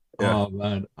 Like, oh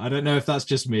man, I don't know if that's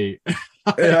just me.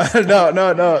 No.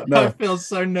 I feel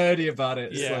so nerdy about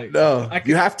it. It's like,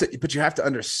 you have to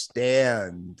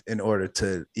understand in order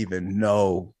to even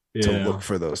know to look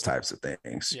for those types of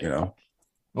things. You know.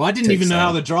 Well, I didn't even know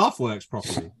how the draft works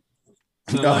properly.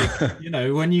 So like, you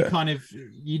know, when you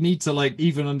you need to like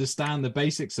even understand the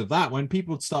basics of that. When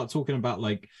people start talking about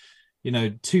like, you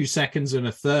know, 2 seconds and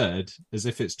a third, as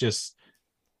if it's just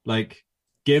like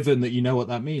given that you know what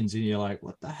that means, and you're like,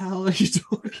 what the hell are you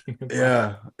talking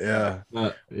about?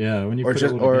 But when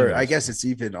you I guess it's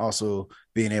even also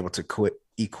being able to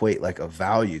equate like a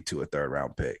value to a third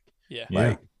round pick.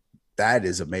 That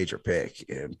is a major pick,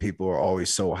 and people are always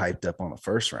so hyped up on the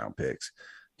first round picks,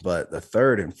 but the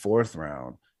third and fourth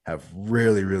round have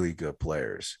really, really good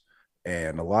players,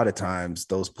 and a lot of times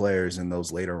those players in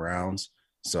those later rounds,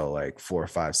 so like 4,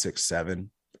 5, 6, 7,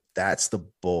 that's the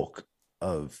bulk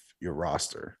of your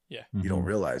roster. You don't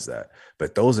realize that,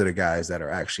 but those are the guys that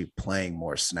are actually playing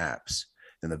more snaps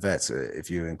than the vets. If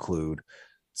you include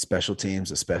special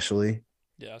teams, especially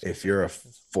if you're a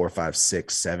 4, 5,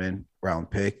 6, 7 round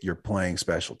pick, you're playing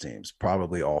special teams,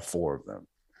 probably all 4 of them,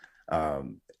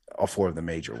 all 4 of the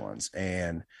major ones.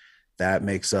 And that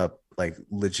makes up like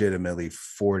legitimately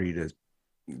 40 to,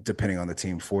 depending on the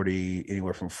team, 40,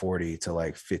 anywhere from 40 to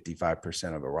like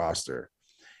 55% of the roster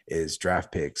is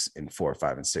draft picks in 4,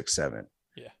 5, and 6, 7,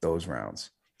 those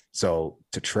rounds. So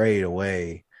to trade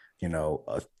away, you know,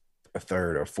 a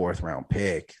third or fourth round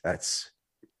pick, that's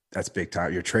big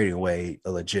time. You're trading away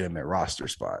a legitimate roster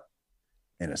spot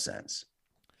in a sense.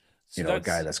 So, you know, a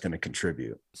guy that's going to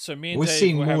contribute. So we're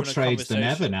seeing more trades than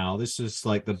ever now. This is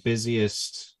like the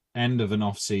busiest end of an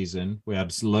off season. We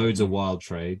had loads of wild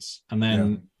trades, and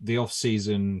then the off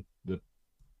season,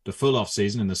 the full off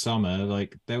season in the summer,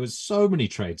 like there was so many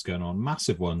trades going on,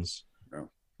 massive ones.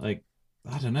 Like,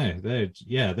 I don't know. They're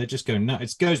just going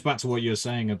nuts. It goes back to what you were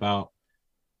saying about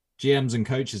GMs and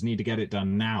coaches need to get it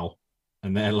done now.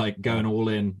 And they're like going all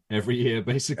in every year,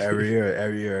 basically. Every year,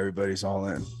 everybody's all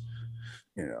in,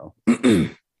 you know.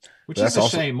 Which is a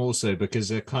shame also, because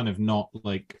they're kind of not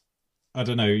like, I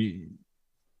don't know.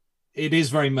 It is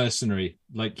very mercenary.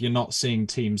 Like, you're not seeing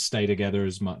teams stay together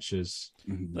as much as...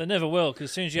 They never will, because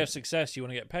as soon as you have success, you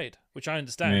want to get paid, which I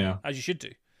understand, as you should do.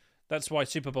 That's why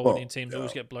Super Bowl winning teams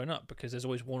always get blown up, because there's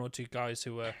always 1 or 2 guys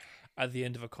who are at the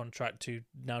end of a contract who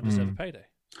now deserve a payday.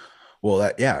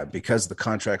 Well, because the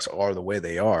contracts are the way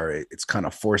they are, it's kind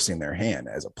of forcing their hand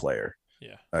as a player.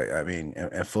 I mean,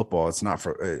 in football, it's not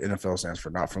for NFL stands for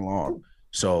not for long.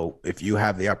 So if you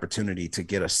have the opportunity to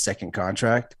get a second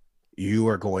contract, you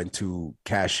are going to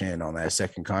cash in on that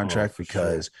second contract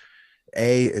because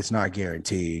A, it's not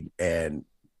guaranteed, and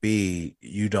B,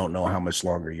 you don't know how much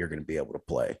longer you're going to be able to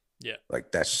play.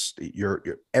 Like that's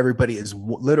everybody is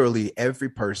literally every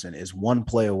person is one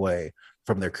play away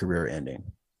from their career ending.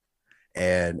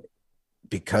 And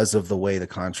because of the way the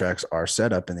contracts are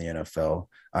set up in the NFL,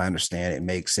 I understand it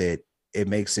makes it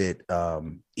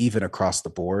even across the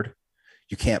board.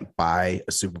 You can't buy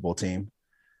a Super Bowl team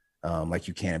like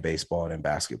you can in baseball and in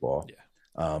basketball,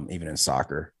 even in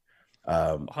soccer.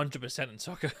 100% in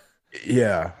soccer.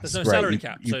 There's no salary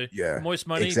cap, so moist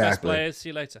money, best players. See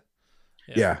you later.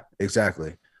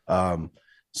 Exactly.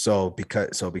 So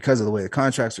because of the way the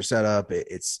contracts are set up,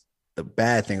 it's the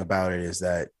bad thing about it is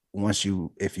that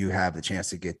if you have the chance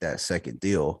to get that second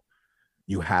deal,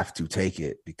 you have to take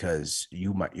it because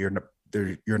you're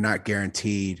not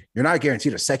guaranteed. You're not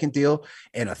guaranteed a second deal,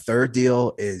 and a third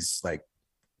deal is like,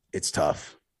 it's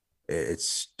tough.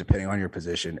 It's depending on your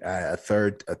position. A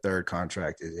third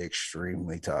contract is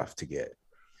extremely tough to get.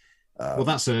 Well,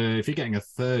 that's if you're getting a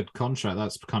third contract,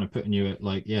 that's kind of putting you at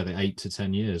like the 8 to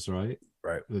 10 years, right?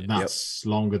 Right. That's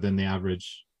longer than the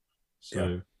average.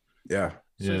 So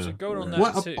So going on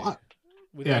that too.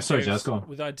 Sorry, Jazz, go on.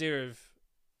 With the idea of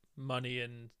money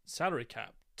and salary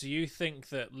cap, do you think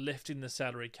that lifting the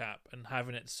salary cap and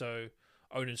having it so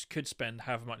owners could spend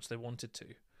however much they wanted to,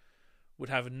 would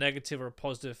have a negative or a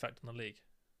positive effect on the league?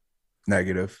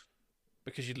 Negative.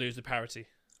 Because you'd lose the parity.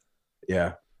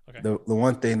 Yeah. Okay. The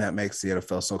one thing that makes the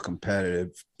NFL so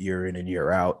competitive year in and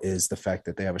year out is the fact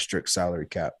that they have a strict salary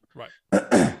cap. Right.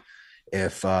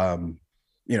 If and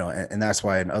that's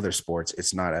why in other sports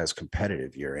it's not as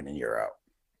competitive year in and year out,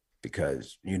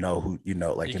 because like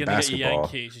you're in basketball,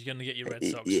 you're going to get your Red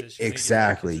Sox.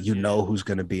 Exactly. You know who's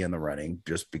going to be in the running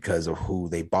just because of who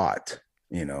they bought.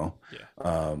 In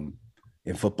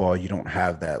football, you don't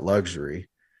have that luxury,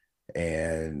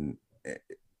 and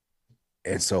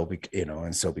so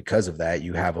because of that,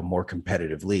 you have a more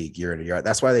competitive league year in and year out.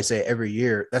 That's why they say every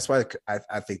year. That's why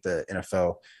I think the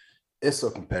NFL is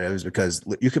so competitive, is because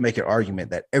you can make an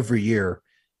argument that every year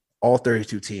all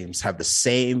 32 teams have the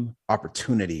same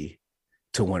opportunity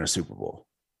to win a Super Bowl.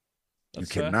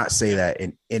 That's you cannot say that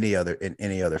in any other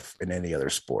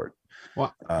sport.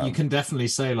 Well, you can definitely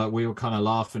say, like, we were kind of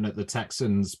laughing at the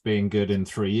Texans being good in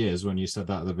 3 years when you said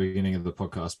that at the beginning of the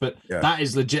podcast, but that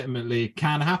is legitimately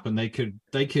can happen. They could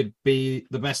be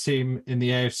the best team in the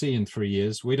AFC in 3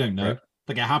 years. We don't know. Right.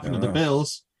 Like it happened to the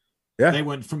Bills. Yeah, they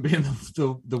went from being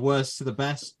the worst to the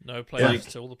best. No playoffs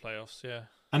to all the playoffs. Yeah,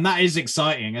 and that is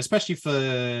exciting, especially for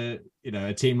a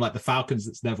team like the Falcons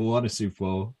that's never won a Super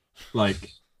Bowl. Like.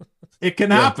 It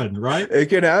can happen, right? It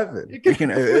can happen.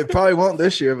 It probably won't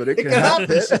this year, but it can happen.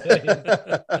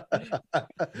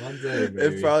 One day,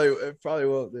 maybe. It probably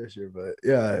won't this year, but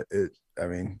yeah.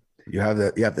 You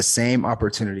have the same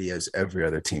opportunity as every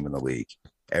other team in the league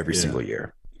every single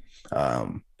year.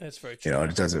 That's very true.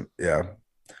 It doesn't. Yeah,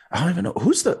 I don't even know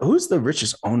who's the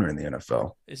richest owner in the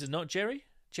NFL. Is it not Jerry?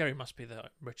 Jerry must be the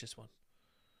richest one.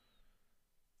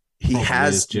 He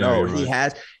has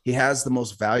the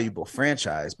most valuable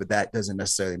franchise, but that doesn't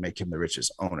necessarily make him the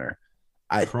richest owner.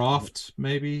 Kraft,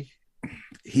 maybe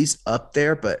he's up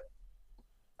there, but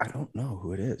I don't know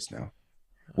who it is now.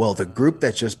 Well, the group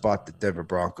that just bought the Denver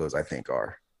Broncos, I think,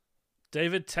 are.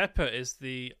 David Tepper is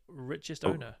the richest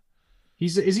owner.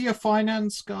 Is he a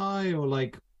finance guy or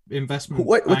like investment?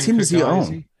 What team does he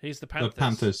own? He's the Panthers. The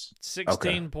Panthers.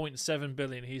 16.7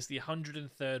 billion. He's the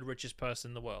 103rd richest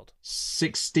person in the world.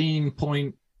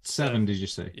 16.7, did you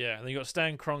say? Yeah, and then you got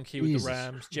Stan Kroenke with the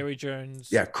Rams, Jerry Jones.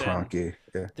 Yeah, Kroenke.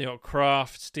 Yeah. They got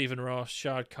Kraft, Stephen Ross,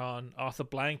 Shad Khan, Arthur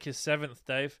Blank is 7th,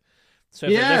 Dave. So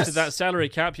if they lifted that salary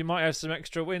cap, you might have some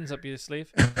extra wins up your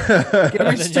sleeve. And then you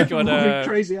got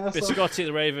Biscotti at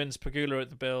the Ravens, Pagula at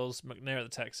the Bills, McNair at the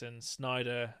Texans,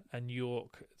 Snyder and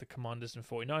York at the Commanders and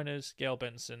 49ers, Gail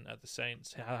Benson at the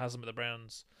Saints, Haslam at the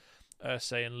Browns,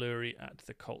 Irsay and Lurie at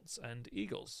the Colts and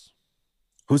Eagles.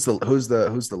 Who's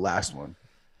the last one?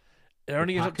 It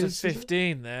only goes up to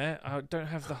 15 there. I don't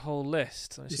have the whole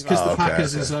list. It's because the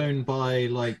Packers is owned by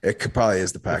probably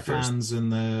is the Packers fans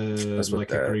and a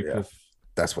group of.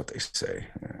 That's what they say.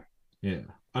 Yeah.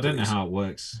 I don't know how it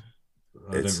works.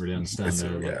 I don't really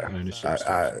understand their ownership.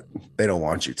 They don't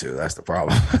want you to. That's the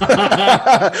problem.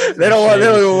 They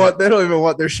don't even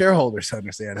want their shareholders to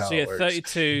understand how it works.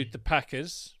 32 the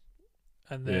Packers,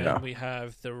 and then we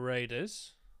have the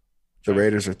Raiders. The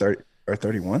Raiders are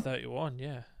 31. 31,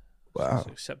 yeah. Wow.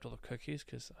 So accept all the cookies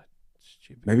because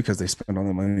stupid. Maybe because they spend all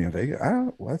the money in Vegas.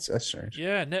 That's strange.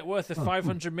 Yeah, net worth of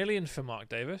 500 million for Mark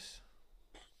Davis.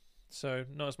 So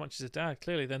not as much as his dad,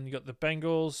 clearly. Then you got the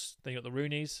Bengals. Then you got the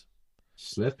Rooneys.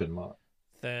 Slipping, Mark.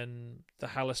 Then the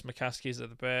Hallis McCaskies at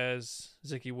the Bears.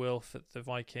 Ziggy Wilf at the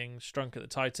Vikings. Strunk at the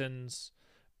Titans.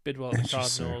 Bidwell at the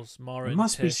Cardinals. Mara. It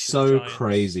must be so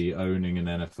crazy owning an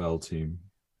NFL team.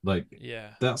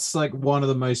 That's like one of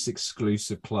the most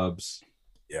exclusive clubs.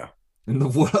 Yeah. In the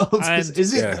world.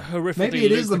 Is it horrifically maybe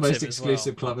it is the most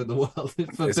exclusive club in the world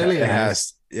for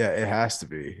billionaires. It has to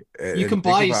be. You can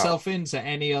buy yourself into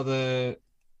any other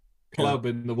club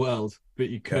in the world, but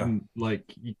you couldn't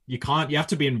you can't. You have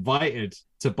to be invited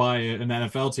to buy an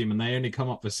NFL team, and they only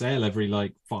come up for sale every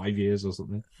 5 years or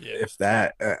something. Yeah. If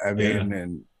that,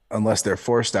 and unless they're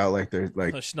forced out,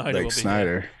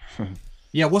 Snyder.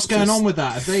 Yeah, what's going on with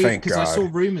that? Have they? Because I saw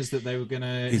rumors that they were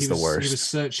gonna. He was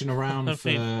searching around for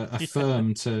a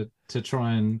firm to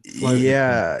try and.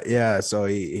 Yeah. So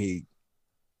he's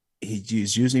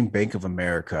using Bank of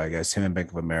America. I guess him and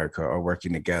Bank of America are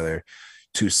working together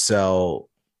to sell.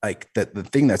 The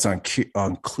thing that's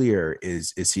unclear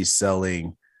is he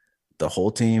selling the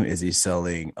whole team? Is he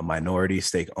selling a minority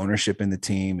stake ownership in the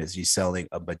team? Is he selling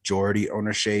a majority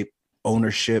ownership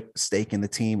stake in the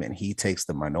team and he takes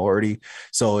the minority?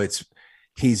 So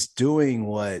he's doing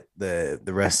what the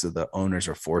rest of the owners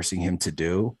are forcing him to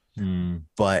do,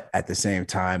 but at the same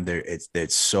time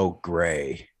it's so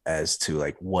gray as to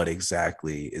what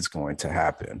exactly is going to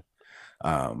happen.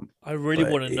 I really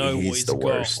want to know what he's got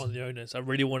worst. on the owners. I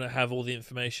really want to have all the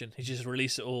information. He just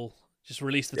release it all. Just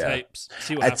release the tapes.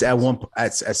 See what happens.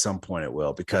 At some point it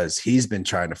will, because he's been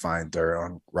trying to find dirt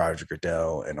on Roger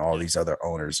Goodell and all these other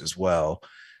owners as well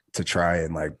to try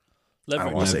and like leverage. I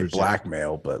don't want to say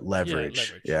blackmail, but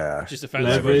leverage. Yeah. Just a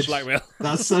fancy word, blackmail.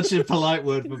 That's such a polite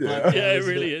word for blackmail. Yeah, it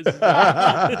really is.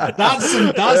 That's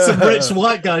some rich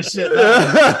white guy shit.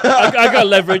 I got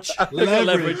leverage.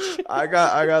 I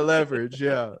got leverage.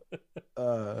 Yeah.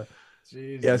 Yeah,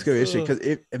 it's gonna be interesting because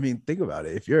think about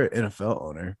it. If you're an NFL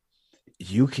owner,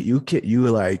 you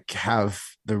like have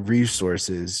the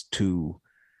resources to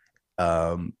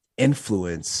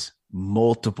influence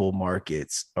multiple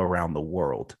markets around the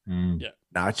world. Yeah,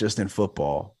 not just in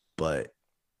football, but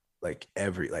like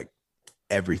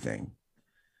everything.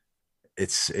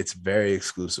 It's very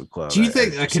exclusive club. Do you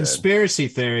think a conspiracy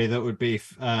theory that would be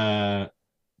I've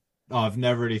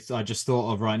never really I just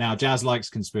thought of right now. Jazz likes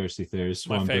conspiracy theories.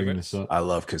 My favorite. I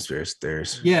love conspiracy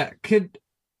theories. Yeah,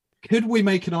 could we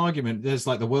make an argument? There's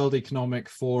like the World Economic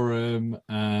Forum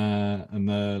and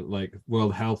the like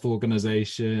World Health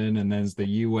Organization, and there's the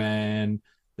UN,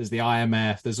 there's the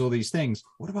IMF, there's all these things.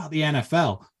 What about the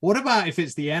NFL? What about if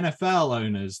it's the NFL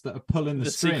owners that are pulling the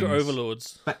strings? Secret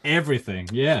overlords For everything,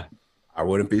 yeah. I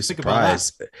wouldn't be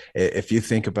surprised if you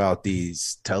think about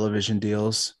these television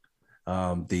deals,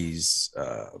 these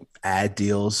ad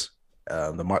deals,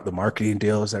 the marketing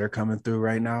deals that are coming through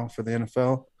right now for the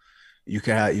NFL. You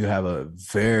have a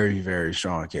very, very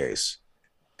strong case.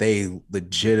 They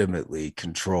legitimately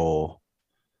control,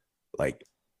 they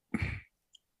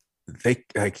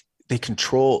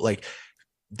control,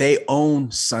 they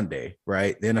own Sunday,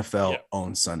 right? The NFL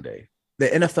owns Sunday. The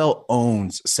NFL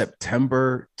owns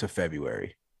September to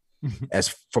February,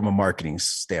 as from a marketing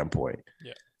standpoint.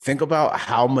 Yeah. Think about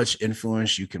how much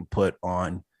influence you can put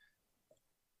on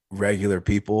regular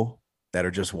people that are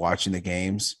just watching the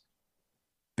games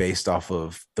based off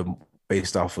of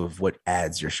what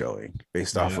ads you're showing,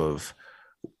 based off of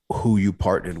who you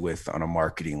partnered with on a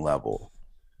marketing level.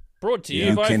 Brought to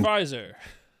you by Pfizer.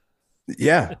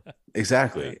 Yeah,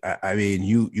 exactly. Yeah. I mean,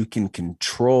 you can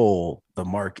control the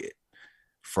market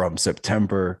from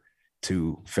September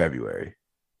to February.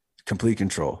 Complete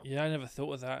control. Yeah, I never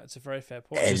thought of that. It's a very fair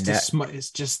point.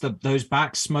 It's just those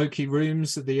back smoky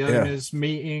rooms at the owners'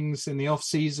 meetings in the off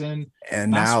season,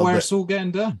 and that's where it's all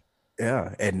getting done.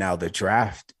 Yeah, and now the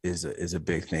draft is a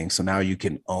big thing. So now you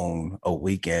can own a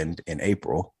weekend in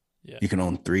April. Yeah. You can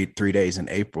own three days in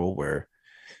April, where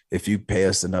if you pay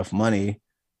us enough money,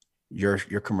 your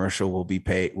commercial will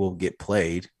get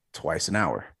played twice an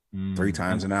hour, 3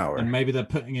 times an hour. And maybe they're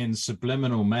putting in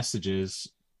subliminal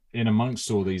messages in amongst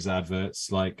all these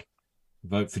adverts, like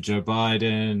vote for Joe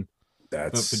Biden,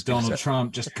 vote for Donald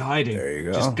Trump, just guiding. There you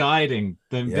go. Just guiding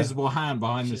the invisible hand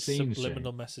behind the scenes.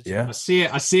 Subliminal messages. Yeah.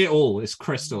 I see it all. It's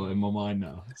crystal in my mind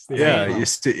now. You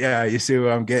see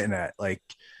what I'm getting at. Like,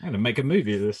 I'm gonna make a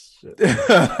movie of this shit.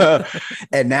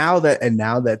 and now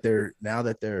that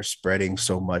they're spreading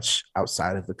so much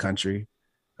outside of the country.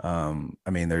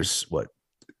 There's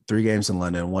 3 games in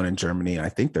London, 1 in Germany, and I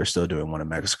think they're still doing 1 in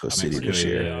Mexico City this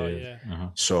year. Yeah. Uh-huh.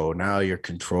 So now you're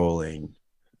controlling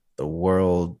the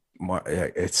world. Speaking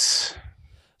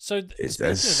of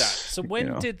that, so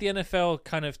when did the NFL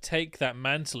kind of take that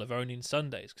mantle of owning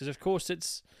Sundays? Because of course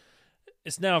it's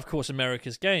now, of course,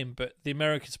 America's game, but the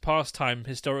America's pastime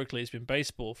historically has been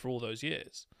baseball for all those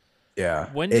years. Yeah.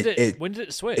 When did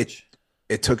it switch?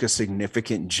 It took a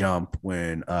significant jump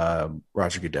when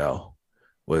Roger Goodell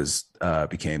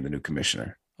became the new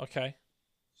commissioner. Okay.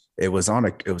 It was on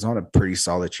a pretty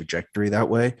solid trajectory that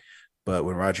way, but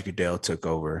when Roger Goodell took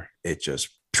over, it just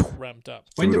ramped up.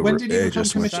 When did he become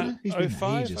commissioner?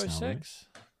 05, 06?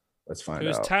 Let's find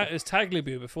out. It was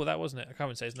Tagliabue before that, wasn't it? I can't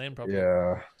even say his name properly.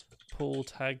 Yeah. Paul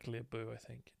Tagliabue, I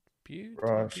think.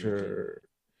 Roger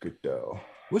Goodell.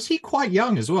 Was he quite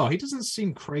young as well? He doesn't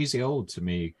seem crazy old to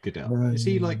me, Goodell. Is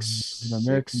he like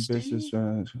American 60?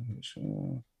 Business?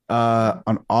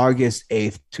 On August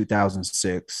 8th,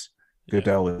 2006,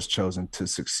 Goodell was chosen to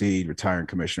succeed retiring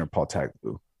Commissioner Paul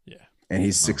Tagliabue. Yeah. And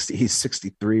he's 60. He's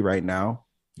 63 right now.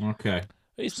 Okay.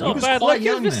 He's not bad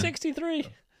looking for 63.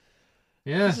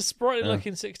 Yeah. He's a sprightly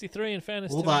looking 63, in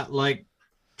fairness. All that, like,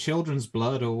 children's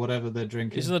blood or whatever they're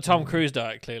drinking. He's on the Tom Cruise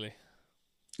diet, clearly.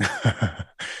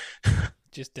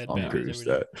 Just dead Tom Cruise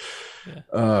diet. Yeah.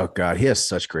 Oh, God. He has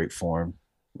such great form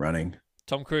running.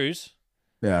 Tom Cruise?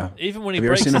 Yeah. Even when he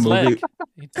breaks his leg,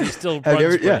 he still runs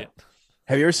brilliant.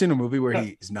 Have you ever seen a movie where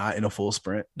he's not in a full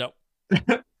sprint? No.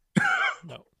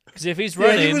 No. Because if he's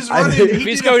running, if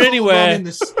he's going anywhere,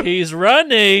 he's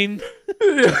running.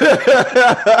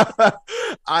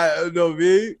 I know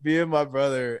me and my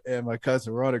brother and my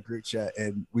cousin were on a group chat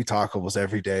and we talk almost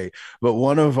every day. But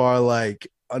one of our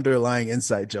like underlying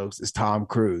inside jokes is Tom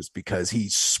Cruise because he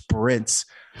sprints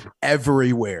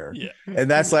everywhere. Yeah.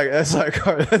 And that's like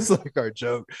our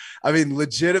joke. I mean,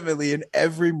 legitimately in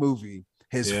every movie,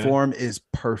 his form is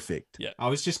perfect. Yeah. I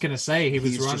was just gonna say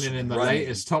he's running in the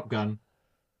latest Top Gun.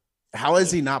 How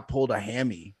has he not pulled a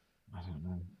hammy? I don't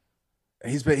know.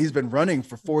 He's been running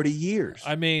for 40 years.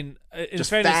 I mean, in Just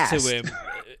fairness fast. to him,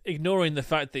 ignoring the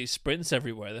fact that he sprints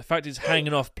everywhere, the fact he's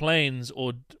hanging off planes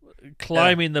or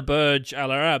climbing the Burj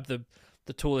Al Arab, the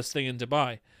tallest thing in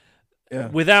Dubai,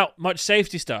 without much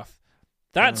safety stuff.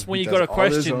 That's when you got to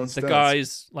question the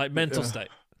guy's like mental state.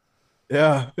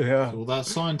 Yeah. Well, that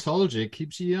Scientology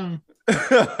keeps you young.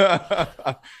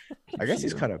 I guess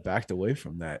he's kind of backed away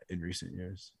from that in recent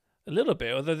years. A little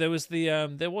bit, although there was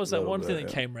that one thing that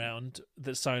came round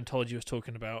that Scientology was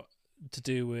talking about to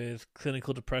do with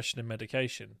clinical depression and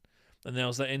medication, and there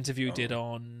was that interview he did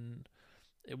on.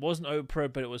 It wasn't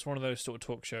Oprah, but it was one of those sort of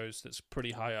talk shows that's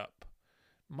pretty high up.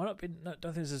 Might not be. No,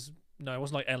 don't think this is. No, it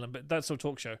wasn't like Ellen, but that sort of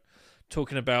talk show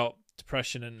talking about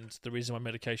depression and the reason why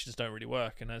medications don't really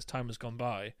work. And as time has gone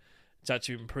by, it's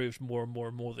actually improved more and more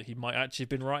and more that he might actually have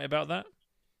been right about that.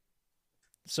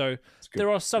 So there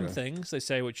are some things they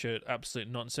say which are absolute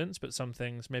nonsense, but some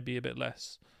things maybe a bit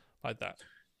less like that.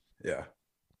 Yeah.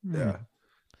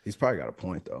 He's probably got a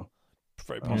point though.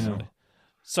 Very possibly.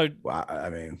 So, well,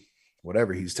 I mean,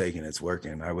 whatever he's taking, it's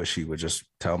working. I wish he would just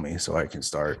tell me so I can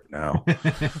start now.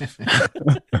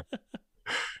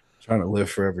 Trying to live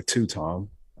forever too, Tom.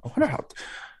 I wonder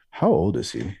how old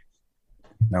is he?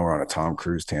 Now we're on a Tom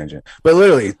Cruise tangent, but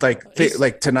literally,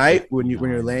 like tonight when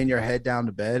you're laying your head down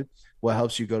to bed, what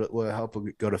help you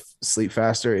go to sleep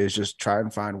faster is just try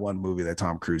and find one movie that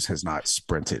Tom Cruise has not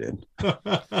sprinted in.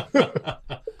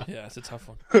 Yeah, it's a tough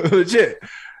one. Legit.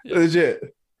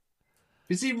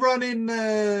 Is he running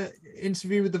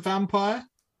Interview with the Vampire?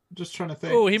 I'm just trying to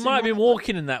think. Oh, he might have been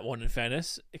walking in that one. In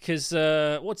fairness, because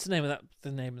what's the name of that?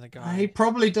 The name of the guy? He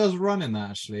probably does run in that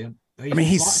actually. I mean,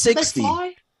 he's 60.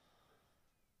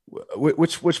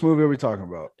 Which movie are we talking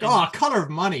about? Color of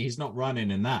Money. He's not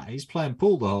running in that. He's playing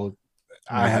pool the whole.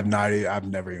 I've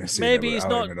never even seen. Maybe that, he's I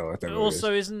not. don't even know what that movie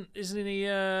Also, is. isn't he in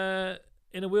a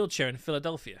wheelchair in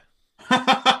Philadelphia?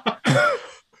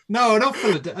 No, not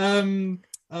Philadelphia.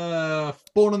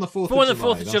 Born on the 4th of July. Born on the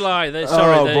 4th of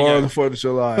July. Born on the 4th of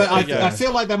July. But I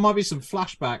feel like there might be some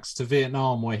flashbacks to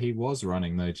Vietnam where he was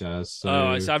running though, Jazz. So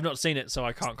I've not seen it, so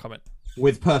I can't comment.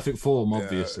 With perfect form,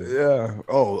 obviously. Yeah.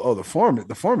 Oh, the form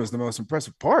is the most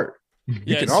impressive part.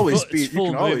 You can always speed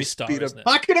up.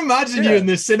 I can imagine you in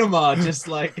the cinema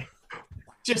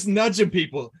just nudging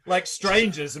people like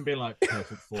strangers and being like,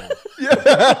 perfect form.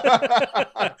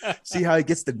 Yeah. See how he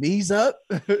gets the knees up?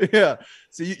 Yeah.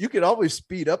 So you can always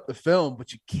speed up the film,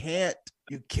 but you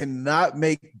cannot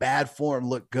make bad form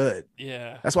look good.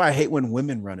 Yeah. That's why I hate when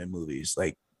women run in movies.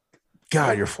 Like,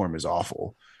 God, your form is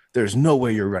awful. There's no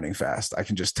way you're running fast. I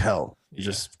can just tell. You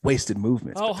just wasted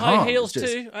movements. Oh, high heels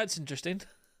too. That's interesting.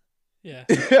 Yeah.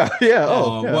 Yeah.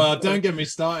 Well, don't get me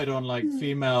started on like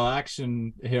female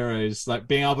action heroes, like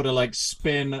being able to like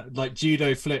spin, like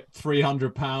judo flip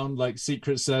 300-pound like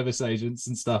Secret Service agents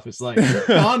and stuff. It's like, you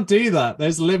can't do that.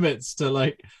 There's limits to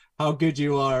like how good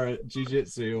you are at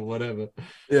jiu-jitsu or whatever.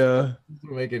 Yeah.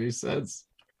 Doesn't make any sense.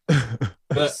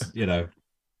 But,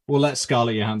 we'll let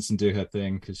Scarlett Johansson do her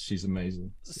thing because she's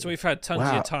amazing. So we've had tons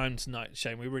of your time tonight,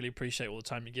 Shane. We really appreciate all the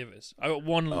time you give us. I got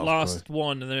one last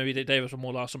one, and then maybe Davis one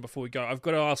more last one before we go. I've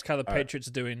got to ask how the Patriots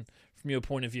are doing from your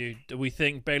point of view. Do we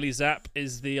think Bailey Zapp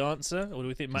is the answer, or do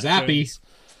we think Matt Zappy? Jones?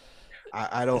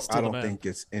 I don't think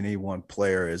it's any one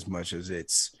player as much as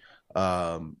it's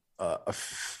from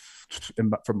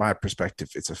my perspective,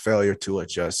 it's a failure to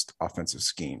adjust offensive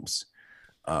schemes.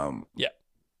 But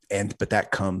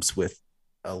that comes with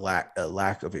a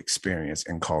lack of experience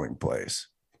in calling plays.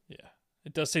 Yeah,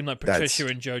 it does seem like Patricia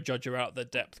and Joe Judge are out their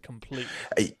depth completely.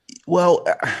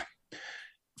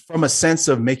 From a sense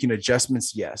of making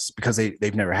adjustments, yes, because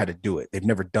they've never had to do it. They've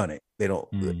never done it. They don't,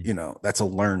 that's a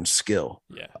learned skill.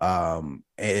 Yeah.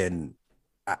 And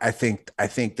I think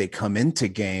they come into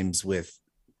games with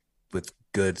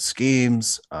good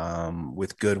schemes,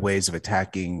 with good ways of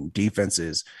attacking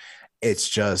defenses. It's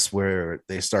just where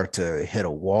they start to hit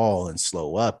a wall and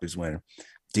slow up is when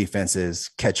defenses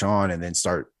catch on and then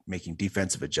start making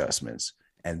defensive adjustments.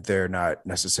 And they're not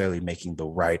necessarily making the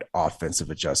right offensive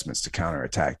adjustments to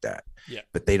counterattack that. Yeah.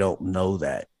 But they don't know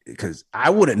that because I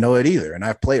wouldn't know it either. And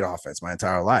I've played offense my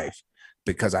entire life.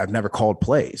 because I've never called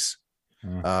plays.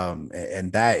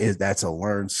 And that's a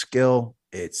learned skill.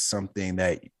 It's something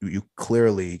that you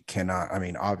clearly cannot. I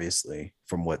mean, obviously,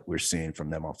 from what we're seeing from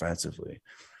them offensively,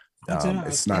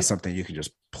 it's not something you can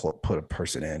just put a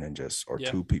person in and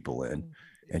two people in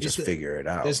and just figure it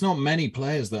out. There's not many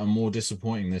players that are more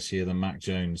disappointing this year than Mac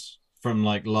Jones from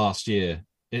like last year.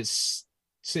 It's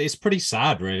pretty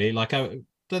sad, really. Like, I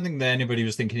don't think that anybody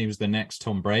was thinking he was the next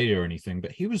Tom Brady or anything,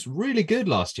 but he was really good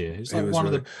last year. He was like one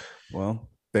of the. Well,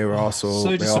 they were also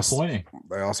so disappointing.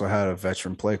 They also had a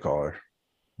veteran play caller.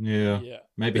 Yeah.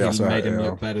 Maybe he made him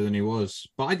look better than he was.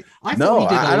 But I thought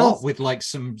he did a lot with like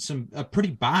a pretty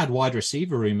bad wide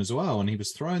receiver room as well, and he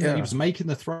was throwing them, he was making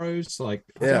the throws. Like,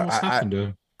 I don't know what's happened to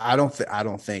him. I don't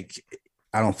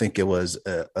think it was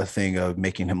a thing of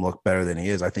making him look better than he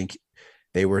is. I think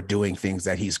they were doing things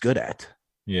that he's good at.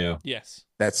 Yeah. Yes.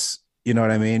 That's, you know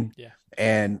what I mean? Yeah.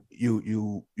 And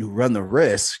you run the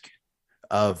risk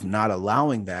of not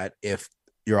allowing that if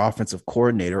your offensive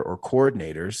coordinator or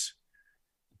coordinators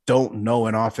don't know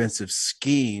an offensive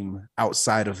scheme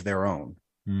outside of their own,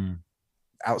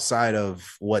 outside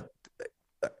of what,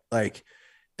 like,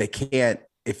 they can't,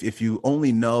 if you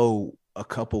only know a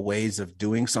couple ways of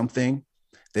doing something,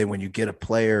 then when you get a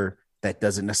player that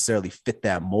doesn't necessarily fit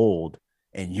that mold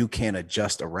and you can't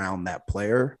adjust around that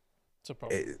player,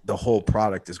 the whole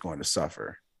product is going to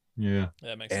suffer. Yeah.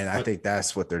 That makes sense. And I think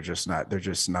that's what they're just not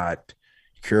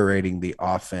curating the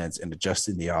offense and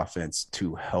adjusting the offense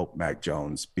to help Mac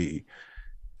Jones be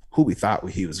who we thought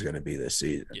he was going to be this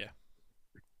season. Yeah.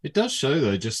 It does show,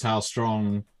 though, just how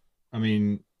strong. I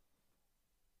mean,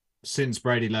 since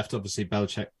Brady left, obviously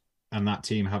Belichick and that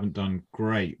team haven't done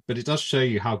great, but it does show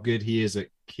you how good he is at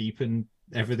keeping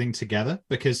everything together.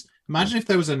 Because imagine if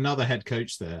there was another head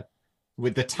coach there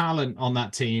with the talent on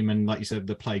that team and, like you said,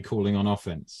 the play calling on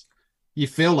offense, you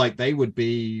feel like they would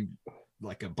be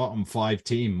like a bottom 5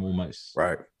 team almost.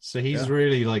 Right. So he's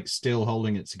really like still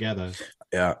holding it together.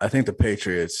 Yeah. I think the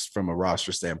Patriots, from a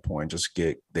roster standpoint,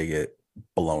 they get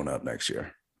blown up next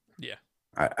year. Yeah.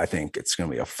 I think it's going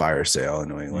to be a fire sale in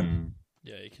New England.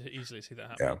 Yeah, you can easily see that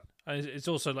happen. Yeah. And it's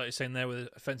also, like you're saying there, with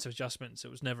offensive adjustments, it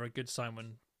was never a good sign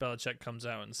when Belichick comes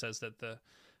out and says that the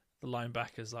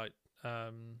linebackers like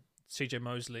CJ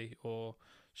Mosley or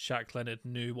Shaq Leonard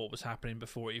knew what was happening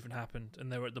before it even happened,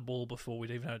 and they were at the ball before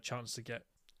we'd even had a chance to get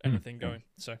anything going.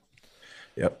 So,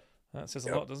 that says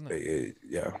a lot, doesn't it?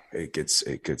 It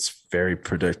gets very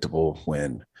predictable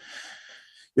when.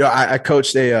 I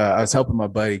coached I was helping my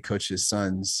buddy coach his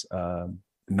son's 9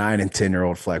 and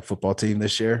 10-year-old flag football team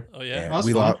this year. Oh yeah, and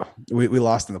we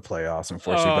lost in the playoffs,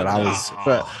 unfortunately.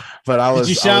 But I was.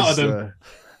 Did you shout at them?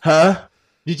 Huh?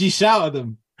 Did you shout at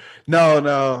them?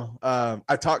 No.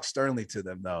 I talked sternly to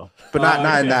them though, but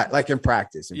not in that, like in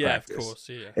practice. In practice. Of course.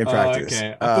 Yeah. In practice.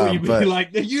 Okay. I thought you'd be like,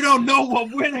 you don't know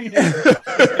what winning is.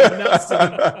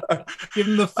 Give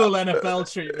them the full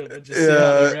NFL treatment and just see how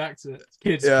they react to it.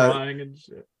 Kids crying and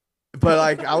shit. But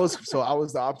like I was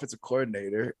the offensive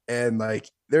coordinator, and like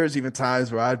there was even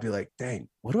times where I'd be like, dang,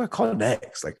 what do I call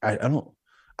next? Like I don't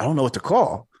know what to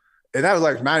call. And that was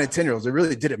like 9 and 10-year-olds. It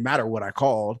really didn't matter what I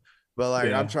called. But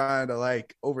like I'm trying to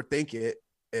like overthink it,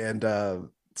 and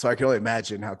so I can only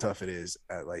imagine how tough it is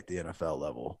at like the NFL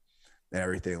level and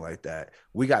everything like that.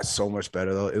 We got so much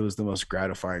better though. It was the most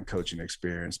gratifying coaching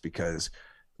experience because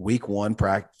week 1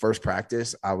 first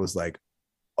practice, I was like,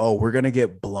 oh, we're gonna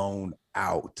get blown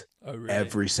out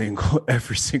every single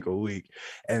week,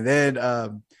 and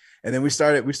then we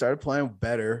started playing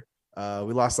better.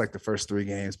 We lost like the first 3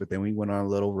 games, but then we went on a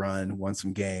little run, won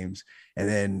some games, and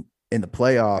then in the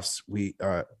playoffs,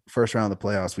 first round of the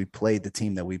playoffs, we played the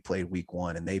team that we played week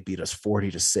 1, and they beat us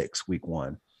 40-6 week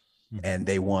 1, and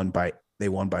they won by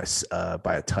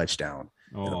a touchdown.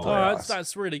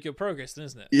 That's really good progress,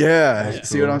 isn't it? Yeah.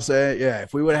 See what I'm saying? Yeah.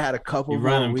 If we would have had a couple, you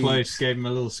ran him close, gave him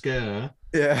a little scare.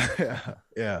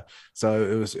 Yeah. So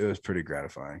it was pretty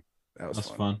gratifying. That's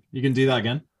fun. You can do that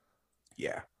again.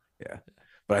 Yeah.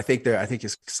 But I think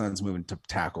his son's moving to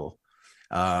tackle.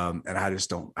 And I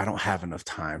don't have enough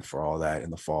time for all that in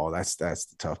the fall. That's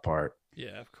the tough part.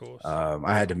 Yeah, of course.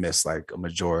 I had to miss like a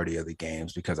majority of the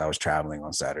games because I was traveling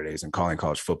on Saturdays and calling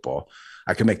college football.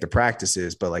 I can make the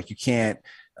practices, but like you can't.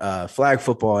 Flag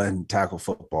football and tackle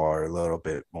football are a little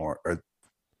bit more, or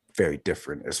very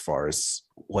different as far as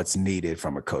what's needed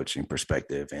from a coaching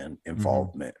perspective and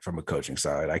involvement from a coaching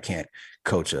side. I can't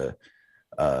coach a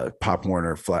Pop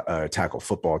Warner tackle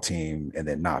football team and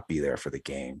then not be there for the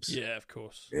games. Yeah, of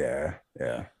course. Yeah.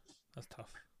 That's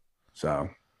tough. So,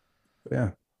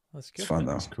 yeah, that's good. It's fun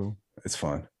though. That's cool. It's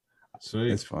fun.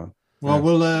 Sweet. It's fun. Well,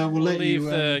 we'll let leave you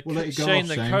go Shane off,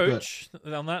 the Shane, coach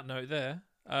on that note there.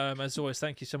 As always,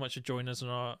 thank you so much for joining us on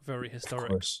our very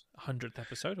historic 100th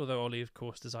episode. Although Ollie, of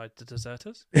course, decided to desert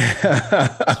us.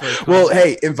 Well,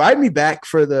 hey, invite me back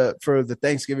for the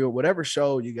Thanksgiving or whatever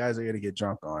show you guys are gonna get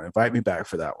drunk on. Invite me back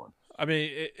for that one. I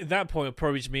mean, at that point, it'll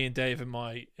probably just me and Dave in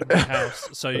my house.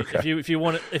 So okay. if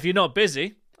you're not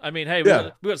busy. I mean, hey, we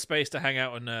got space to hang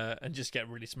out and just get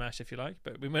really smashed if you like,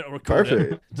 but we might not record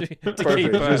it to keep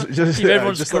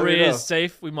everyone's careers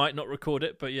safe. We might not record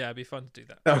it, but yeah, it'd be fun to do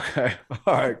that. Okay,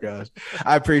 all right, guys.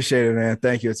 I appreciate it, man.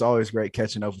 Thank you. It's always great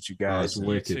catching up with you guys. That's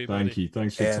wicked. Too, Thank you.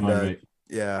 Thanks for your time, mate.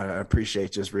 Yeah, I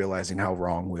appreciate just realizing how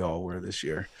wrong we all were this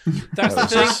year. That's the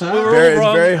thing. We were all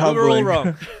wrong. Very humbling. We were all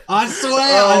wrong. I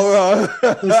swear,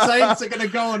 the Saints are gonna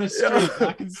go on a streak.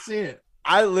 I can see it.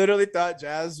 I literally thought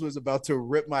Jazz was about to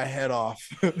rip my head off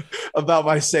about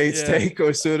my Saints take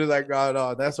as soon as I got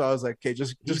on. That's why I was like, okay,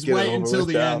 just get wait it over until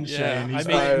the end, Shane. He's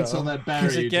waiting until they're buried.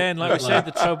 Because again, like we said,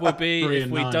 the trouble would be if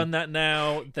we'd done that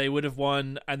now, they would have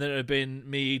won, and then it would have been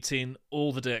me eating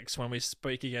all the dicks when we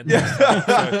speak again.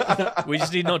 So we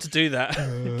just need not to do that.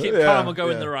 Keep calm and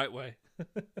going the right way.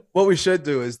 What we should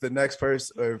do is the next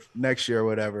person or next year or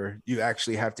whatever, you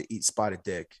actually have to eat spotted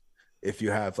dick if you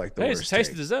have like the worst it's a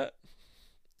taste of dessert.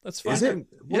 That's fine. Is it?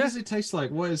 What does it taste like?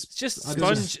 What is? It's just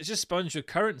sponge. It's just sponge with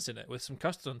currants in it with some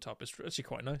custard on top. It's actually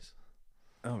quite nice.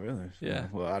 Oh, really? Yeah.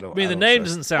 Well, I don't. I mean, the name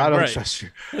doesn't sound great. Trust you.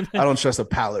 I don't trust a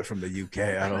palate from the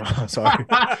UK. I don't know. Sorry.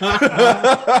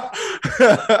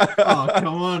 Oh,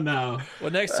 come on now.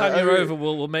 Well, next time you're over,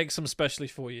 we'll make some specially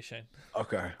for you, Shane.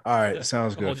 Okay. All right.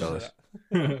 Sounds good, fellas.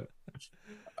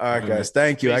 All right, guys.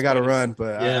 Thank you. Peace, I got to buddies. run,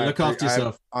 but Yeah, look after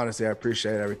yourself. Honestly, I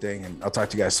appreciate everything, and I'll talk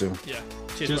to you guys soon. Yeah.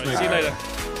 Cheers, buddy. mate. See you later.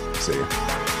 See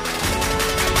you.